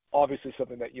true. Obviously,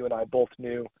 something that you and I both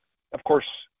knew. Of course,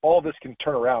 all this can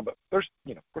turn around, but we're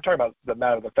talking about the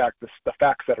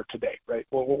facts that are today, right?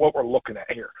 What we're looking at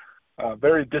here.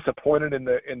 Very disappointed in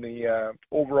the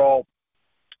overall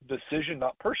decision,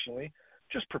 not personally,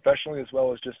 just professionally, as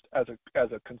well as just as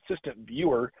a consistent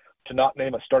viewer, to not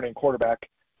name a starting quarterback,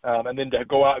 and then to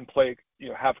go out and play,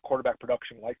 have quarterback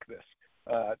production like this.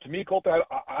 To me, Colter,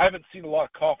 I haven't seen a lot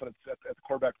of confidence at the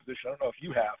quarterback position. I don't know if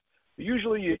you have. But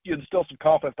usually you instill some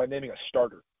confidence by naming a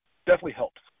starter. Definitely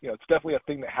helps. It's definitely a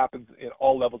thing that happens in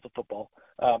all levels of football.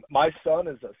 My son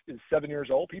is 7 years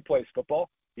old. He plays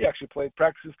football. He actually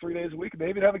practices 3 days a week, and they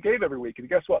even have a game every week. And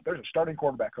guess what? There's a starting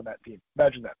quarterback on that team.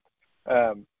 Imagine that.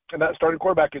 And that starting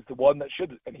quarterback is the one that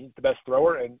should, and he's the best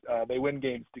thrower, and they win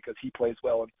games because he plays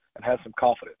well and has some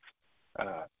confidence.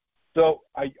 So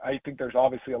I think there's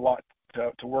obviously a lot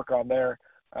to work on there.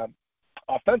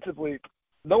 Offensively,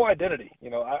 no identity.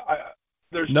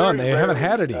 There's none. They haven't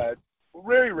had any.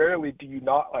 Very rarely do you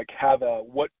not have a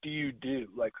what do you do?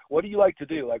 What do you like to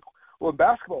do? Well, in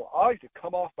basketball, I like to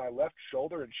come off my left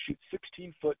shoulder and shoot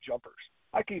 16-foot jumpers.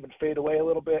 I can even fade away a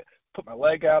little bit, put my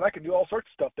leg out. I can do all sorts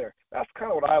of stuff there. That's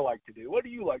kind of what I like to do. What do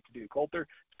you like to do, Colter?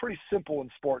 It's pretty simple in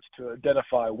sports to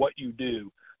identify what you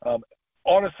do.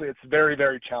 honestly, it's very,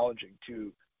 very challenging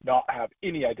to not have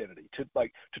any identity, to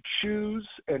choose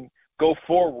and go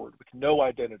forward with no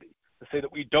identity, to say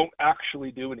that we don't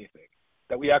actually do anything,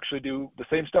 that we actually do the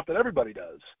same stuff that everybody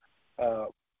does,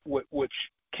 which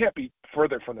can't be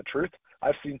further from the truth.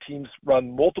 I've seen teams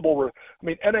run multiple.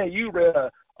 NAU ran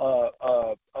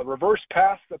a reverse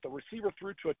pass that the receiver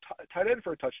threw to a tight end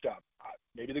for a touchdown.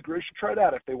 Maybe the Griz should try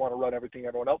that if they want to run everything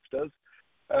everyone else does.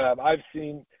 I've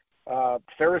seen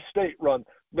Ferris State run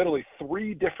literally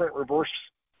 3 different reverse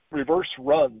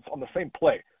runs on the same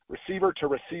play, receiver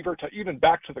to even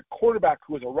back to the quarterback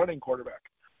who was a running quarterback.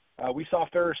 We saw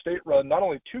Ferris State run not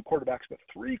only 2 quarterbacks but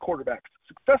 3 quarterbacks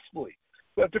successfully.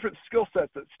 We have different skill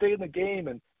sets that stay in the game,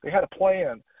 and they had a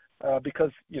plan.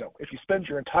 Because, if you spend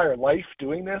your entire life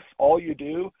doing this, all you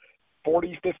do,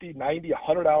 40, 50, 90,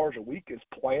 100 hours a week is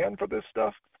plan for this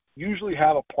stuff, usually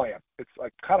have a plan. It's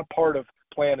like kind of part of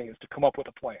planning is to come up with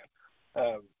a plan.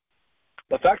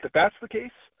 The fact that that's the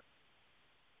case,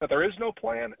 that there is no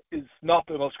plan, is not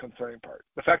the most concerning part.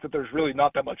 The fact that there's really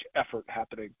not that much effort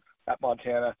happening at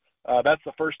Montana, that's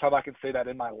the first time I can say that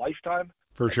in my lifetime.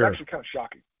 For sure. It's actually kind of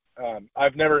shocking.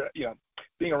 I've never,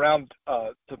 being around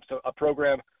a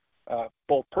program,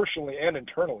 both personally and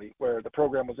internally, where the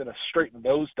program was in a straight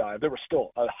nosedive, there was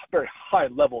still a very high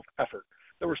level of effort.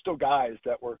 There were still guys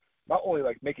that were not only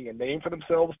making a name for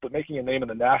themselves, but making a name in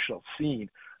the national scene,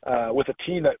 with a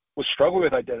team that was struggling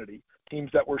with identity,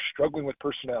 teams that were struggling with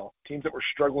personnel, teams that were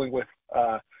struggling with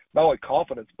not only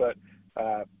confidence, but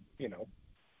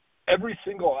every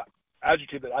single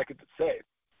adjective that I could say,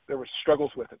 there were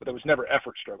struggles with it, but there was never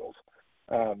effort struggles.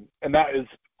 And that is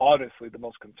honestly the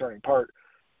most concerning part.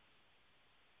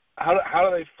 How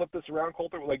do they flip this around,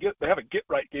 Colter? Well, they have a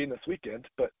get-right game this weekend,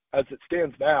 but as it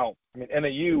stands now,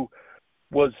 NAU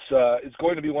is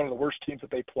going to be one of the worst teams that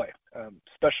they play,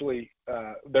 especially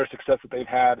their success that they've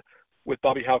had with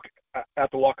Bobby Houck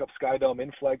at the Walk-Up Sky Dome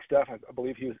in Flagstaff. I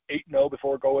believe he was 8-0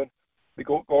 before going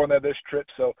there this trip.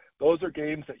 So those are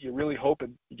games that you really hope,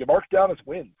 and you mark down as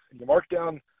wins. And you mark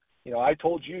down, I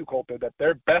told you, Colter, that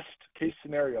their best-case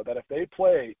scenario, that if they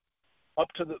play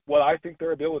up to what I think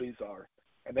their abilities are,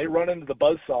 and they run into the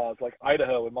buzzsaws like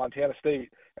Idaho and Montana State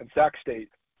and Sac State,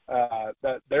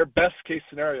 that their best case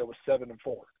scenario was 7-4,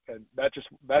 and that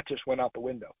just went out the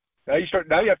window. Now you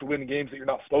have to win games that you're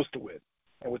not supposed to win,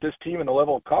 and with this team and the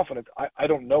level of confidence, I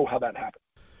don't know how that happened.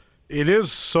 It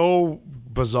is so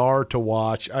bizarre to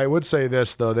watch. I would say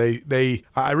this though,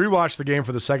 I rewatched the game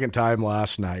for the second time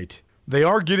last night. They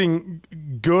are getting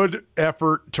good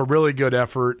effort to really good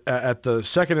effort at the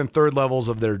second and third levels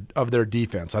of their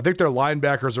defense. I think their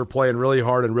linebackers are playing really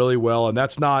hard and really well, and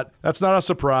that's not a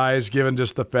surprise given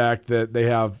just the fact that they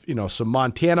have some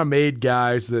Montana-made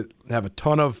guys that have a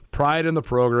ton of pride in the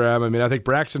program. I think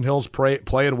Braxton Hill's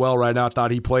playing well right now. I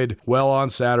thought he played well on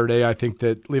Saturday. I think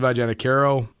that Levi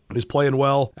Janicaro is playing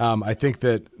well. I think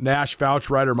that Nash, Fouch,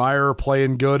 Ryder Meyer are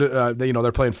playing good.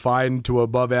 They're playing fine to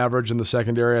above average in the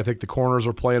secondary. I think the corners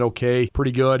are playing okay,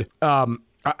 pretty good.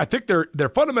 I think their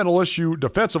fundamental issue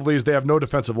defensively is they have no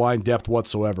defensive line depth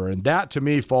whatsoever, and that to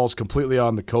me falls completely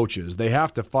on the coaches. They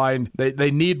have to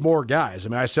they need more guys.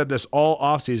 I said this all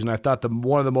offseason. I thought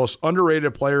one of the most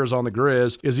underrated players on the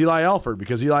Griz is Eli Alford,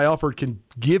 because Eli Alford can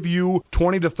give you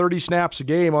 20 to 30 snaps a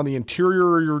game on the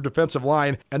interior of your defensive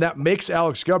line, and that makes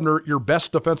Alex Gubner, your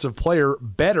best defensive player,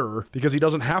 better because he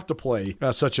doesn't have to play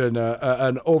such an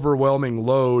overwhelming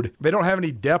load. They don't have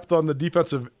any depth on the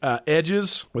defensive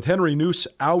edges with Henry Noose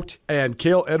out and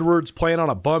Cale Edwards playing on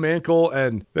a bum ankle,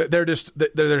 and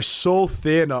they're so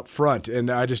thin up front, and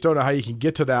I just don't know how you can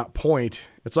get to that point.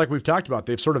 It's like we've talked about.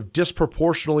 They've sort of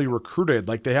disproportionately recruited.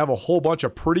 Like, they have a whole bunch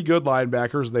of pretty good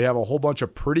linebackers. They have a whole bunch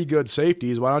of pretty good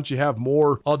safeties. Why don't you have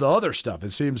more of the other stuff?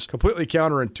 It seems completely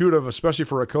counterintuitive, especially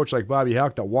for a coach like Bobby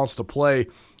Houck that wants to play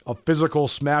a physical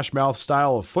smash mouth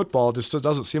style of football. It just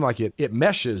doesn't seem like it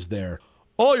meshes there.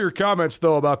 All your comments,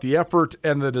 though, about the effort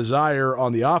and the desire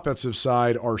on the offensive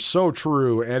side are so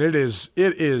true, and it is,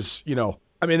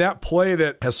 that play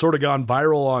that has sort of gone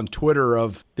viral on Twitter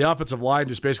of the offensive line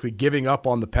just basically giving up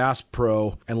on the pass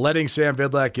pro and letting Sam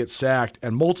Vidlak get sacked,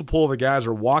 and multiple of the guys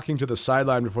are walking to the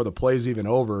sideline before the play's even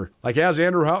over. Like, as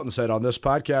Andrew Houghton said on this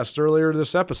podcast earlier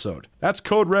this episode, that's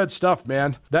code red stuff,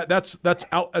 man. That's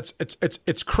out.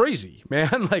 It's crazy,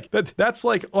 man. Like, that's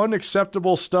like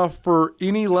unacceptable stuff for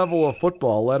any level of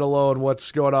football, let alone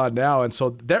what's going on now. And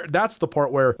so that's the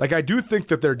part where, like, I do think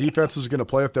that their defense is going to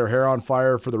play with their hair on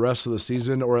fire for the rest of the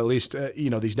season, or at least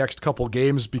these next couple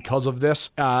games because of this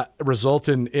result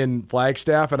in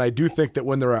Flagstaff. And I do think that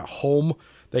when they're at home,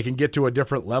 they can get to a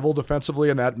different level defensively,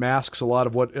 and that masks a lot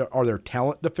of what are their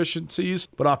talent deficiencies.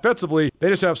 But offensively, they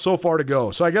just have so far to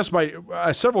go. So I guess I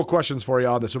have several questions for you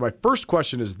on this. So my first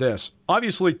question is this.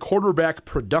 Obviously, quarterback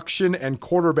production and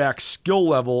quarterback skill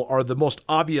level are the most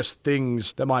obvious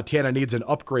things that Montana needs an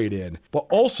upgrade in. But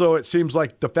also, it seems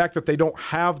like the fact that they don't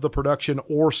have the production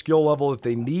or skill level that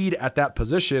they need at that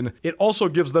position, it also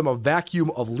gives them a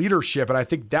vacuum of leadership. And I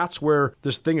think that's where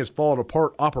this thing is falling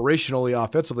apart operationally,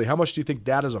 offensively. How much do you think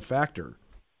that is a factor?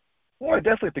 Well, I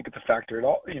definitely think it's a factor.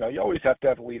 You always have to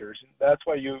have leaders. And that's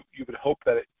why you would hope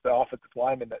that the offensive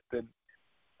linemen that then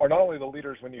are not only the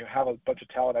leaders when you have a bunch of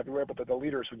talent everywhere, but they're the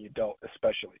leaders when you don't,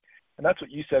 especially. And that's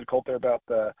what you said, Colter, about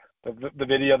the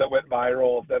video that went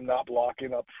viral of them not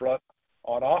blocking up front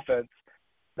on offense.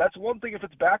 That's one thing if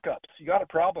it's backups. You got a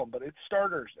problem, but it's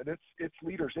starters and it's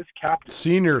leaders, it's captains.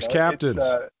 Seniors, captains.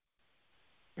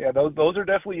 Those are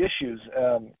definitely issues.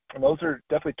 And those are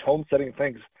definitely tone-setting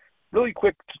things. Really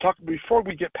quick to talk before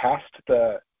we get past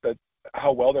the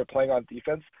how well they're playing on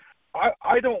defense.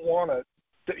 I don't want to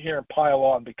sit here and pile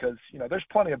on because there's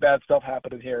plenty of bad stuff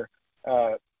happening here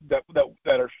that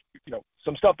are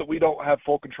some stuff that we don't have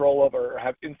full control of or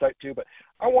have insight to. But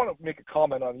I want to make a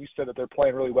comment on, you said that they're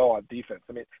playing really well on defense.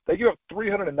 I mean, they give up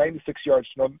 396 yards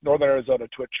to Northern Arizona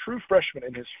to a true freshman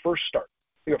in his first start.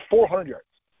 They got 400 yards.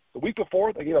 The week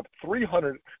before, they gave up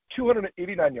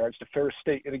 289 yards to Ferris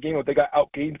State in a game where they got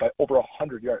outgained by over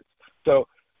 100 yards. So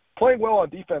playing well on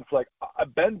defense, like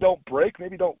bend, don't break,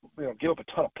 maybe don't give up a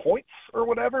ton of points or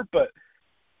whatever, but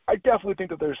I definitely think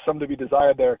that there's some to be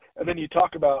desired there. And then you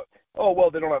talk about, they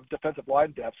don't have defensive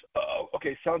line depth.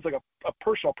 Okay, sounds like a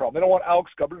personal problem. They don't want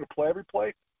Alex Gubner to play every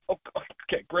play.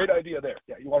 Okay, great idea there.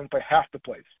 Yeah, you want him to play half the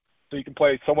plays so you can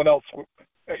play someone else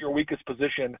at your weakest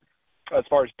position as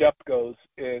far as depth goes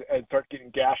and start getting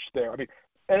gashed there. I mean,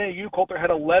 NAU, Colter, had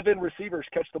 11 receivers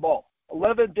catch the ball.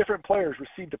 11 different players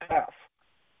received a pass.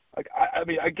 Like,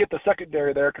 I get the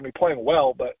secondary there can be playing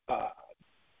well, but,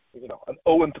 an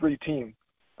 0-3 team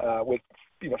with,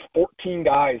 14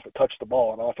 guys that touch the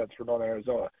ball on offense for Northern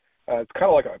Arizona. It's kind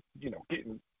of like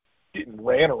getting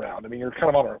ran around. I mean, you're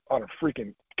kind of on a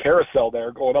freaking carousel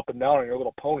there going up and down on your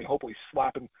little pony, hopefully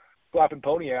slapping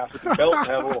pony ass with your belt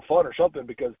to have a little fun or something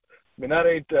because, that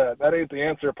ain't the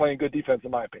answer to playing good defense,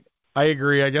 in my opinion. I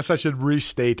agree. I guess I should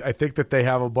restate. I think that they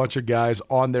have a bunch of guys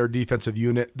on their defensive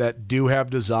unit that do have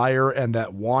desire and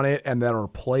that want it and that are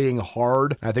playing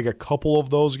hard. I think a couple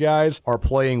of those guys are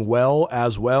playing well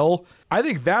as well. I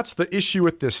think that's the issue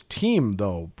with this team,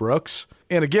 though, Brooks.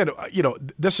 And again,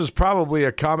 this is probably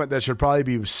a comment that should probably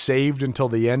be saved until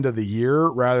the end of the year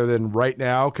rather than right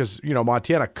now because,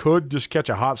 Montana could just catch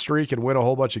a hot streak and win a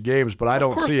whole bunch of games, but I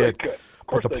don't see it.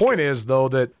 But the point is, though,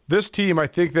 that this team, I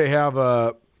think they have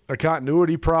a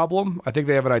continuity problem. I think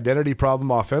they have an identity problem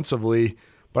offensively,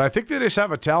 but I think they just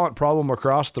have a talent problem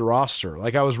across the roster.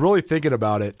 Like, I was really thinking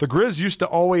about it. The Griz used to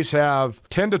always have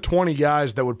 10 to 20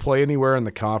 guys that would play anywhere in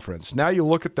the conference. Now you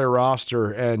look at their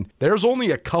roster, and there's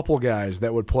only a couple guys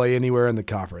that would play anywhere in the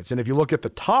conference. And if you look at the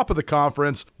top of the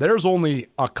conference, there's only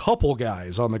a couple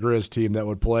guys on the Griz team that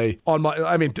would play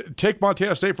take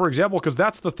Montana State, for example, because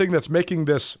that's the thing that's making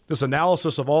this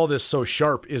analysis of all this so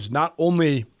sharp is not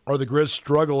only are the Griz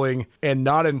struggling and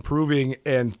not improving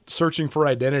and searching for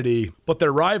identity, but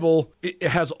their rival it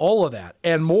has all of that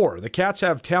and more. The Cats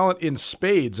have talent in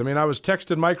spades. I mean, I was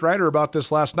texting Mike Ryder about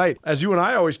this last night. As you and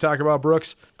I always talk about,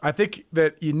 Brooks, I think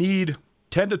that you need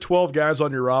 10 to 12 guys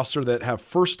on your roster that have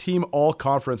first-team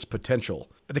all-conference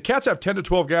potential. The Cats have 10 to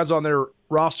 12 guys on their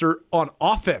roster on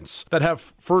offense that have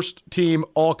first-team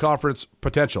all-conference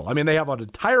potential. I mean, they have an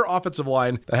entire offensive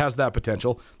line that has that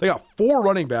potential. They got 4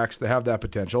 running backs that have that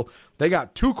potential. They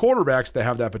got 2 quarterbacks that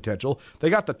have that potential. They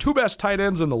got the 2 best tight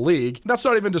ends in the league. That's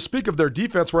not even to speak of their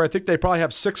defense, where I think they probably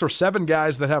have 6 or 7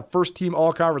 guys that have first-team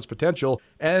all-conference potential.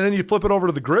 And then you flip it over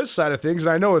to the Griz side of things,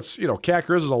 and I know it's, Cat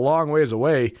Griz is a long ways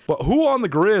away, but who on the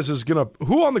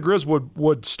Griz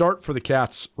would start for the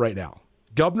Cats right now?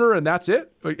 Gubner, and that's it?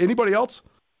 Anybody else?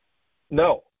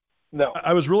 No.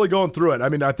 I was really going through it. I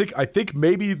mean, I think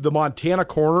maybe the Montana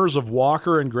corners of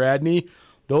Walker and Gradney,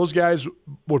 those guys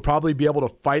would probably be able to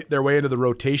fight their way into the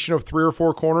rotation of 3 or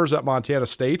 4 corners at Montana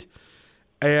State.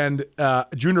 And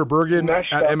Junior Bergen at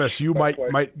MSU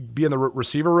might be in the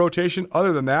receiver rotation.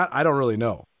 Other than that, I don't really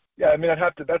know. Yeah, I mean,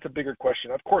 that's a bigger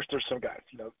question. Of course, there's some guys.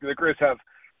 The Griz have,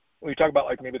 when you talk about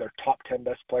like maybe their top 10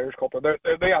 best players, Colter,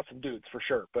 they got some dudes for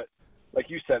sure. But like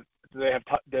you said, they have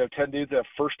 10 dudes that have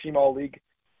first-team all-league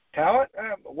talent.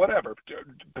 Whatever,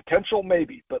 potential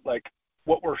maybe, but like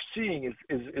what we're seeing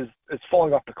is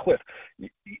falling off the cliff.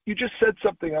 You you just said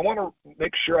something. I want to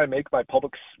make sure I make my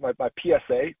my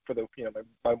PSA for the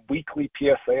my weekly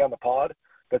PSA on the pod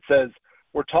that says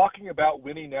we're talking about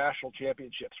winning national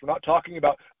championships. We're not talking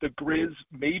about the Griz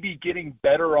maybe getting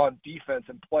better on defense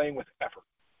and playing with effort.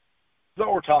 That's not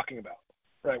what we're talking about,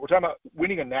 right? We're talking about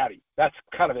winning a natty. That's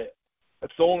kind of it.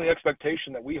 That's the only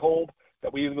expectation that we hold,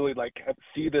 that we really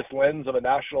see this lens of a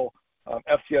national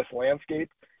FCS landscape.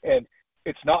 And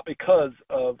it's not because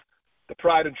of the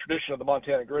pride and tradition of the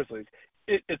Montana Grizzlies.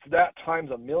 It's that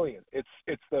times a million.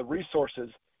 It's the resources.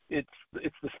 It's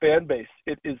the fan base.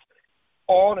 It is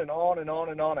on and on and on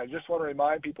and on. I just want to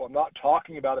remind people, I'm not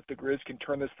talking about if the Griz can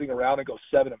turn this thing around and go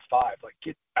 7-5. Like,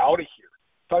 get out of here.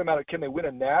 I'm talking about can they win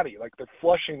a natty? Like, they're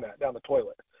flushing that down the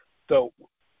toilet. So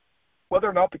whether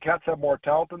or not the Cats have more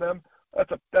talent than them,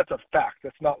 that's a fact.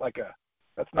 That's not an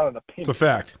opinion. It's a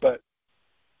fact. But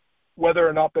whether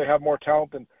or not they have more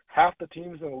talent than half the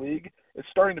teams in the league, it's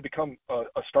starting to become a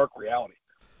stark reality.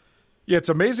 Yeah, it's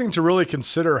amazing to really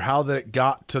consider how that it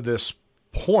got to this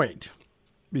point,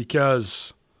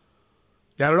 because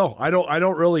I don't know. I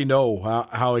don't really know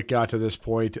how it got to this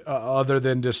point, other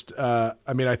than just I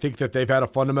think that they've had a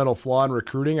fundamental flaw in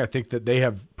recruiting. I think that they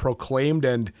have proclaimed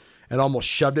and almost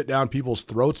shoved it down people's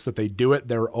throats that they do it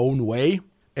their own way.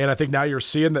 And I think now you're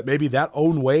seeing that maybe that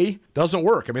own way doesn't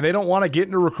work. I mean, they don't want to get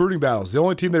into recruiting battles. The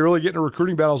only team they really get into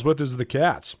recruiting battles with is the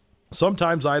Cats.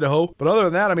 Sometimes Idaho. But other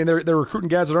than that, I mean, they're recruiting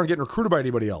guys that aren't getting recruited by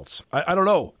anybody else. I don't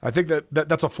know. I think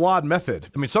that's a flawed method.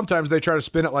 I mean, sometimes they try to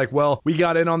spin it like, well, we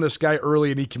got in on this guy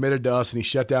early and he committed to us and he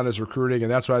shut down his recruiting,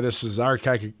 and that's why this is our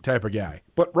type of guy.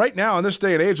 But right now, in this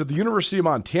day and age, at the University of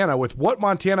Montana, with what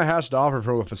Montana has to offer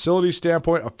from a facility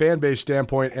standpoint, a fan base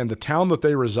standpoint, and the town that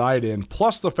they reside in,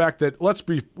 plus the fact that, let's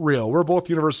be real, we're both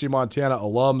University of Montana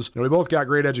alums, and we both got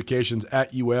great educations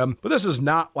at UM, but this is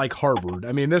not like Harvard.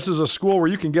 I mean, this is a school where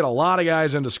you can get a lot of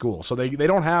guys into school. So they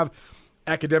don't have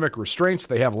academic restraints.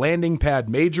 They have landing pad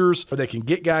majors where they can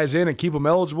get guys in and keep them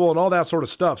eligible and all that sort of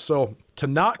stuff. So to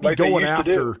not be going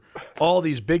after all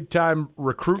these big-time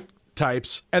recruit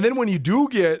types, and then when you do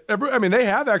get, they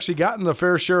have actually gotten a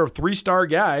fair share of 3-star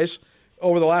guys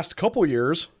over the last couple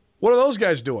years. What are those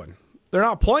guys doing? They're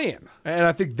not playing. And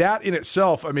I think that in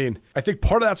itself, I think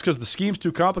part of that's because the scheme's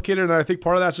too complicated, and I think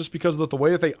part of that's just because of the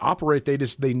way that they operate.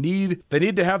 They need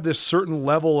to have this certain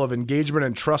level of engagement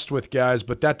and trust with guys,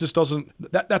 but that just doesn't,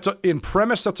 in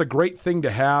premise, that's a great thing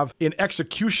to have. In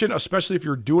execution, especially if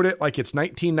you're doing it like it's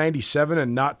 1997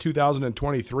 and not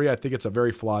 2023, I think it's a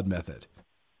very flawed method.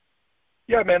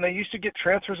 Yeah, man, they used to get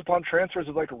transfers upon transfers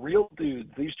of real dudes.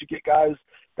 They used to get guys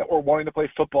that were wanting to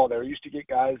play football there. They used to get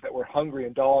guys that were hungry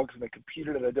and dogs, and they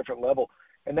competed at a different level.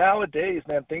 And nowadays,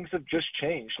 man, things have just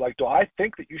changed. Do I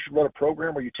think that you should run a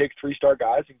program where you take 3-star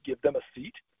guys and give them a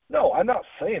seat? No, I'm not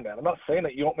saying that. I'm not saying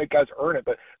that you don't make guys earn it,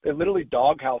 but they literally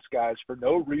doghouse guys for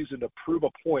no reason to prove a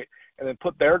point and then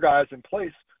put their guys in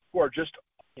place who are just,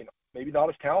 maybe not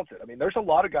as talented. I mean, there's a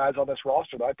lot of guys on this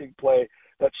roster that I think play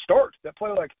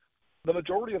the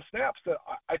majority of snaps that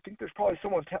I think there's probably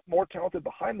someone more talented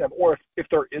behind them. Or if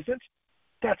there isn't,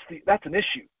 that's an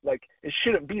issue. It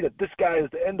shouldn't be that this guy is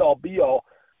the end-all, be-all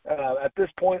at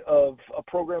this point of a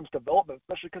program's development,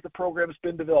 especially because the program's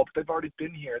been developed. They've already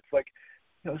been here. It's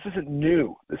this isn't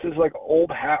new. This is old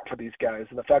hat for these guys.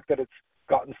 And the fact that it's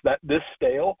gotten this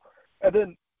stale. And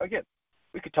then, again,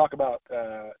 we could talk about,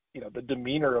 the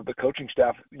demeanor of the coaching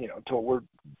staff, until we're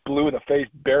blue in the face,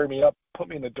 bury me up, put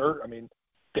me in the dirt. I mean,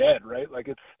 dead, right?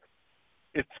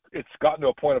 It's gotten to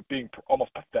a point of being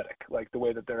almost pathetic, the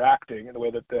way that they're acting and the way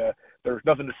that there's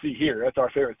nothing to see here. That's our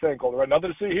favorite thing, Colter, right?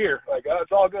 Nothing to see here.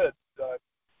 It's all good.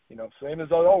 Same as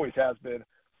it always has been.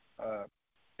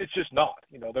 It's just not.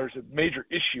 There's a major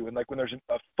issue, and when there's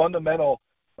a fundamental,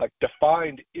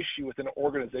 defined issue within an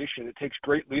organization, it takes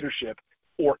great leadership,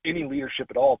 or any leadership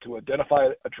at all, to identify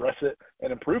it, address it,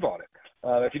 and improve on it.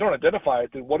 If you don't identify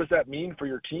it, then what does that mean for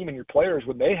your team and your players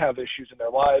when they have issues in their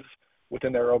lives,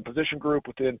 within their own position group,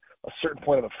 within a certain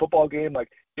point of a football game?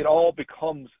 It all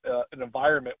becomes an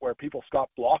environment where people stop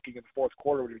blocking in the fourth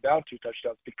quarter when you're down 2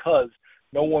 touchdowns, because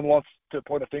no one wants to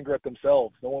point a finger at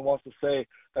themselves. No one wants to say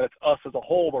that it's us as a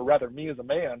whole, but rather me as a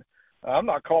man. I'm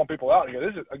not calling people out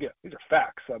here. These are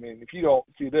facts. I mean, if you don't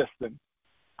see this, then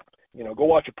go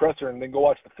watch a presser and then go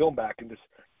watch the film back and just,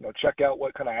 check out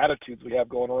what kind of attitudes we have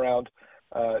going around.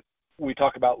 We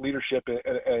talk about leadership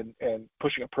and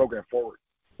pushing a program forward.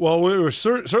 Well, we were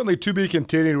certainly to be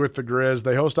continued with the Griz.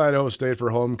 They host Idaho State for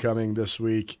homecoming this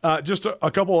week. Just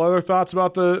a couple other thoughts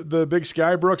about the Big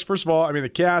Sky, Brooks. First of all, the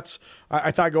Cats,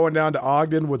 I thought going down to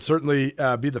Ogden would certainly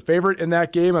be the favorite in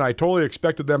that game, and I totally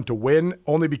expected them to win,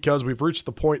 only because we've reached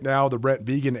the point now, the Brent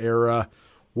Vigen era,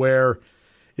 where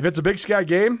if it's a Big Sky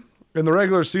game in the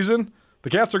regular season,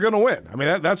 the Cats are going to win. I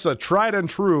mean, that's a tried and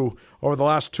true over the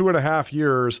last 2.5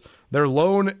 years. Their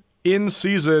lone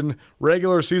in-season,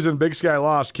 regular season Big Sky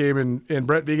loss came in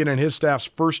Brent Vigen and his staff's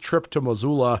first trip to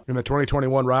Missoula in the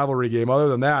 2021 rivalry game. Other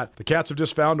than that, the Cats have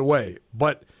just found a way.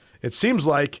 But it seems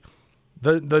like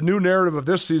the new narrative of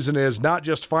this season is not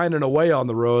just finding a way on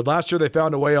the road. Last year they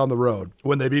found a way on the road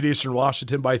when they beat Eastern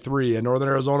Washington by 3 and Northern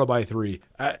Arizona by 3.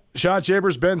 Sean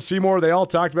Chambers, Ben Seymour, they all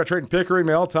talked about Trayton Pickering.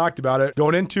 They all talked about it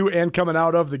going into and coming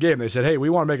out of the game. They said, hey, we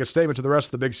want to make a statement to the rest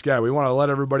of the Big Sky. We want to let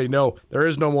everybody know there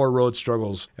is no more road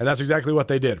struggles. And that's exactly what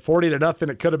they did. 40-0.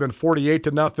 It could have been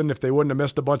 48-0 if they wouldn't have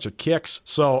missed a bunch of kicks.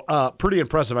 So pretty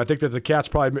impressive. I think that the Cats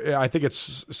I think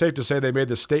it's safe to say they made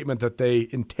the statement that they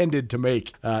intended to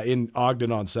make in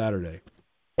Ogden on Saturday.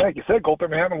 Like you said, Colter,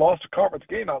 we haven't lost a conference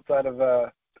game outside of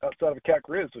a Cat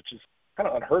Griz, which is kind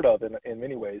of unheard of in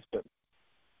many ways. But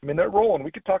I mean, they're rolling.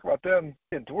 We could talk about them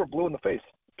until we're blue in the face.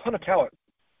 Ton of talent.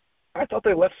 I thought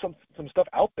they left some stuff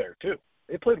out there too.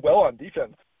 They played well on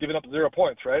defense, giving up 0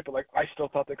 points, right? But I still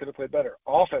thought they could have played better.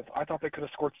 Offense, I thought they could have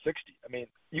scored 60. I mean,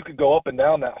 you could go up and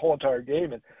down that whole entire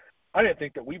game, and I didn't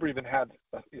think that we even had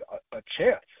a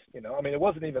chance. I mean, it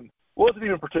wasn't even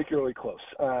particularly close.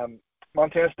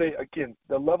 Montana State, again,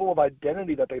 the level of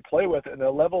identity that they play with and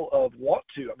the level of want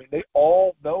to. I mean, they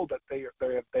all know that they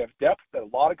have depth, that a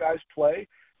lot of guys play.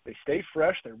 They stay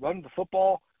fresh. They run the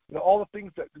football. All the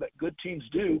things that good teams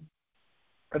do.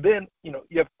 And then, you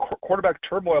have quarterback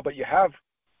turmoil, but you have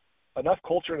enough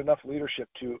culture and enough leadership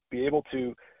to be able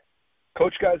to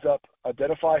coach guys up,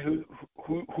 identify who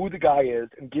the guy is,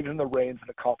 and give him the reins and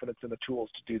the confidence and the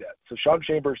tools to do that. So Sean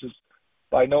Chambers is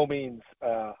by no means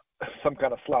some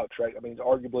kind of slouch, right? I mean, he's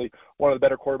arguably one of the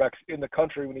better quarterbacks in the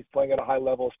country when he's playing at a high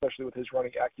level, especially with his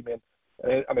running acumen.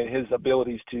 I mean, his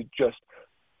abilities to just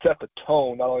set the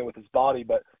tone, not only with his body,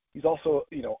 but he's also,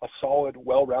 a solid,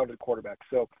 well-rounded quarterback.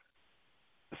 So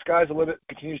the sky's the limit,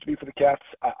 continues to be for the Cats.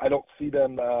 I don't see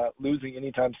them losing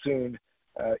anytime soon,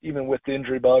 even with the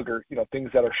injury bug or,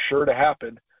 things that are sure to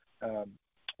happen.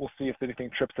 We'll see if anything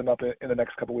trips them up in the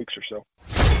next couple weeks or so.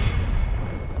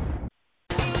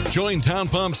 Join Town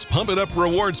Pump's Pump It Up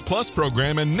Rewards Plus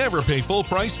program and never pay full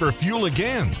price for fuel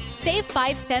again. Save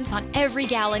 5 cents on every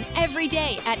gallon every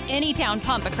day at any town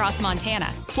pump across Montana.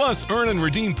 Plus, earn and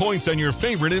redeem points on your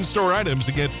favorite in-store items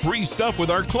to get free stuff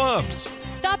with our clubs.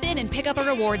 Stop in and pick up a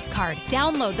rewards card.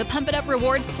 Download the Pump It Up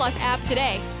Rewards Plus app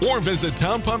today. Or visit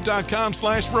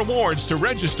townpump.com/rewards to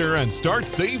register and start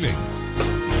saving.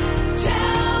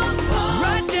 Town Pump.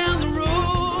 Right down the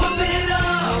road. Pump it up.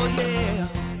 Oh, yeah.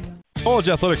 College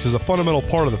athletics is a fundamental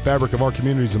part of the fabric of our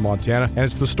communities in Montana, and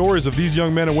it's the stories of these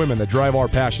young men and women that drive our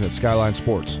passion at Skyline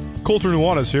Sports. Colter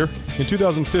Nuanez here. In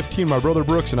 2015, my brother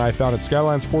Brooks and I founded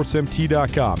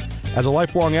SkylineSportsMT.com. As a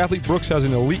lifelong athlete, Brooks has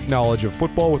an elite knowledge of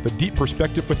football with a deep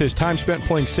perspective with his time spent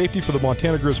playing safety for the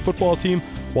Montana Griz football team,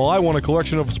 while I won a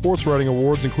collection of sports writing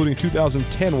awards, including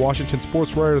 2010 Washington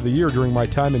Sports Writer of the Year during my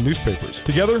time in newspapers.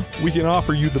 Together, we can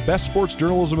offer you the best sports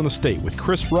journalism in the state with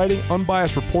crisp writing,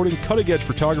 unbiased reporting, cutting-edge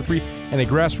photography, and a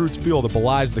grassroots feel that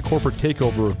belies the corporate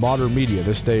takeover of modern media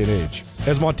this day and age.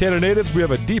 As Montana natives, we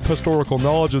have a deep historical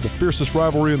knowledge of the fiercest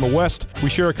rivalry in the West. We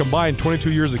share a combined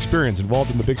 22 years experience involved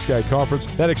in the Big Sky Conference.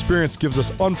 That experience gives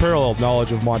us unparalleled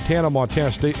knowledge of Montana,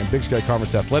 Montana State, and Big Sky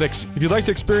Conference athletics. If you'd like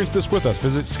to experience this with us,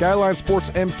 visit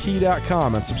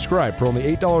SkylineSportsMT.com and subscribe for only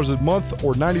 $8 a month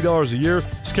or $90 a year.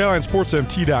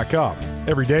 SkylineSportsMT.com.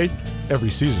 Every day,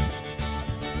 every season.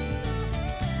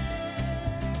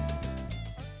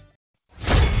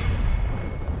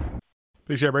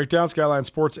 Big Sky Breakdown,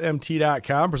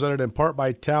 SkylineSportsMT.com, presented in part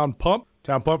by Town Pump.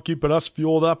 Town Pump keeping us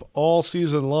fueled up all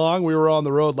season long. We were on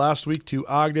the road last week to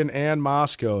Ogden and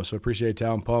Moscow, so appreciate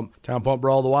Town Pump. Town Pump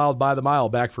Brawl the Wild by the mile,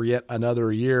 back for yet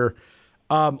another year.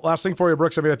 Last thing for you,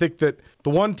 Brooks. I mean, I think that the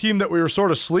one team that we were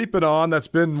sort of sleeping on that's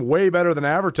been way better than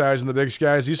advertised in the Big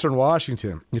Sky is Eastern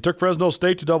Washington. You took Fresno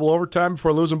State to double overtime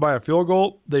before losing by a field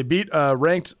goal. They beat a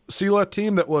ranked SELA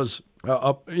team that was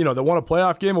that won a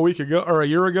playoff game a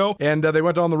year ago, and they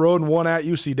went on the road and won at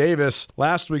UC Davis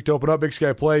last week to open up Big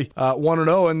Sky play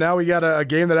 1-0, and now we got a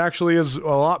game that actually is a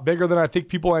lot bigger than I think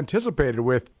people anticipated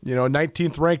with,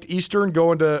 19th ranked Eastern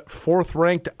going to 4th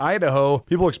ranked Idaho.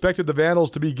 People expected the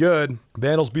Vandals to be good.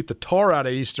 Vandals beat the tar out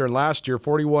of Eastern last year,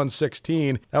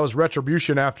 41-16. That was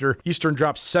retribution after Eastern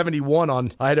dropped 71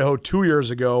 on Idaho 2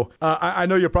 years ago. I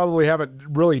know you probably haven't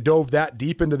really dove that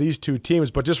deep into these two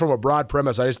teams, but just from a broad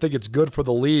premise, I just think it's good for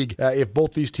the league if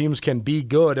both these teams can be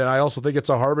good. And I also think it's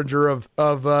a harbinger of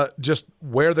just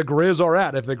where the Griz are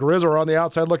at. If the Griz are on the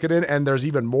outside looking in and there's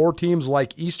even more teams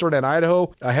like Eastern and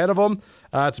Idaho ahead of them,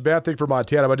 it's a bad thing for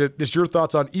Montana. But just your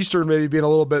thoughts on Eastern maybe being a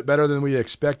little bit better than we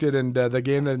expected, and the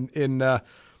game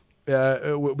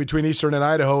between Eastern and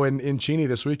Idaho in Cheney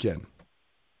this weekend.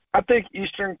 I think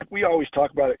Eastern, we always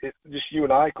talk about it, just you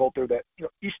and I, Colter, that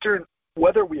Eastern,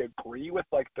 whether we agree with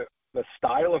like the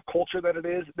style of culture that it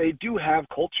is, they do have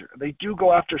culture. They do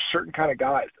go after certain kind of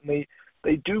guys, and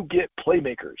they do get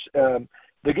playmakers.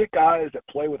 They get guys that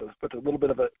play with a little bit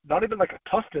of a, not even like a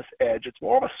toughness edge. It's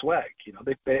more of a swag.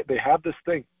 They have this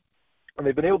thing, and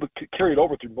they've been able to carry it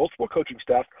over through multiple coaching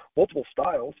staffs, multiple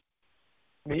styles.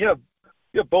 I mean, you have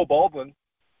Bo Baldwin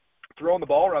throwing the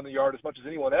ball around the yard as much as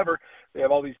anyone ever. They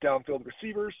have all these downfield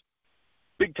receivers,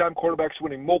 big-time quarterbacks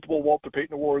winning multiple Walter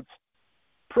Payton Awards,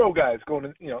 pro guys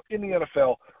going in the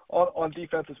NFL on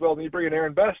defense as well. And you bring in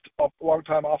Aaron Best, a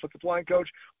long-time offensive line coach,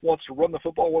 wants to run the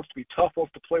football, wants to be tough,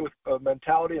 wants to play with a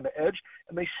mentality and an edge,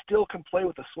 and they still can play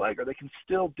with a swagger. They can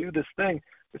still do this thing.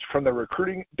 It's from the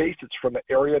recruiting base. It's from the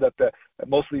area that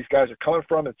most of these guys are coming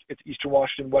from. It's Eastern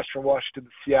Washington, Western Washington,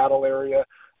 the Seattle area.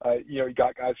 You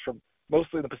got guys from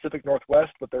mostly the Pacific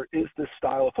Northwest, but there is this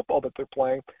style of football that they're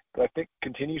playing that I think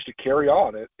continues to carry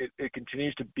on. It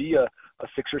continues to be a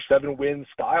 6 or 7 win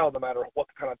style, no matter what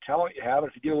kind of talent you have. And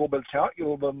if you get a little bit of talent, you get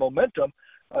a little bit of momentum,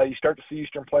 you start to see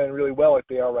Eastern playing really well like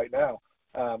they are right now.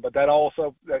 But that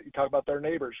also, you talk about their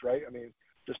neighbors, right? I mean,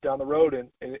 just down the road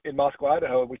in Moscow,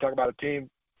 Idaho, we talk about a team,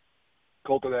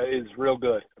 Colter, that is real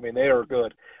good. I mean, they are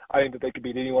good. I think that they could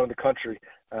beat anyone in the country.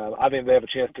 I think they have a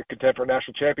chance to contend for a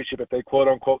national championship if they quote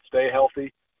unquote stay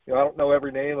healthy. I don't know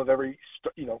every name of every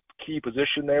key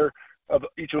position there of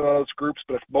each one of those groups,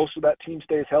 but if most of that team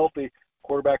stays healthy,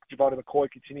 quarterback Giovanni McCoy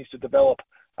continues to develop.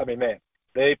 I mean, man,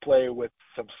 they play with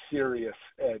some serious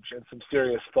edge and some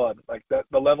serious fun. Like that,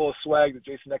 the level of swag that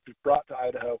Jason Nectar brought to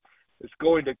Idaho is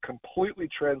going to completely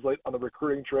translate on the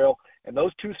recruiting trail. And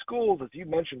those two schools, as you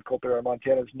mentioned, Colter, are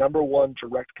Montana's #1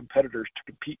 direct competitors to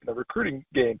compete in the recruiting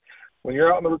game. When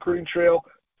you're out on the recruiting trail,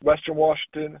 Eastern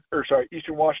Washington,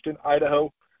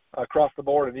 Idaho, across the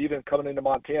board, and even coming into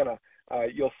Montana,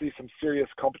 you'll see some serious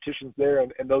competitions there.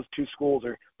 And those two schools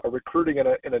are recruiting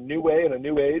in a new way, in a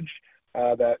new age,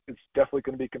 that is definitely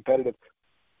going to be competitive.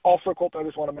 Also, Colter, I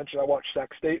just want to mention I watched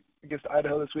Sac State against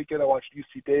Idaho this weekend. I watched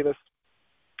UC Davis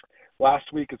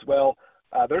last week as well.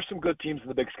 There's some good teams in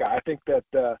the Big Sky. I think that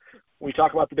when we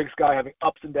talk about the Big Sky having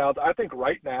ups and downs, I think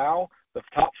right now the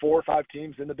top 4 or 5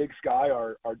 teams in the Big Sky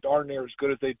are darn near as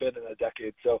good as they've been in a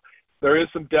decade. So there is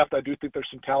some depth. I do think there's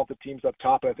some talented teams up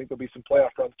top, and I think there'll be some playoff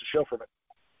runs to show from it.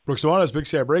 Brooks Nuanez, Big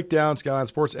Sky Breakdown,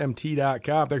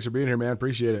 SkylineSportsMT.com. Thanks for being here, man.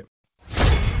 Appreciate it.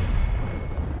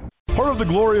 Part of the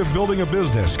glory of building a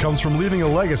business comes from leaving a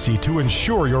legacy to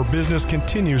ensure your business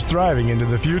continues thriving into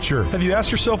the future. Have you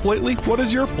asked yourself lately, what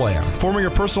is your plan? Forming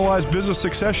a personalized business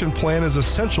succession plan is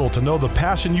essential to know the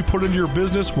passion you put into your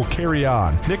business will carry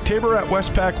on. Nick Tabor at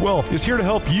Westpac Wealth is here to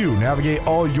help you navigate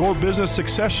all your business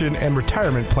succession and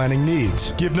retirement planning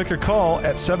needs. Give Nick a call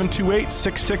at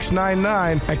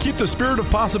 728-6699 and keep the spirit of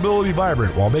possibility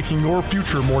vibrant while making your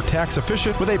future more tax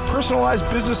efficient with a personalized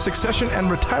business succession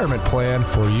and retirement plan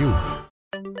for you.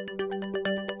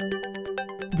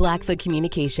 Blackfoot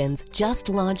Communications just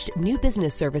launched new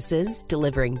business services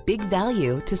delivering big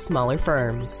value to smaller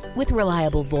firms. With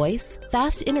reliable voice,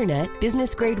 fast internet,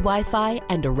 business-grade Wi-Fi,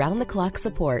 and around-the-clock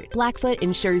support, Blackfoot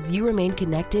ensures you remain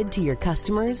connected to your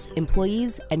customers,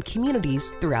 employees, and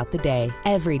communities throughout the day,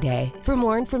 every day. For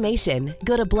more information,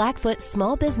 go to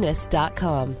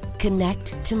blackfootsmallbusiness.com.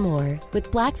 Connect to more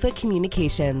with Blackfoot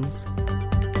Communications.